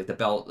 exactly. Like the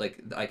belt, like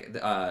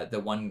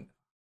the one.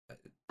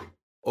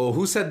 Oh,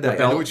 who said that? The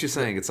belt, I know what you're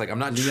saying. It's like, I'm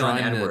not Leon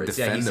trying Edwards.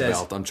 to defend the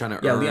belt. I'm trying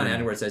to Yeah, earn. Leon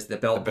Edwards says the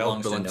belt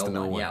belongs to no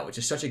one. one. Yeah, which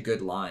is such a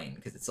good line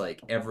because it's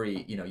like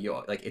every,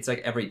 it's like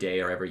every day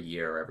or every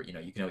year or every,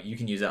 you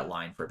can use that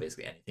line for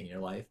basically anything in your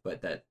life, but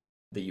that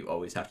you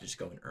always have to just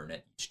go and earn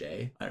it each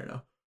day. I don't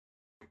know.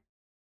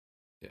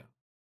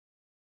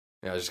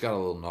 Yeah, I just got a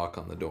little knock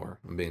on the door.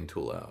 I'm being too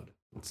loud.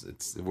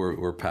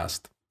 We're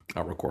past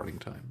our recording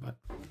time, but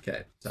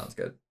okay, sounds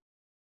good.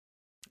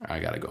 I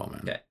gotta go,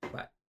 man. Okay,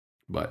 bye.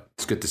 But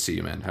it's good to see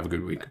you, man. Have a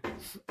good week.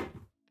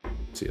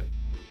 See ya.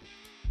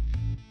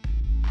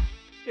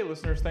 Hey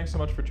listeners, thanks so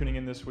much for tuning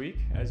in this week.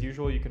 As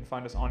usual, you can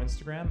find us on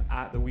Instagram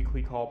at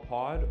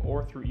 @theweeklycallpod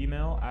or through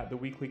email at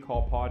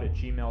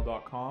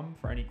theweeklycallpod@gmail.com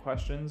for any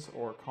questions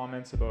or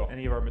comments about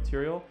any of our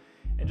material,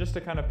 and just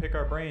to kind of pick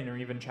our brain or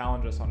even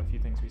challenge us on a few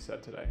things we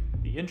said today.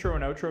 The intro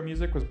and outro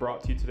music was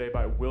brought to you today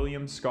by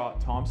William Scott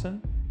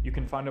Thompson. You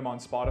can find him on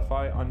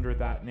Spotify under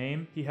that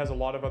name. He has a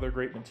lot of other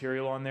great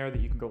material on there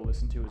that you can go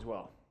listen to as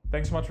well.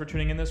 Thanks so much for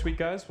tuning in this week,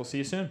 guys. We'll see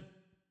you soon.